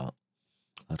most part.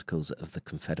 Articles of the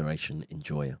Confederation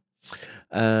Enjoyer.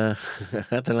 I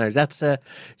don't know. That's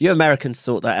you Americans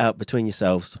sort that out between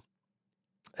yourselves.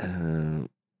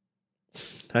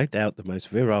 No doubt the most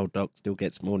virile doc still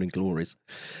gets morning glories.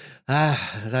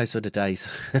 Those were the days.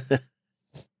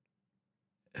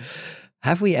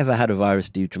 Have we ever had a virus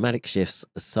do dramatic shifts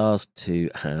as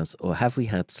SARS-2 has, or have we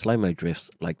had slow-mo drifts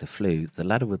like the flu? The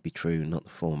latter would be true, not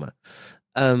the former.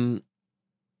 I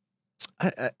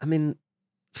mean,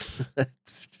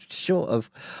 short of,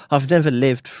 I've never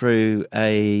lived through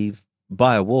a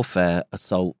biowarfare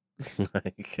assault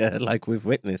like we've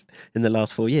witnessed in the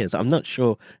last 4 years. I'm not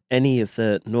sure any of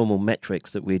the normal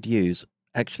metrics that we'd use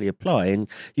actually apply, and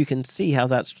you can see how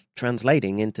that's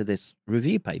translating into this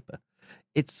review paper.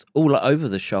 It's all over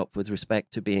the shop with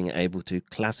respect to being able to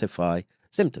classify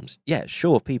symptoms. Yeah,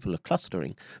 sure, people are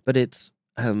clustering, but it's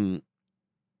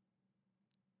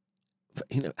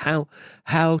how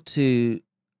to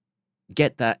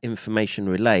get that information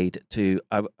relayed to.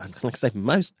 Like I say,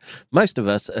 most of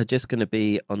us are just going to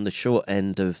be on the short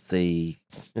end of the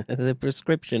the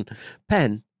prescription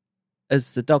pen,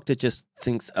 as the doctor just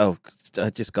thinks, oh, I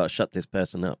just got to shut this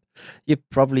person up. You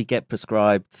probably get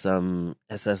prescribed some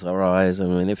SSRIs. I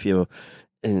mean, if you're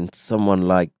somewhat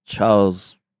like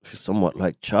Charles,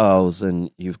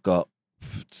 and you've got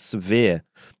severe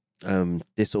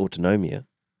dysautonomia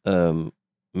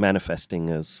manifesting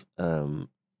as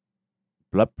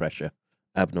blood pressure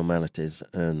abnormalities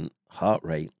and heart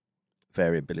rate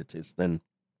variabilities, then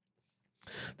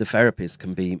the therapies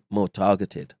can be more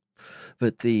targeted.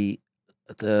 But the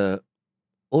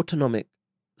autonomic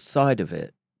side of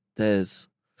it, there's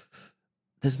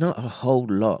not a whole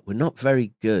lot. We're not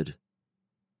very good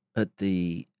at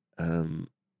the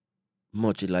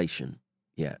modulation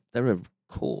yet. There are, of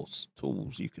course,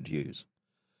 tools you could use.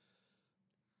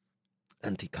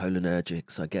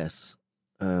 Anticholinergics, I guess.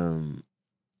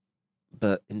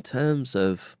 But in terms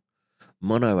of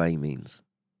monoamines,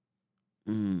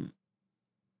 I'm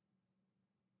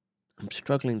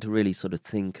struggling to really sort of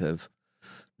think of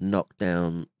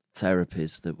knockdown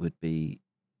therapies that would be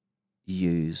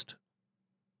used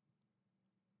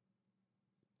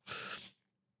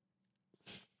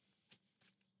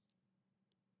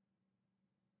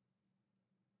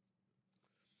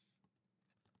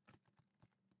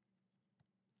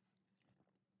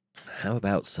How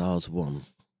about SARS-1?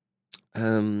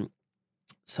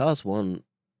 SARS-1,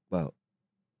 well,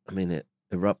 I mean, it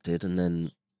erupted and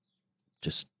then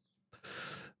just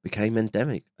became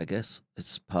endemic, I guess.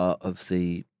 It's part of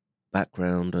the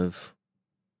background of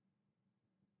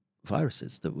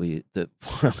viruses that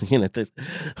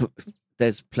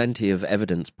there's plenty of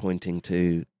evidence pointing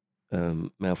to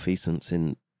malfeasance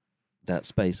in that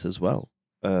space as well.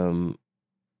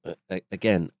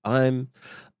 Again, I'm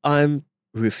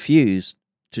refused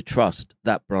to trust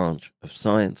that branch of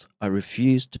science. I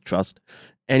refuse to trust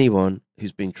anyone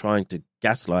who's been trying to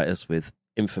gaslight us with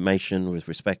information with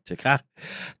respect to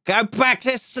go back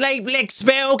to sleep,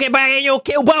 Lickspill, get back in your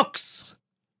kill box.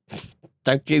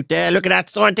 Don't you dare look at that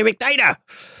scientific data.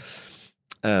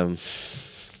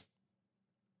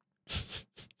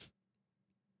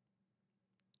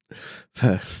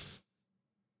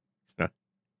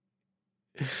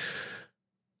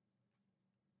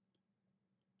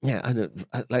 Yeah,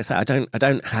 like I say, I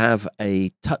don't have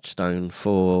a touchstone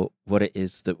for what it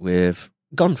is that we've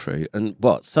gone through, and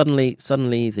what suddenly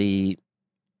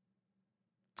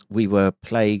we were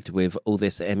plagued with all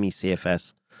this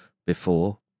MECFS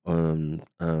before,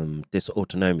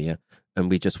 dysautonomia,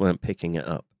 and we just weren't picking it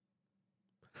up.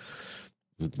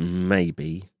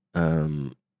 Maybe, I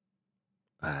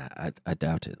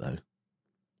doubt it though.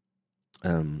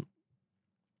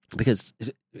 Because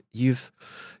you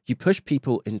push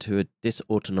people into a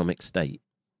dysautonomic state,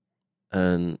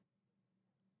 and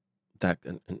that,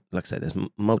 like I said, there's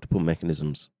multiple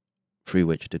mechanisms through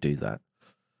which to do that.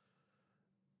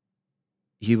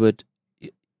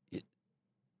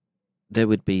 There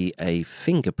would be a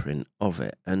fingerprint of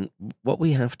it, and what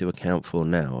we have to account for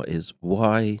now is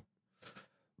why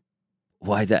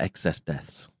the excess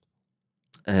deaths.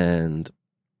 And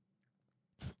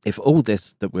if all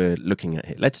this that we're looking at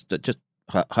here, let's just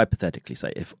hypothetically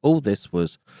say, if all this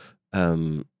was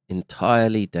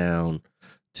entirely down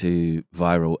to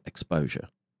viral exposure,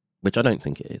 which I don't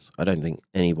think it is. I don't think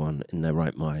anyone in their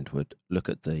right mind would look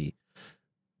at the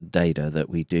data that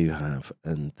we do have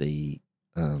and the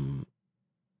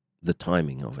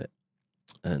timing of it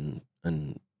and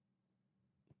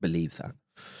believe that.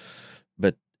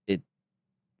 But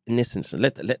in this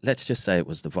instance, let's just say it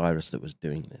was the virus that was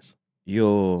doing this.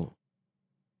 You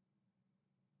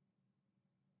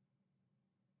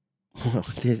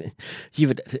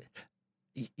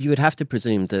would have to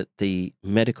presume that the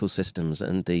medical systems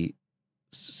and the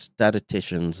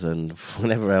statisticians and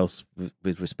whatever else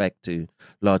with respect to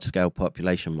large-scale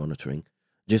population monitoring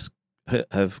just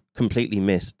have completely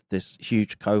missed this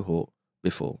huge cohort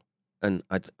before. And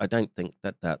I don't think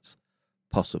that that's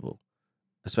possible,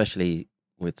 especially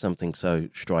with something so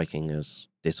striking as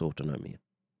dysautonomia.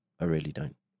 I really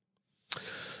don't.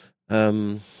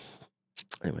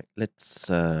 Anyway, let's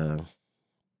move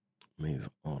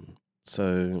on.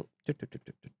 So,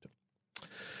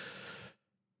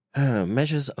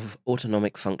 measures of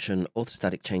autonomic function,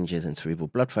 orthostatic changes in cerebral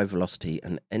blood flow velocity,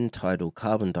 and end-tidal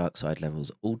carbon dioxide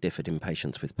levels all differed in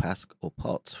patients with PASC or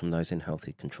POTS from those in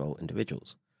healthy control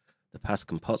individuals. The PASC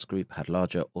and POTS group had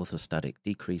larger orthostatic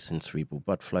decrease in cerebral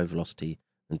blood flow velocity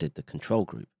than did the control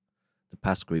group. The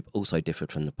PASC group also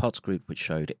differed from the POTS group, which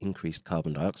showed increased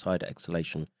carbon dioxide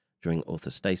exhalation during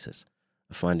orthostasis,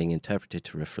 a finding interpreted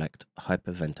to reflect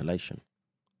hyperventilation.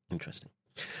 Interesting.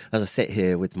 As I sit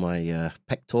here with my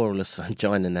pectoralis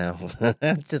angina now,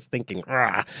 just thinking,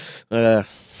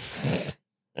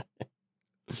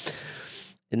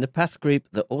 In the PASC group,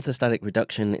 the orthostatic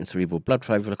reduction in cerebral blood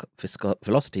flow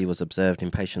velocity was observed in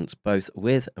patients both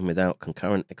with and without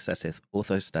concurrent excessive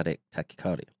orthostatic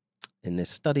tachycardia. In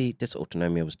this study,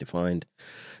 dysautonomia was defined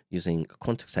using a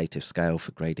quantitative scale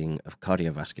for grading of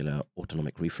cardiovascular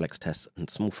autonomic reflex tests and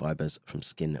small fibers from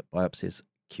skin biopsies,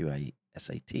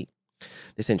 QA-SAT.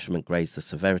 This instrument grades the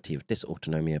severity of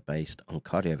dysautonomia based on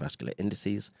cardiovascular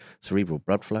indices, cerebral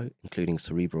blood flow, including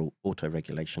cerebral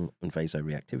autoregulation and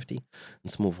vasoreactivity,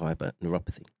 and small fiber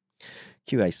neuropathy.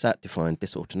 QA-SAT defined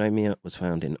dysautonomia was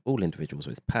found in all individuals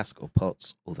with PASC or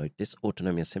POTS, although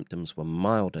dysautonomia symptoms were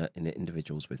milder in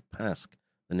individuals with PASC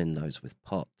than in those with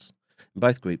POTS. In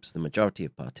both groups, the majority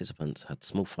of participants had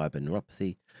small fiber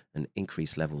neuropathy and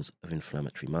increased levels of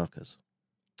inflammatory markers.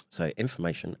 So,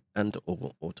 inflammation and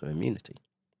or autoimmunity.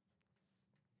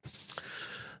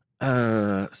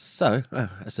 As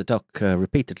the doc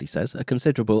repeatedly says, a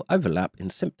considerable overlap in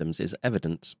symptoms is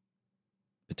evident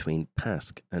between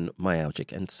PASC and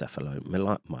myalgic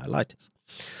encephalomyelitis,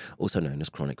 also known as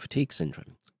chronic fatigue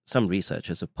syndrome. Some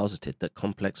researchers have posited that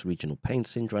complex regional pain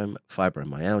syndrome,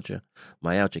 fibromyalgia,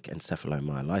 myalgic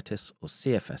encephalomyelitis, or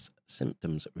CFS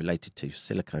symptoms related to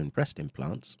silicone breast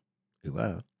implants,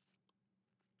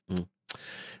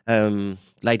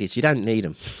 Ladies, you don't need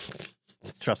them.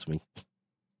 Trust me.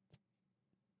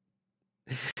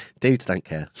 Dudes don't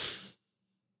care.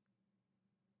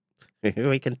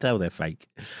 We can tell they're fake.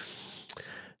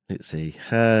 Let's see.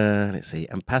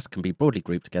 And PASC can be broadly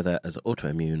grouped together as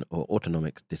autoimmune or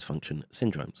autonomic dysfunction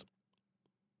syndromes.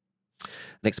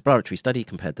 An exploratory study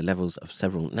compared the levels of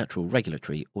several natural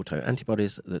regulatory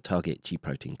autoantibodies that target G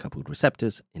protein-coupled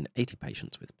receptors in 80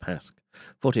 patients with PASC,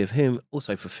 40 of whom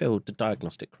also fulfilled the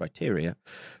diagnostic criteria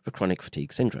for chronic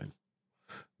fatigue syndrome,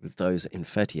 with those in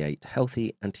 38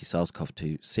 healthy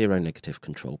anti-SARS-CoV-2 seronegative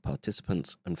control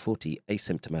participants and 40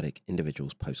 asymptomatic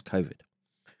individuals post-COVID.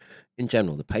 In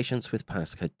general, the patients with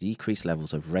PASC had decreased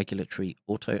levels of regulatory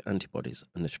autoantibodies,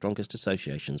 and the strongest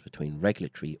associations between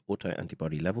regulatory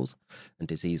autoantibody levels and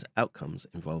disease outcomes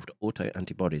involved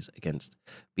autoantibodies against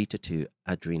beta-2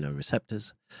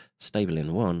 adrenoreceptors,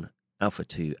 stabilin-1,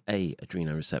 alpha-2A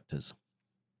adrenoreceptors.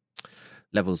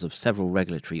 Levels of several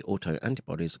regulatory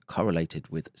autoantibodies correlated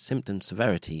with symptom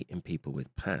severity in people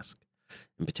with PASC.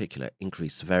 In particular,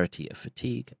 increased severity of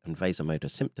fatigue and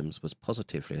vasomotor symptoms was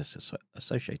positively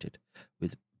associated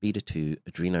with beta-2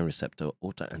 adrenoreceptor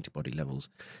autoantibody levels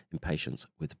in patients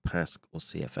with PASC or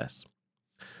CFS.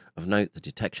 Of note, the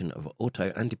detection of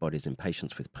autoantibodies in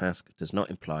patients with PASC does not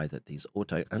imply that these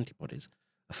autoantibodies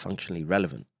are functionally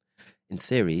relevant. In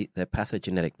theory, their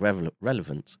pathogenetic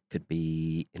relevance could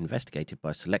be investigated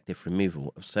by selective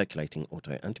removal of circulating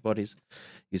autoantibodies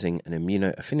using an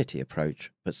immunoaffinity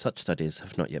approach, but such studies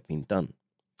have not yet been done.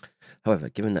 However,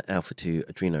 given that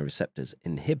alpha-2 adrenoreceptors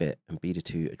inhibit and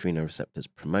beta-2 adrenoreceptors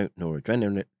promote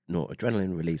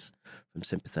noradrenaline release from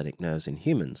sympathetic nerves in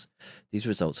humans, these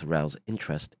results arouse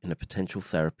interest in a potential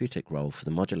therapeutic role for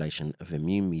the modulation of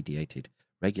immune-mediated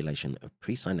regulation of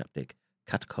presynaptic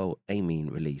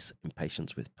catecholamine release in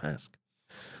patients with PASC.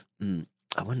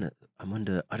 I wonder,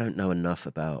 I don't know enough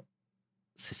about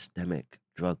systemic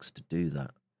drugs to do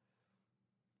that.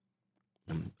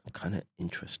 I'm kind of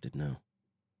interested now.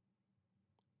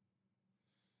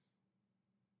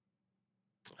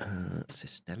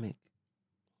 Systemic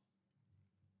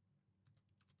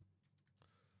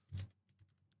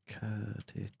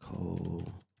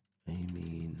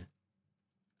catecholamine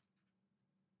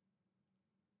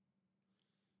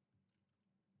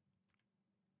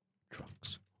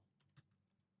drugs.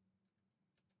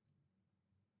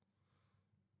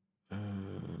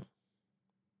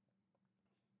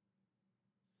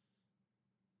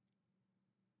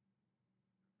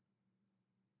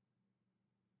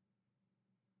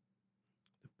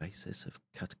 The basis of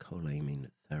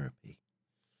catecholamine therapy.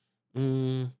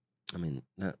 I mean,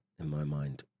 that in my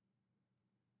mind,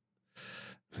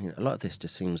 I mean, a lot of this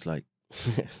just seems like,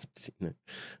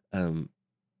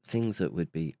 things that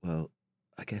would be, well,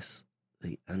 I guess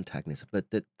the antagonists,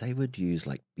 but that they would use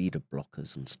like beta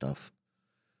blockers and stuff.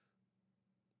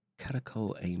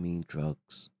 Catecholamine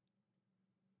drugs,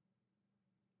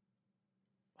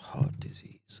 heart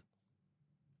disease.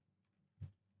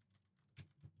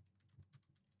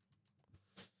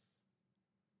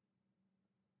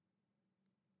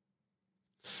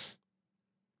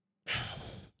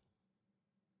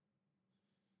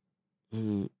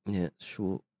 Yeah,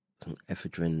 short,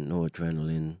 ephedrine,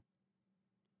 noradrenaline.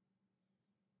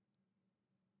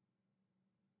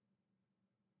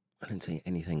 I didn't say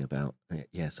anything about,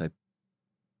 so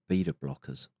beta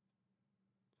blockers.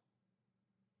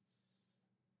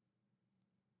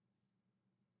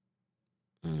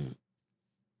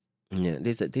 Yeah,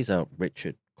 these are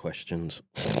Richard questions.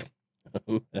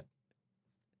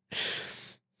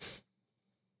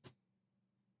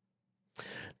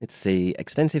 Let's see.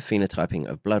 Extensive phenotyping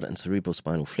of blood and cerebral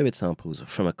spinal fluid samples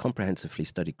from a comprehensively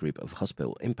studied group of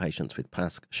hospital inpatients with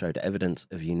PASC showed evidence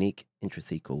of unique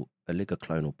intrathecal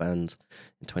oligoclonal bands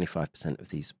in 25% of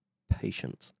these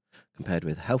patients, compared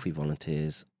with healthy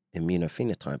volunteers'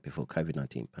 immunophenotype before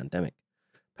COVID-19 pandemic.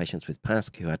 Patients with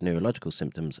PASC who had neurological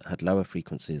symptoms had lower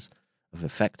frequencies of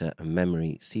effector and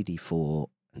memory CD4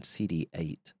 and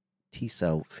CD8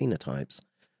 T-cell phenotypes,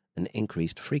 an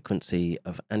increased frequency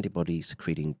of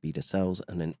antibody-secreting beta cells,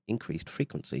 and an increased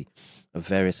frequency of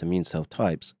various immune cell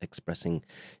types expressing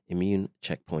immune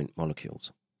checkpoint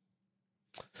molecules.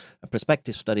 A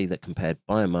prospective study that compared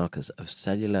biomarkers of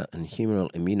cellular and humoral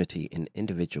immunity in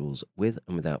individuals with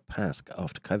and without PASC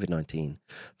after COVID-19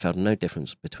 found no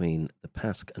difference between the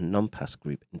PASC and non-PASC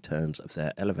group in terms of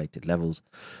their elevated levels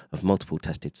of multiple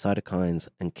tested cytokines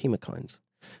and chemokines.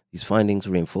 These findings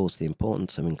reinforce the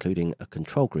importance of including a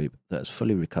control group that has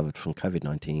fully recovered from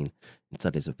COVID-19 in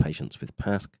studies of patients with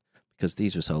PASC, because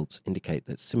these results indicate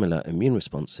that similar immune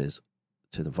responses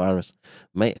to the virus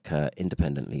may occur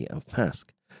independently of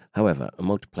PASC. However, a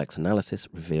multiplex analysis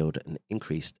revealed an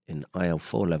increase in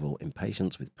IL-4 level in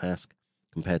patients with PASC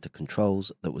compared to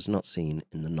controls that was not seen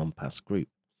in the non-PASC group.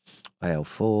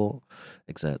 IL-4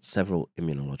 exerts several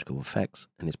immunological effects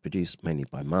and is produced mainly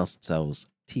by mast cells,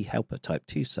 T helper type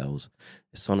 2 cells,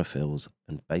 eosinophils,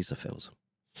 and basophils.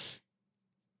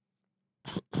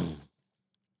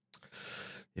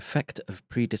 Effect of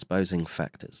predisposing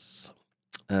factors.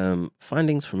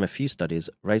 Findings from a few studies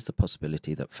raise the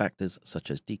possibility that factors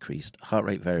such as decreased heart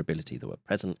rate variability that were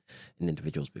present in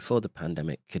individuals before the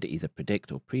pandemic could either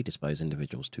predict or predispose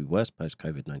individuals to worse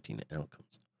post-COVID-19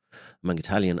 outcomes. Among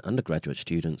Italian undergraduate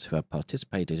students who had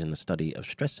participated in a study of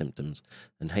stress symptoms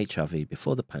and HRV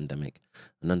before the pandemic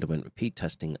and underwent repeat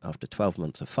testing after 12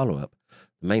 months of follow-up,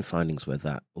 the main findings were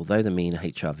that, although the mean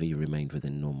HRV remained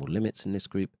within normal limits in this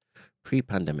group,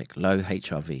 pre-pandemic low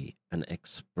HRV and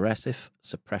expressive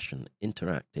suppression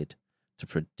interacted to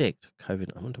predict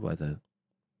COVID. I wonder why the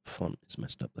font is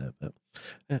messed up there, but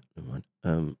yeah, never mind.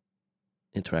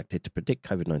 Interacted to predict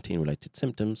COVID-19 related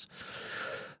symptoms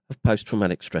of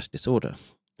post-traumatic stress disorder.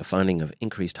 A finding of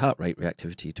increased heart rate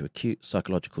reactivity to acute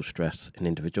psychological stress in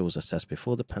individuals assessed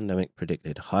before the pandemic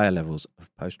predicted higher levels of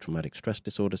post-traumatic stress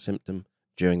disorder symptom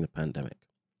during the pandemic.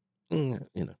 If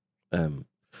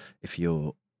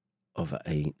you're of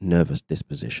a nervous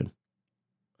disposition,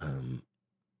 this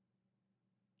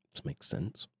makes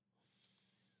sense.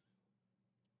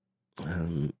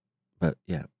 But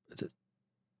yeah,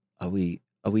 are we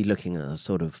looking at a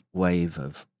sort of wave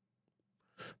of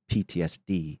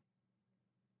PTSD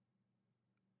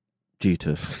due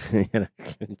to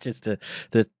just the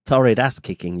torrid ass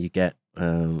kicking you get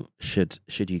should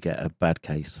you get a bad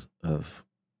case of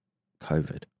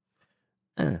COVID?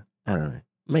 I don't know.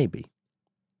 Maybe.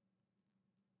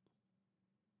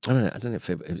 I don't know if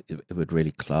it would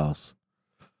really class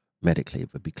medically.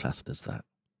 It would be classed as that.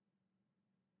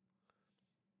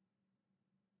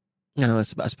 No, I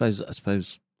suppose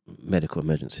medical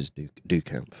emergencies do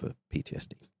count for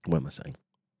PTSD. What am I saying?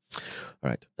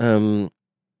 All right.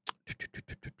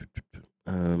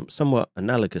 Somewhat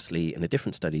analogously, in a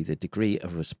different study, the degree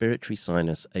of respiratory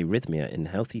sinus arrhythmia in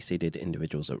healthy seated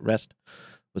individuals at rest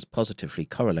was positively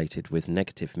correlated with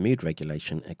negative mood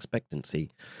regulation expectancy,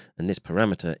 and this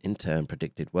parameter in turn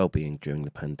predicted well-being during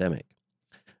the pandemic.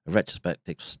 A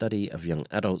retrospective study of young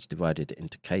adults divided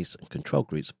into case and control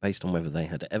groups based on whether they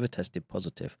had ever tested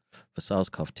positive for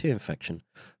SARS-CoV-2 infection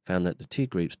found that the two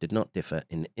groups did not differ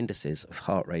in indices of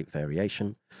heart rate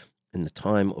variation in the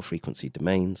time or frequency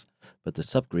domains, but the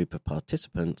subgroup of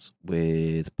participants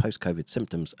with post-COVID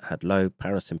symptoms had low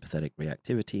parasympathetic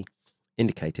reactivity,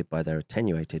 indicated by their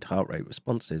attenuated heart rate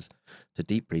responses to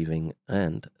deep breathing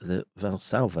and the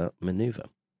Valsalva maneuver.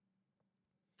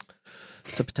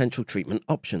 So, potential treatment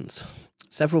options.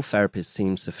 Several therapies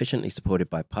seem sufficiently supported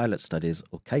by pilot studies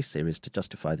or case series to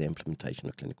justify the implementation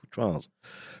of clinical trials.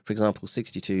 For example,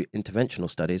 62 interventional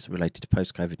studies related to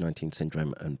post-COVID-19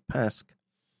 syndrome and PASC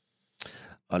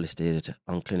are listed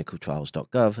on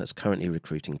clinicaltrials.gov as currently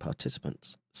recruiting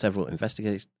participants. Several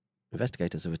investigators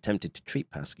have attempted to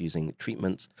treat PASC using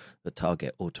treatments that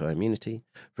target autoimmunity,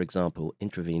 for example,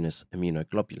 intravenous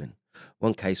immunoglobulin.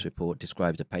 One case report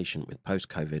described a patient with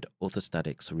post-COVID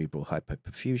orthostatic cerebral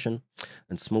hypoperfusion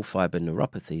and small fiber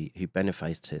neuropathy who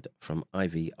benefited from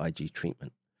IVIG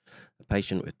treatment. A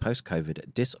patient with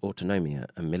post-COVID dysautonomia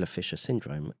and Miller-Fisher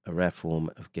syndrome, a rare form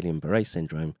of Guillain-Barré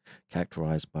syndrome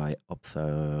characterized by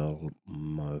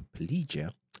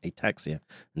ophthalmoplegia, ataxia,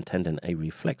 and tendon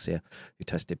areflexia, who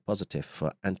tested positive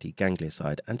for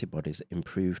anti-ganglioside antibodies,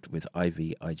 improved with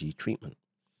IVIG treatment.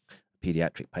 A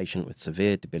pediatric patient with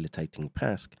severe debilitating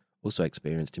PASC also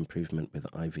experienced improvement with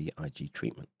IVIG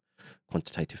treatment.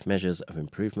 Quantitative measures of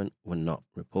improvement were not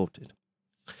reported.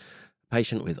 A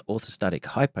patient with orthostatic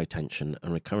hypotension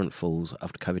and recurrent falls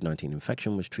after COVID-19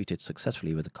 infection was treated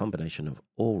successfully with a combination of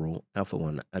oral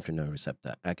alpha-1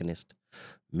 adrenoreceptor agonist,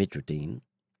 midrodine,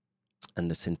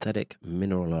 and the synthetic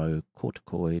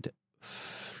mineralocorticoid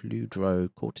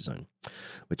fludrocortisone,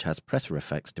 which has pressor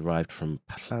effects derived from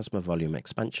plasma volume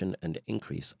expansion and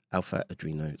increased alpha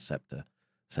adrenoreceptor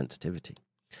sensitivity.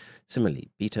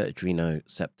 Similarly, beta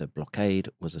adrenoreceptor blockade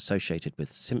was associated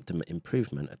with symptom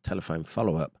improvement at telephone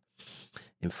follow-up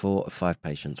in 4 of 5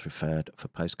 patients referred for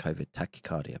post-COVID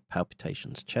tachycardia,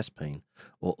 palpitations, chest pain,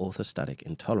 or orthostatic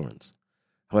intolerance.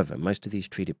 However, most of these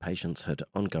treated patients had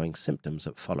ongoing symptoms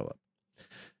at follow-up.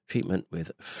 Treatment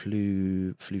with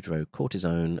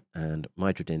fludrocortisone and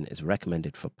midrodine is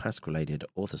recommended for PASC-related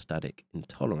orthostatic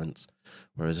intolerance,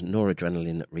 whereas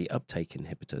noradrenaline reuptake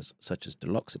inhibitors such as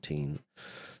duloxetine,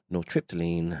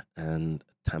 nortriptyline, and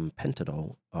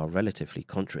tapentadol are relatively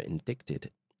contraindicated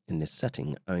in this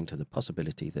setting owing to the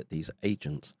possibility that these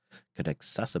agents could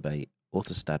exacerbate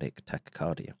orthostatic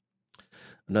tachycardia.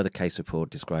 Another case report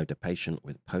described a patient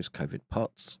with post-COVID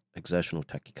POTS, exertional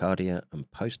tachycardia,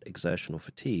 and post-exertional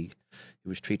fatigue who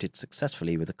was treated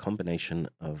successfully with a combination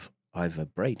of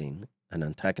ivabradine, an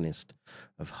antagonist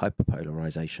of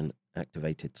hyperpolarization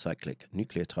activated cyclic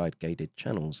nucleotide gated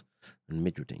channels, and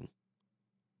midrodine.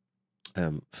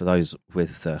 For those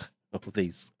with all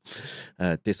these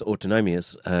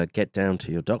dysautonomias, get down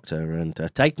to your doctor and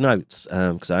take notes,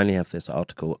 because I only have this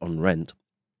article on Rent.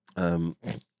 I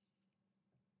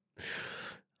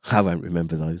won't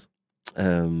remember those.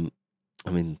 I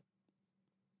mean,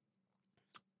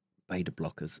 beta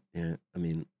blockers, yeah. I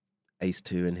mean,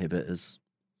 ACE2 inhibitors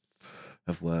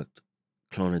have worked.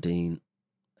 Clonidine,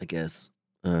 I guess.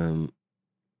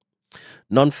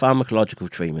 Non-pharmacological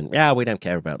treatment. Yeah, we don't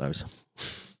care about those.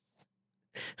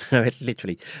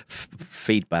 Literally,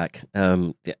 feedback.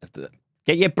 Get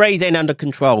your breathing under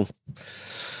control.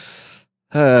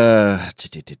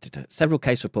 Several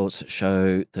case reports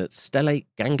show that stellate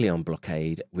ganglion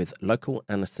blockade with local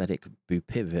anesthetic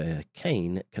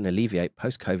bupivacaine can alleviate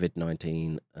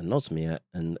post-COVID-19 anosmia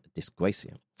and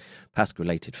dysgeusia,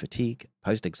 PASC-related fatigue,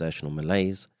 post-exertional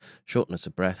malaise, shortness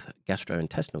of breath,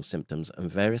 gastrointestinal symptoms,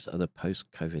 and various other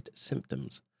post-COVID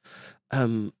symptoms.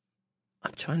 I'm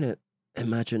trying to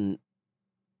imagine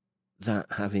that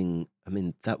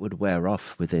that would wear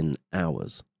off within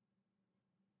hours.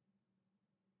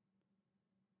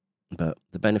 But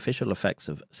the beneficial effects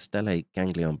of stellate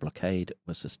ganglion blockade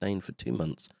were sustained for 2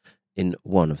 months in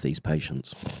one of these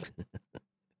patients.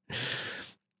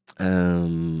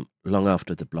 Long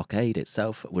after the blockade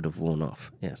itself would have worn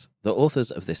off. Yes. The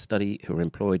authors of this study, who were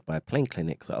employed by a plain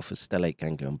clinic that offers stellate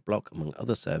ganglion block, among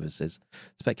other services,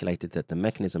 speculated that the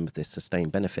mechanism of this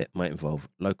sustained benefit might involve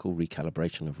local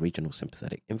recalibration of regional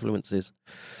sympathetic influences,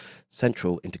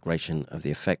 central integration of the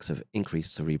effects of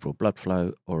increased cerebral blood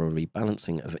flow, or a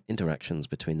rebalancing of interactions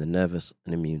between the nervous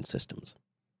and immune systems.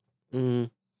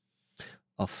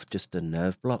 Off just a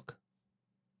nerve block?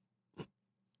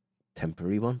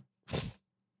 Temporary one?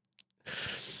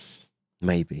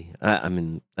 Maybe.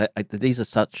 These are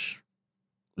such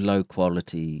low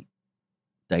quality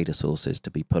data sources to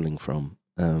be pulling from.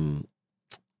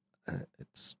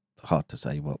 It's hard to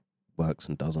say what works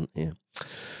and doesn't here.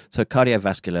 So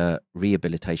cardiovascular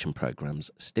rehabilitation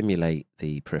programs stimulate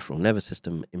the peripheral nervous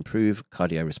system, improve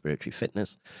cardiorespiratory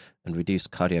fitness, and reduce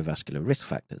cardiovascular risk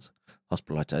factors,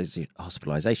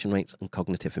 hospitalization rates, and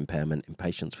cognitive impairment in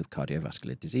patients with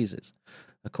cardiovascular diseases.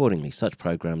 Accordingly, such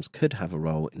programs could have a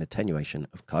role in attenuation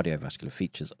of cardiovascular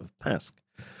features of PASC.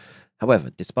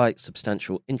 However, despite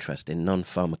substantial interest in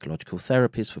non-pharmacological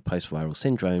therapies for post-viral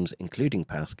syndromes, including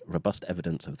PASC, robust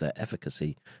evidence of their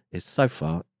efficacy is so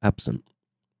far absent.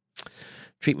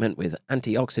 Treatment with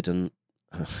antioxidant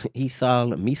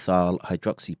ethyl methyl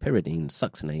hydroxypyridine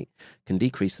succinate can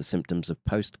decrease the symptoms of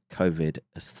post-COVID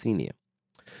asthenia.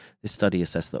 This study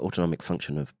assessed the autonomic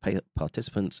function of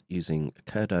participants using a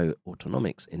Curdo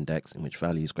Autonomics Index, in which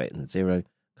values greater than 0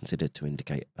 considered to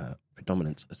indicate a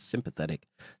predominance of sympathetic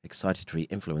excitatory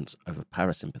influence over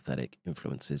parasympathetic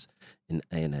influences in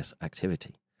ANS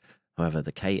activity. However,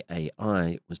 the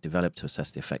KAI was developed to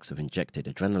assess the effects of injected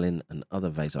adrenaline and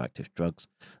other vasoactive drugs,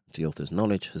 and to the author's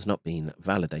knowledge has not been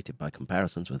validated by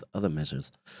comparisons with other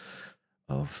measures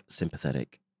of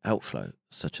sympathetic outflow,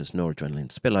 such as noradrenaline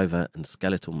spillover and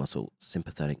skeletal muscle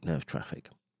sympathetic nerve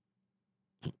traffic.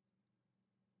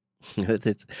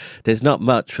 There's not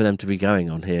much for them to be going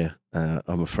on here,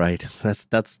 I'm afraid.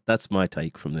 That's my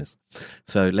take from this.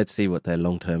 So let's see what their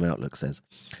long-term outlook says.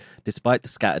 Despite the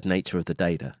scattered nature of the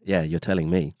data, yeah, you're telling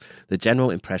me, the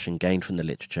general impression gained from the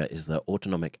literature is that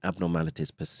autonomic abnormalities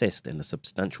persist in a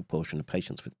substantial portion of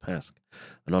patients with PASC.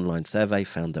 An online survey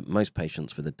found that most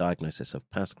patients with a diagnosis of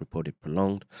PASC reported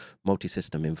prolonged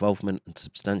multi-system involvement and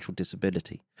substantial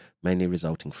disability, mainly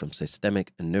resulting from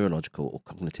systemic and neurological or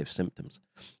cognitive symptoms.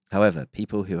 However,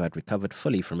 people who had recovered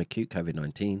fully from acute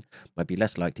COVID-19 might be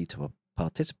less likely to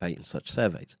participate in such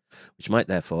surveys, which might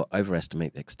therefore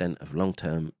overestimate the extent of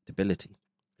long-term debility.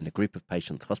 In a group of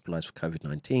patients hospitalized for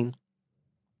COVID-19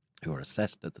 who were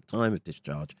assessed at the time of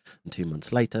discharge and 2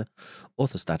 months later,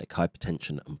 orthostatic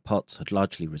hypertension and POTS had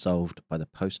largely resolved by the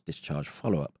post-discharge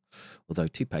follow-up, although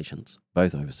 2 patients,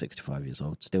 both over 65 years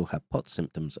old, still had POTS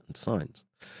symptoms and signs.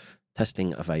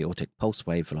 Testing of aortic pulse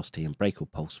wave velocity and brachial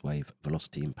pulse wave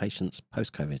velocity in patients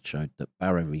post-COVID showed that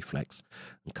baroreflex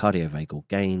and cardiovagal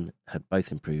gain had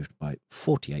both improved by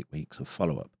 48 weeks of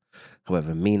follow-up.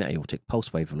 However, mean aortic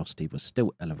pulse wave velocity was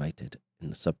still elevated in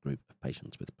the subgroup of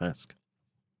patients with PASC.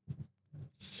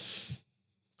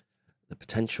 the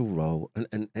potential role,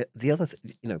 and the other,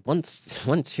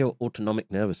 once your autonomic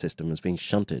nervous system has been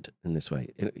shunted in this way,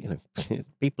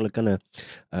 people are gonna,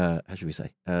 how should we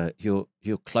say, you're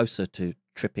closer to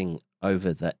tripping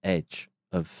over the edge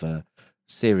of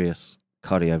serious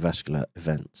cardiovascular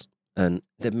events, and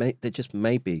there just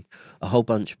may be a whole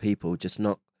bunch of people just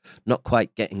not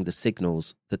quite getting the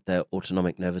signals that their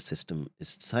autonomic nervous system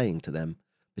is saying to them,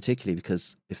 particularly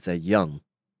because if they're young.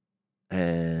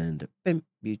 And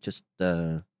you just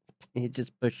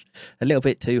push a little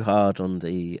bit too hard on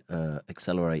the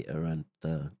accelerator, and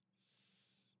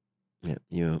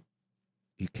you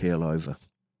keel over.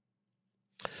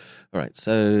 All right,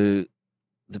 so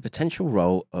the potential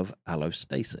role of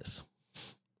allostasis.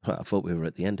 Well, I thought we were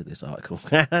at the end of this article.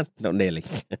 Not nearly.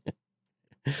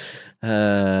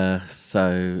 Anyway,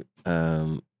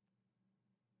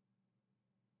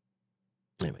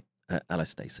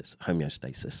 allostasis,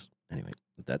 homeostasis. Anyway,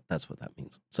 that's what that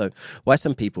means. So why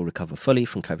some people recover fully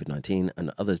from COVID-19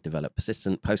 and others develop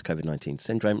persistent post-COVID-19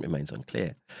 syndrome remains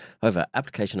unclear. However,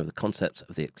 application of the concepts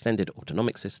of the extended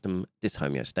autonomic system,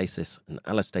 dyshomeostasis, and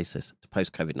allostasis to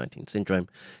post-COVID-19 syndrome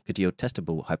could yield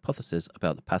testable hypotheses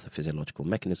about the pathophysiological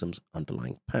mechanisms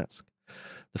underlying PASC.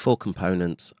 The four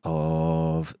components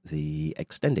of the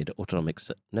extended autonomic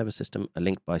nervous system are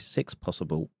linked by 6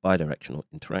 possible bidirectional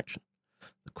interactions.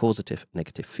 The causative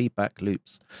negative feedback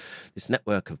loops. This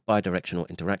network of bidirectional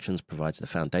interactions provides the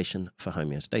foundation for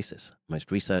homeostasis.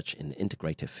 Most research in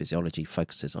integrative physiology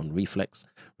focuses on reflex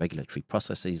regulatory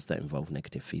processes that involve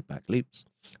negative feedback loops.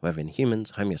 However, in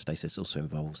humans, homeostasis also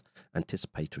involves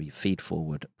anticipatory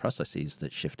feed-forward processes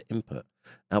that shift input,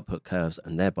 output curves,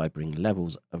 and thereby bring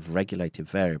levels of regulated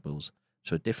variables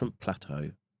to different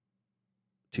plateau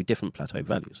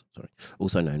values,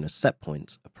 also known as set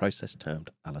points, a process termed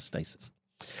allostasis.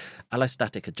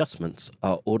 Allostatic adjustments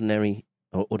are ordinarily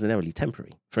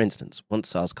temporary. For instance, once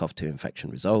SARS-CoV-2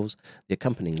 infection resolves, the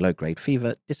accompanying low-grade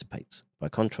fever dissipates. By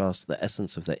contrast, the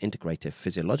essence of the integrative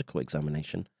physiological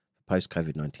examination for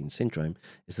post-COVID-19 syndrome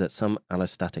is that some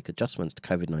allostatic adjustments to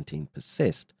COVID-19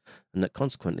 persist, and that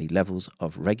consequently levels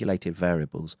of regulated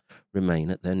variables remain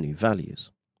at their new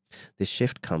values. This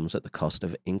shift comes at the cost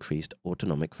of increased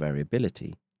autonomic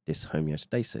variability,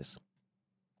 dyshomeostasis,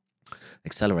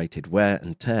 accelerated wear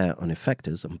and tear on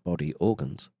effectors and body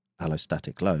organs,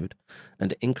 allostatic load,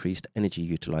 and increased energy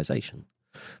utilization.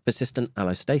 Persistent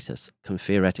allostasis can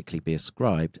theoretically be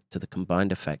ascribed to the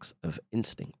combined effects of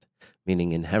instinct,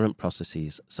 meaning inherent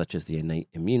processes such as the innate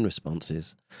immune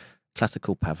responses,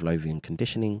 classical Pavlovian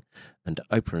conditioning, and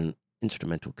operant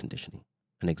instrumental conditioning.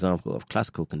 An example of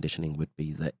classical conditioning would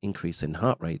be the increase in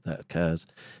heart rate that occurs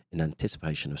in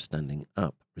anticipation of standing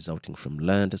up, resulting from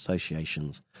learned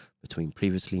associations between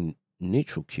previously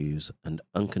neutral cues and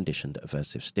unconditioned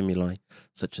aversive stimuli,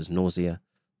 such as nausea,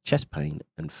 chest pain,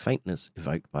 and faintness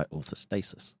evoked by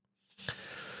orthostasis.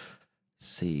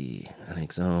 See, an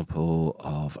example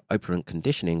of operant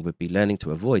conditioning would be learning to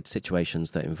avoid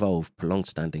situations that involve prolonged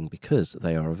standing because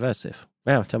they are aversive.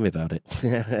 Wow, tell me about it.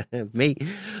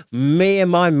 me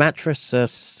and my mattress are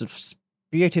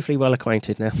beautifully well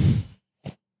acquainted now.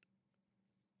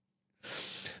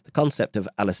 The concept of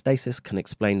allostasis can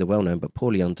explain the well-known but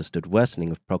poorly understood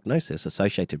worsening of prognosis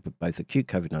associated with both acute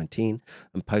COVID-19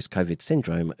 and post-COVID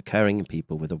syndrome occurring in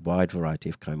people with a wide variety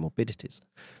of comorbidities.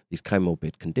 These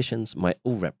comorbid conditions might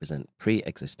all represent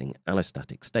pre-existing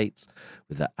allostatic states,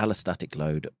 with the allostatic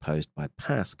load posed by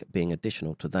PASC being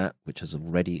additional to that which has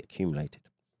already accumulated.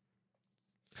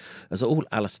 As all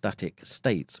allostatic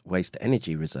states waste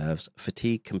energy reserves,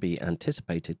 fatigue can be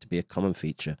anticipated to be a common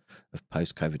feature of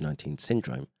post-COVID-19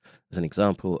 syndrome. As an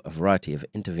example, a variety of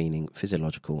intervening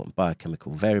physiological and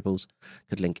biochemical variables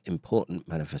could link important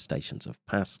manifestations of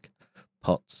PASC,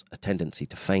 POTS, a tendency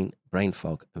to faint, brain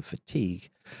fog, and fatigue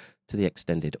to the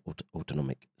extended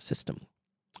autonomic system.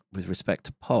 With respect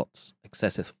to POTS,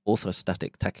 excessive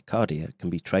orthostatic tachycardia can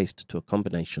be traced to a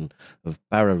combination of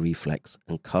baroreflex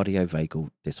and cardiovagal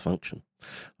dysfunction.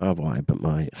 Oh, why? But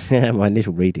my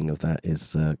initial reading of that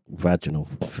is vaginal.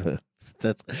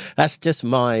 That's just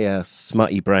my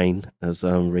smutty brain as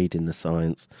I'm reading the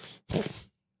science.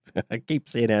 I keep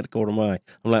seeing it out of the corner of my eye.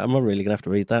 I'm like, I'm not really going to have to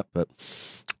read that, but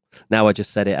now I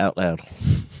just said it out loud.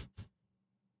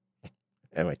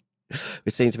 Anyway.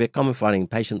 Which seems to be a common finding in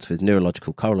patients with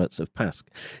neurological correlates of PASC.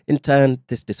 In turn,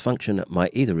 this dysfunction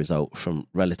might either result from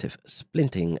relative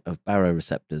splinting of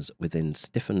baroreceptors within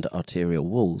stiffened arterial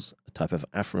walls, a type of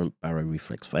afferent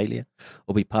baroreflex failure,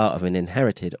 or be part of an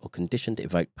inherited or conditioned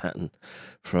evoked pattern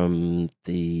from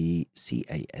the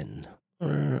CAN.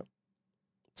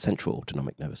 central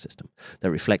autonomic nervous system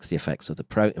that reflects the effects of the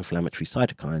pro-inflammatory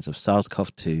cytokines of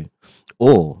SARS-CoV-2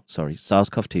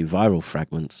 viral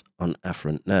fragments on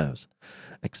afferent nerves.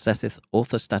 Excessive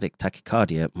orthostatic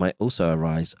tachycardia might also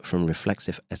arise from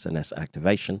reflexive SNS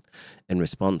activation in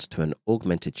response to an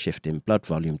augmented shift in blood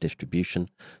volume distribution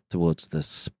towards the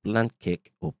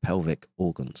splanchnic or pelvic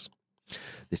organs.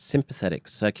 This sympathetic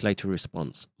circulatory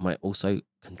response might also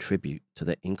contribute to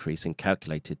the increase in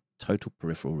calculated total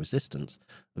peripheral resistance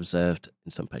observed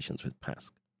in some patients with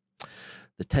PASC.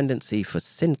 The tendency for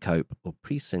syncope or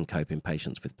pre-syncope in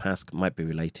patients with PASC might be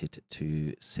related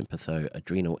to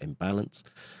sympatho-adrenal imbalance,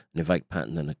 an evoked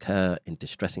pattern that occur in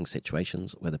distressing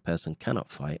situations where the person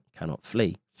cannot fight, cannot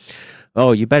flee.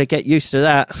 Oh, you better get used to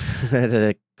that.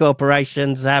 The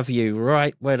corporations have you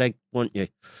right where they want you.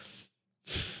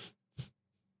 It's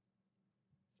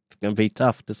going to be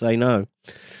tough to say no.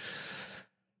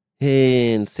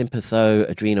 In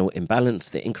sympatho-adrenal imbalance,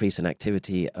 the increase in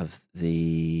activity of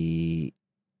the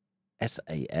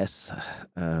SAS,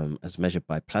 as measured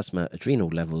by plasma adrenal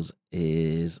levels,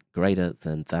 is greater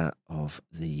than that of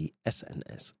the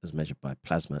SNS, as measured by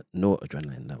plasma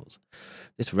noradrenaline levels.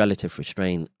 This relative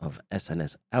restraint of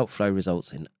SNS outflow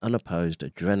results in unopposed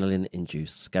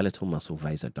adrenaline-induced skeletal muscle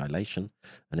vasodilation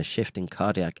and a shift in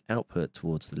cardiac output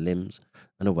towards the limbs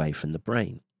and away from the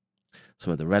brain.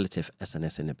 Some of the relative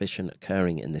SNS inhibition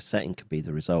occurring in this setting could be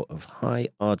the result of high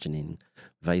arginine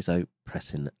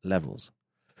vasopressin levels.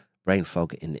 Brain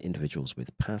fog in individuals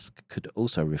with PASC could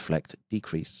also reflect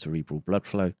decreased cerebral blood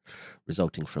flow,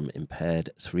 resulting from impaired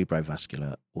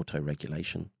cerebrovascular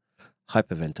autoregulation,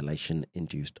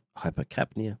 hyperventilation-induced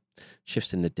hypercapnia,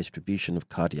 shifts in the distribution of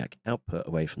cardiac output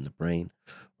away from the brain,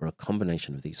 or a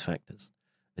combination of these factors.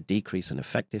 A decrease in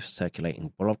effective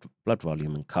circulating blood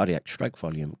volume and cardiac stroke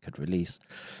volume could release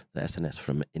the SNS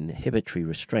from inhibitory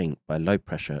restraint by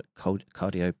low-pressure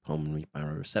cardiopulmonary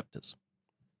baroreceptors.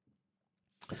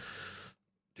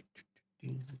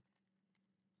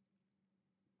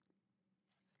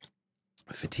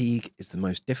 Fatigue is the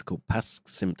most difficult PASC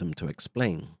symptom to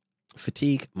explain.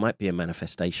 Fatigue might be a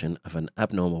manifestation of an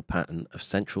abnormal pattern of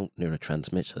central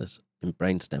neurotransmitters in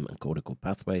brainstem and cortical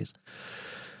pathways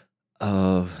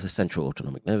of the central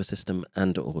autonomic nervous system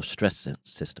and or stress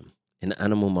system. In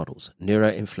animal models,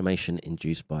 neuroinflammation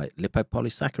induced by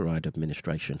lipopolysaccharide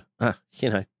administration,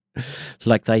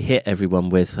 like they hit everyone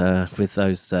with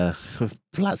those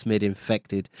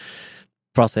plasmid-infected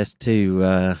process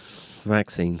 2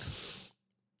 vaccines.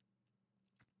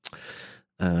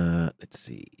 Let's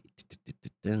see.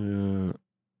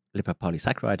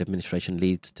 Lipopolysaccharide administration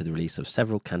leads to the release of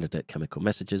several candidate chemical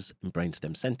messages in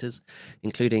brainstem centers,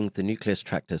 including the nucleus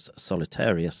tractus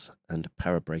solitarius and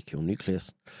parabrachial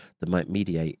nucleus, that might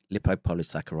mediate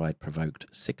lipopolysaccharide-provoked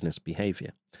sickness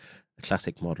behavior, a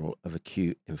classic model of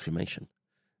acute inflammation.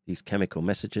 These chemical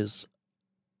messages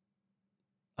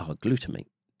are glutamate,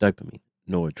 dopamine,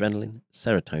 noradrenaline,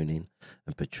 serotonin,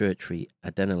 and pituitary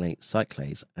adenylate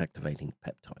cyclase activating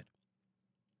peptide.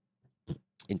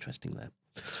 Interesting there.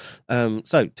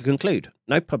 So, to conclude,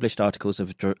 no published articles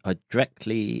have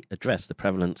directly addressed the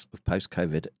prevalence of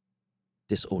post-COVID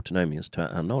dysautonomias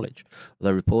to our knowledge,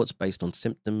 although reports based on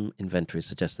symptom inventories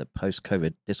suggest that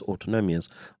post-COVID dysautonomias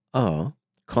are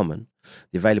common.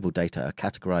 The available data are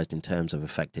categorized in terms of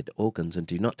affected organs and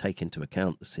do not take into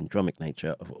account the syndromic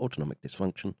nature of autonomic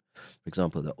dysfunction. For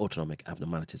example, the autonomic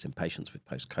abnormalities in patients with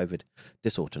post-COVID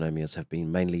dysautonomias have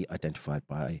been mainly identified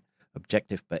by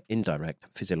objective but indirect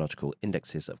physiological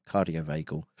indexes of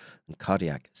cardiovagal and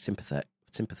cardiac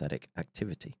sympathetic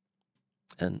activity.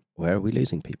 And where are we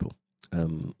losing people?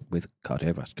 With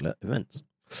cardiovascular events.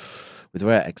 With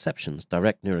rare exceptions,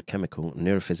 direct neurochemical and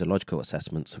neurophysiological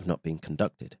assessments have not been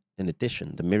conducted. In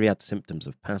addition, the myriad symptoms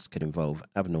of PASC could involve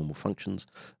abnormal functions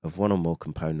of one or more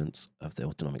components of the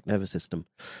autonomic nervous system.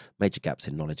 Major gaps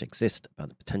in knowledge exist about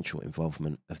the potential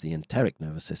involvement of the enteric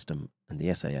nervous system and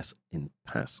the SAS in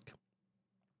PASC.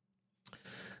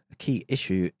 A key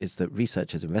issue is that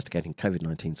researchers investigating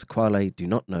COVID-19 sequelae do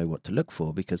not know what to look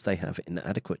for because they have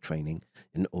inadequate training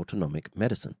in autonomic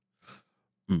medicine.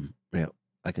 Yeah,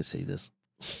 I can see this.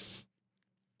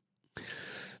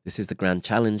 This is the grand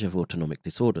challenge of autonomic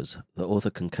disorders. The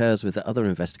author concurs with the other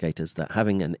investigators that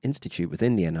having an institute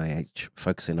within the NIH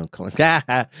focusing on...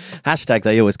 Hashtag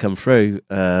they always come through.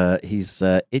 He's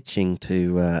itching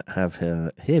to have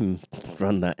him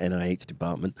run that NIH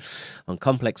department on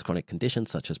complex chronic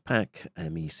conditions such as PAC,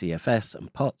 ME/CFS,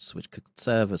 and POTS, which could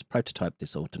serve as prototype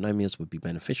dysautonomias, would be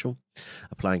beneficial.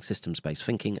 Applying systems-based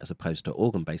thinking as opposed to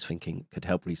organ-based thinking could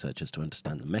help researchers to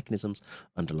understand the mechanisms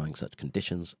underlying such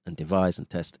conditions and devise and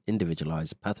test test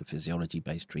individualized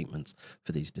pathophysiology-based treatments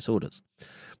for these disorders.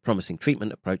 Promising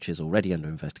treatment approaches already under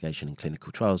investigation in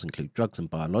clinical trials include drugs and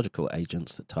biological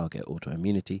agents that target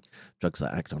autoimmunity, drugs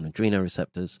that act on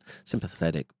adrenoreceptors,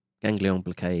 sympathetic ganglion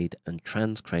blockade, and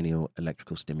transcranial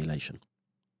electrical stimulation.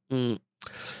 I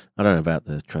don't know about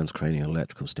the transcranial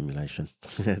electrical stimulation.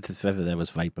 If ever there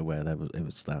was vaporware, it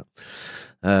was that.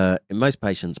 In most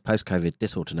patients, post-COVID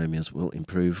dysautonomias will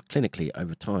improve clinically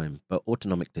over time, but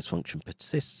autonomic dysfunction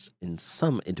persists in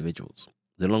some individuals.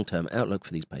 The long-term outlook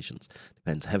for these patients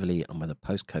depends heavily on whether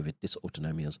post-COVID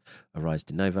dysautonomias arise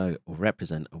de novo or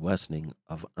represent a worsening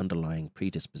of underlying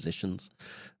predispositions,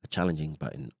 a challenging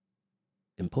but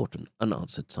important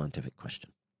unanswered scientific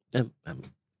question.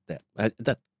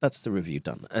 That's the review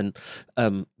done, and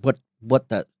what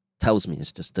that tells me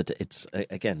is just that it's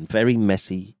again very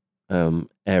messy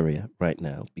area right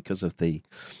now because of the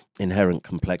inherent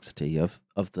complexity of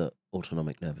the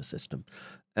autonomic nervous system,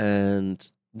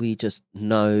 and we just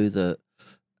know that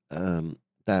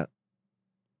that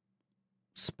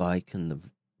spike and the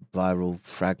viral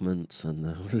fragments and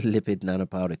the lipid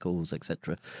nanoparticles,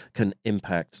 etc., can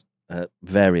impact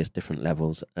various different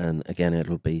levels, and again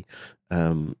it'll be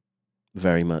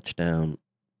very much down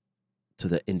to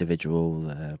the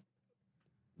individual,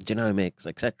 genomics,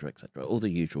 etc., all the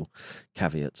usual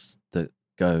caveats that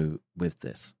go with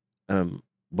this.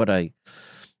 What I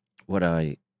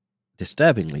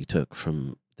disturbingly took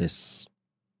from this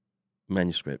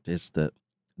manuscript is that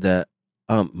there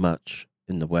aren't much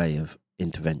in the way of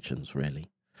interventions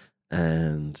really,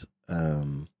 and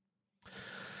you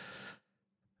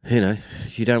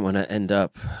don't want to end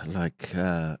up like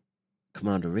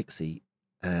Commander Rixey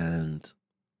and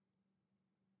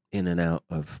in and out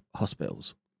of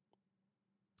hospitals.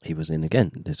 He was in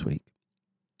again this week,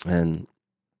 and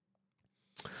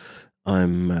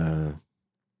I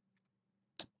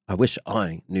wish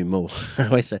I knew more. I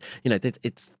wish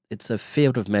it's a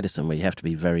field of medicine where you have to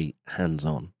be very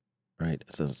hands-on, right?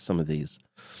 So some of these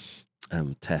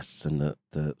tests and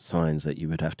the signs that you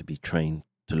would have to be trained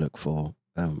to look for,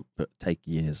 but take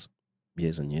years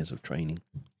and years of training.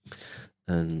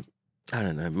 And I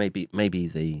don't know, maybe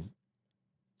the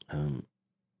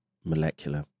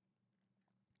molecular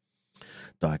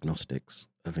diagnostics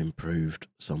have improved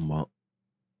somewhat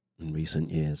in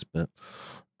recent years, but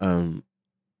I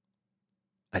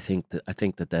think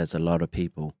that there's a lot of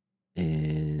people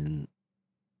in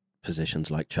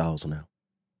positions like Charles now,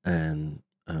 and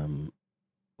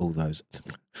all those.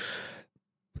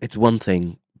 It's one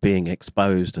thing being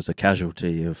exposed as a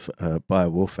casualty of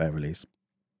biowarfare release.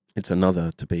 It's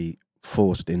another to be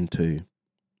forced into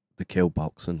the kill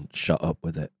box and shut up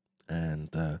with it,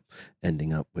 and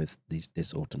ending up with these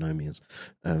dysautonomias.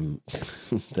 And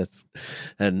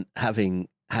having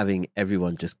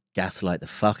everyone just gaslight the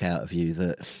fuck out of you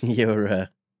that you're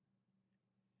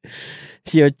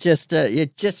just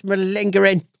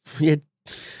malingering.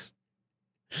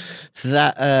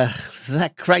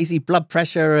 That crazy blood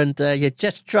pressure, and you're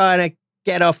just trying to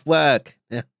get off work.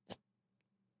 Yeah.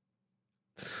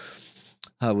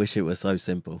 I wish it was so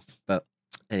simple, but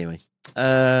anyway.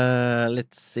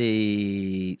 Let's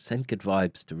see. Send good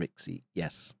vibes to Rixie.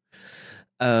 Yes.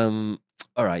 All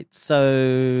right.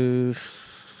 So,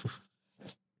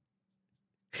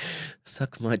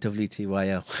 suck my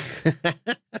WTYL.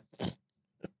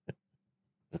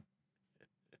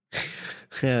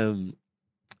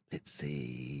 Let's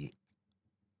see.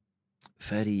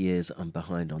 30 years I'm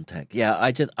behind on tech. Yeah,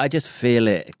 I just feel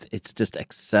it. It's just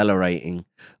accelerating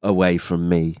away from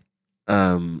me.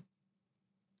 And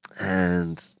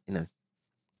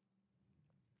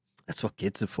that's what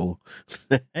kids are for.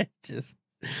 Just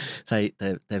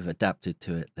they've adapted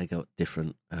to it. They got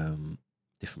different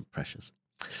pressures.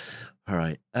 All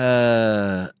right.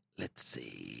 Let's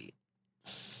see.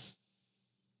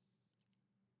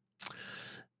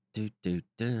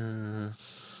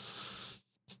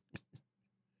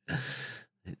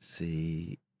 Let's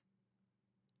see.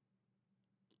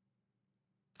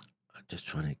 I'm just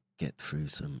trying to get through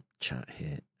some chat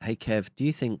here. Hey Kev, do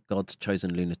you think God's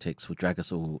chosen lunatics will drag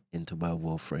us all into World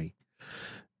War III?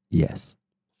 Yes.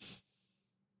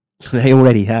 They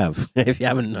already have. If you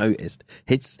haven't noticed,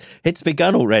 it's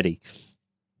begun already.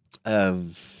 Once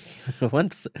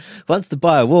the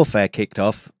biowarfare kicked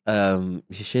off,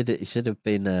 it should have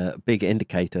been a big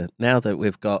indicator. Now that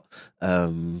we've got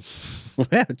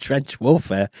trench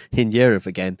warfare in Europe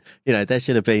again, there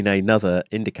should have been another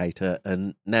indicator.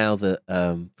 And now that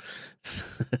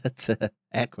the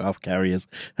aircraft carriers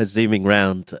are zooming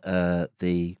round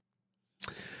the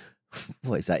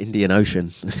what is that, Indian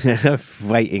Ocean,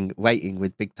 waiting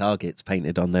with big targets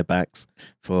painted on their backs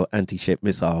for anti-ship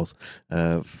missiles.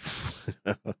 You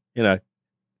know,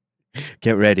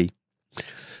 get ready.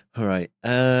 All right.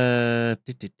 Let's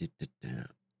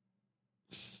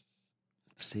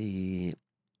see.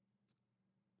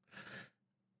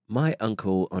 My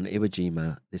uncle on Iwo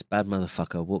Jima, this bad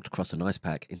motherfucker, walked across an ice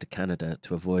pack into Canada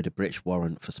to avoid a British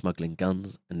warrant for smuggling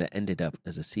guns, and it ended up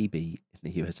as a CB in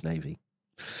the US Navy.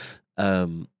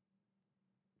 Cool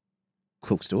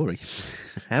story.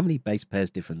 How many base pairs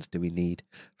difference do we need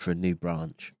for a new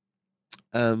branch?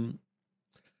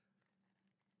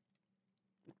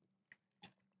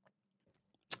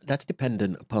 That's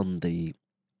dependent upon the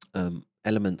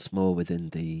elements more within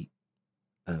the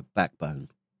backbone,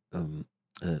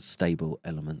 stable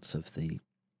elements of the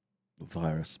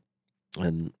virus.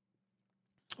 And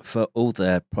for all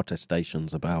their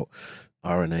protestations about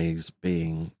RNAs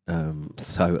being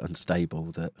so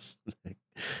unstable that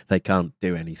they can't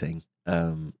do anything,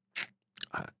 I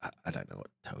don't know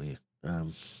what to tell you.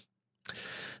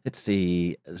 Let's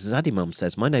see. Zadimum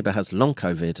says, my neighbour has long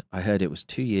COVID. I heard it was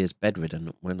 2 years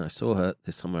bedridden. When I saw her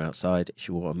this summer outside,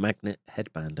 she wore a magnet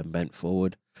headband and bent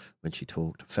forward when she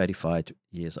talked. 35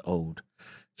 years old.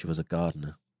 She was a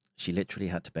gardener. She literally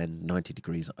had to bend 90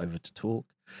 degrees over to talk.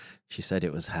 She said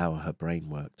it was how her brain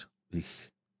worked.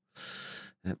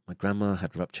 My grandma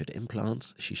had ruptured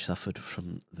implants. She suffered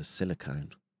from the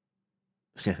silicone.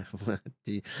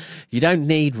 You don't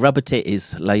need rubber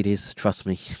titties, ladies. Trust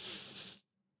me.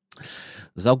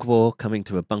 Zog War coming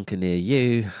to a bunker near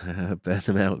you. Burn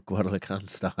them out Guadalcanal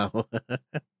style.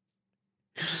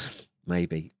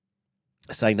 Maybe.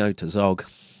 Say no to Zog.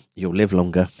 You'll live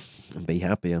longer and be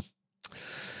happier.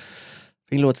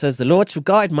 King Lord says, the Lord shall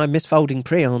guide my misfolding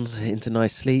prions into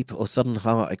nice sleep or sudden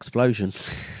heart explosion.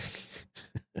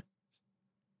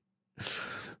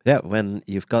 Yeah, when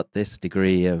you've got this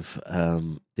degree of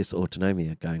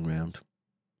dysautonomia going round,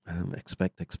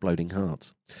 expect exploding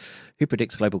hearts. Who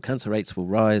predicts global cancer rates will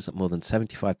rise at more than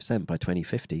 75% by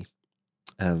 2050?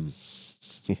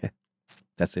 Yeah,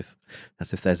 that's if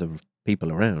there's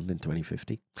people around in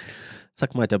 2050.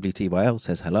 Suck my WTYL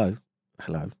says hello.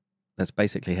 That's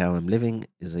basically how I'm living.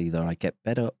 Is either I get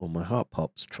better or my heart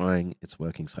pops. Trying, it's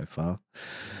working so far.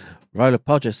 Roller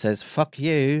Podger says fuck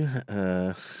you.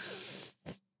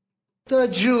 The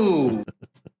Jew.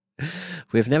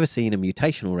 We have never seen a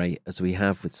mutational rate as we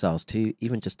have with SARS-2.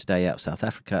 Even just today out of South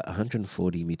Africa,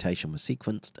 140 mutation was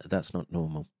sequenced. That's not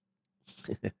normal.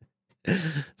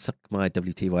 Suck my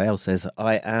WTYL says,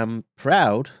 I am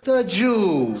proud. The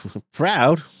Jew.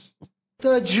 Proud.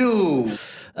 The Jew.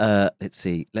 Let's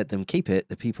see. Let them keep it.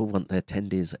 The people want their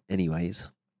tendies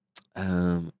anyways.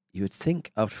 You would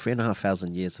think after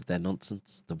 3,500 years of their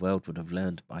nonsense, the world would have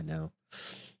learned by now.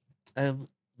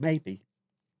 Maybe.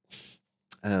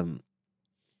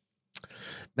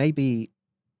 Maybe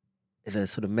in a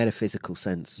sort of metaphysical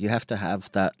sense, you have to have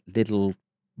that little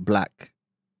black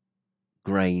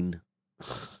grain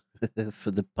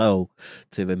for the pearl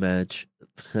to emerge,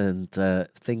 and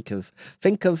think of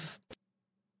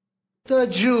the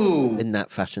Jew in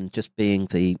that fashion, just being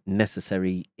the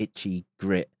necessary itchy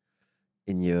grit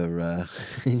in your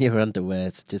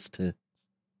underwears, just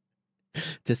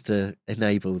to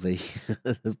enable the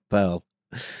the pearl,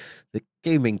 the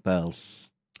gleaming pearl.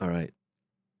 All right.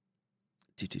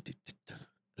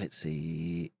 Let's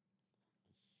see.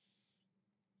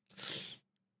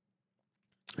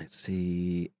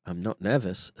 I'm not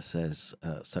nervous, says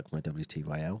Suck My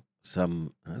WTYL.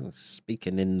 Some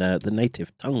speaking in the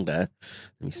native tongue there.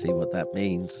 Let me see what that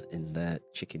means in the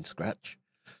chicken scratch.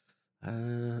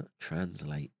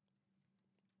 Translate.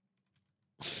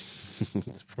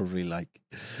 It's probably like,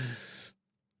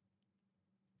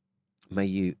 may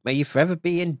you forever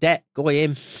be in debt,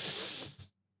 Goyim.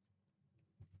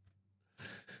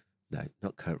 No,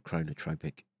 not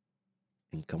chronotropic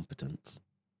incompetence.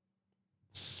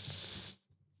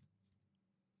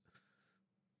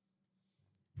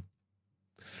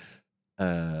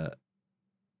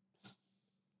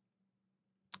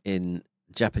 In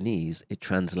Japanese, it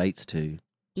translates to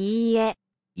 "iie."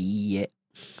 Iie.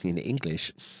 In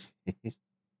English,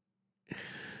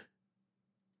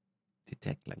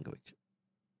 detect language.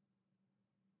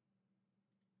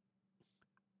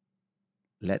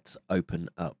 Let's open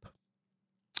up.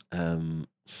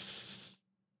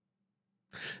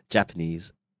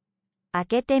 Japanese. 開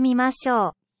けてみましょ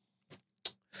う.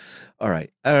 All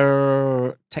right.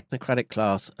 Technocratic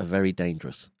class are very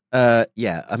dangerous.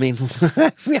 Yeah, I mean,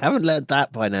 if we haven't learned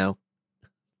that by now,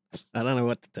 I don't know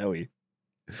what to tell you.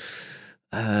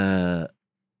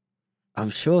 I'm I'm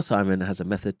sure Simon has a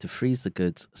method to freeze the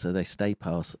goods so they stay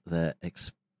past their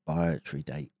expiry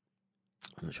date.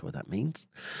 I'm not sure what that means.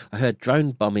 I heard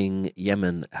drone bombing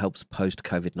Yemen helps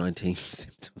post-COVID-19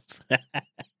 symptoms.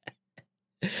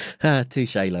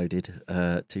 Touche loaded.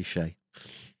 Touche.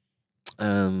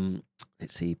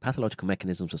 Let's see. Pathological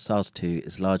mechanisms of SARS-2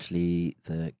 is largely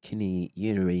the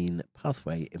kidney-urine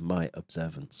pathway in my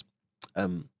observance.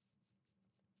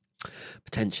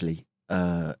 Potentially.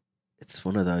 It's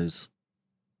one of those.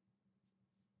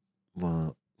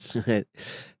 Well,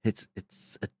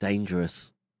 it's a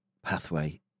dangerous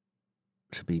pathway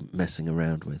to be messing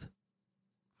around with.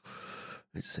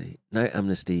 Let's see. No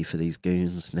amnesty for these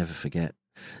goons. Never forget.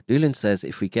 Newland says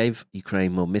if we gave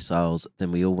Ukraine more missiles,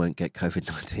 then we all won't get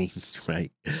COVID-19. Right.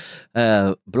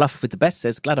 Bluff with the best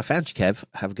says, glad I found you, Kev.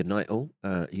 Have a good night, all.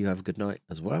 You have a good night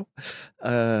as well.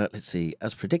 Let's see.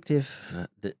 As predictive,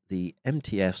 the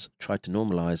MTFs tried to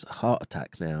normalise heart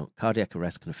attack now. Cardiac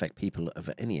arrest can affect people of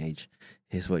any age.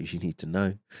 Here's what you need to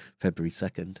know. February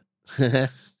 2nd.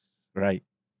 Right.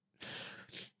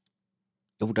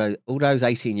 All those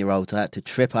 18-year-olds had to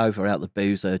trip over out the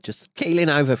boozer, just keeling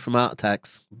over from heart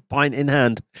attacks, pint in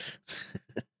hand.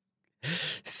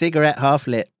 Cigarette half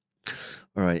lit.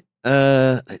 All right.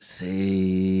 Let's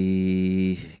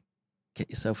see.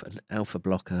 Get yourself an alpha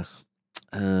blocker.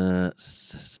 I've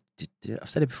said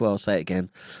it before, I'll say it again.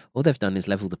 All they've done is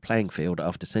level the playing field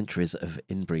after centuries of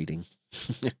inbreeding.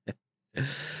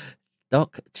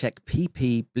 Doc, check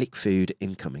PP Blick Food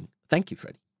incoming. Thank you,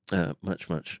 Freddie. Much.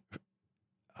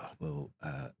 We'll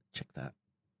check that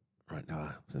right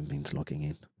now. That means logging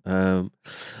in.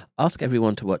 Ask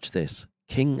everyone to watch this.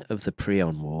 King of the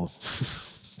Prion War.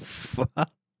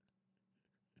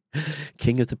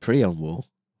 King of the Prion War?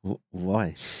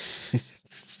 Why?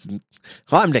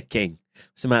 I'm the king.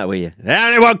 What's the matter with you? There's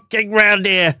only one king round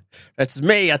here. That's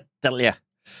me, I tell you.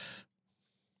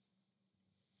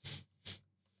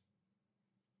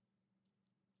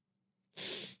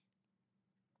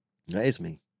 That is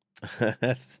me.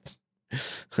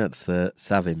 That's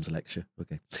Savim's lecture.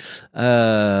 Okay.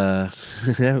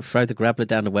 Throw the grappler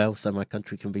down the well so my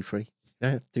country can be free.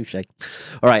 Yeah, touche.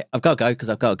 All right, I've got to go because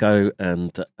I've got to go,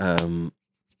 and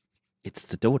it's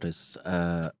the daughter's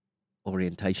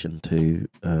orientation to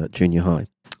junior high.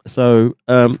 So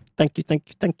thank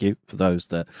you for those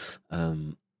that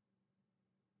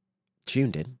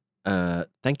tuned in.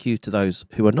 Thank you to those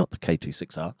who are not the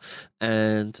K26R,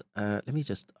 and let me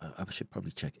just I should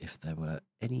probably check if there were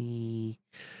any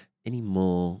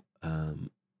more.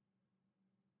 Can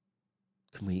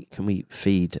we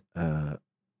feed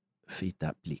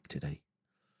that bleak today?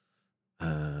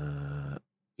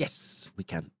 Yes, we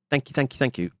can.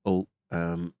 Thank you all.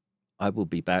 I will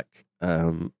be back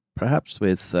perhaps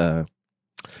with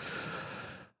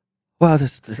well,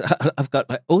 I've got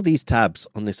all these tabs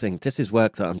on this thing. This is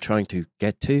work that I'm trying to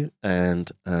get to,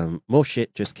 and more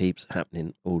shit just keeps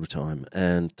happening all the time.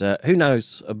 And who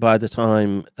knows, by the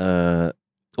time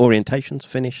orientation's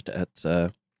finished at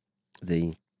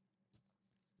the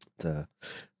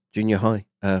junior high,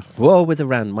 War with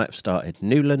Iran might have started.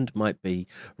 Newland might be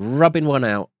rubbing one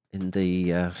out in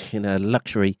the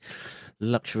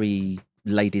luxury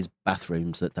ladies'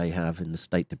 bathrooms that they have in the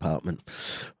State Department.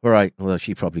 All right, although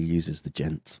she probably uses the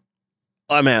gents.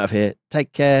 I'm out of here.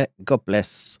 Take care. God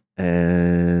bless.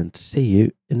 And see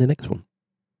you in the next one.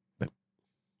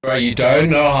 Bro, you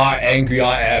don't know how angry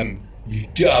I am. You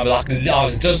do, I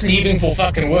was just leaving for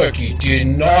fucking work. You do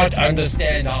not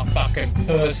understand how fucking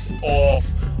pissed off.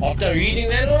 After reading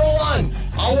that online,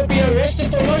 I will be arrested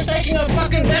for not taking a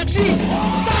fucking vaccine.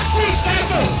 Fuck these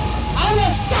campers! I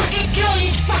will fucking kill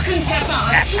each fucking kappa,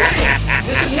 I swear!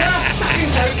 This is not a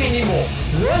fucking joke anymore.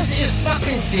 This is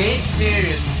fucking dead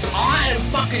serious. I am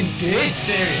fucking dead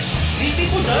serious. These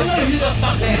people don't know who the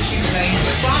fuck they're actually playing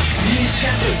with. Fuck these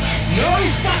chappers. No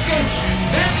fucking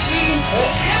vaccine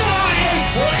or mRNA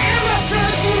will ever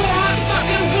turn through my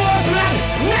fucking blood.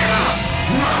 Never!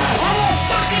 I will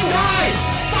fucking die!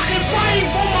 Fucking fighting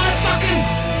for my fucking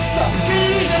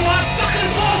bees and my fucking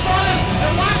forefathers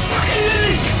and my fucking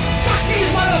lineage! Fuck these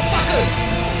motherfuckers!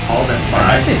 All that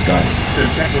fine. This guy. So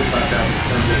check those back down.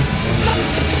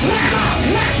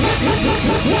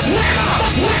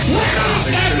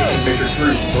 Make sure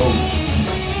screw. Boom.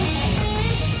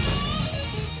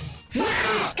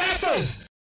 Scaffers!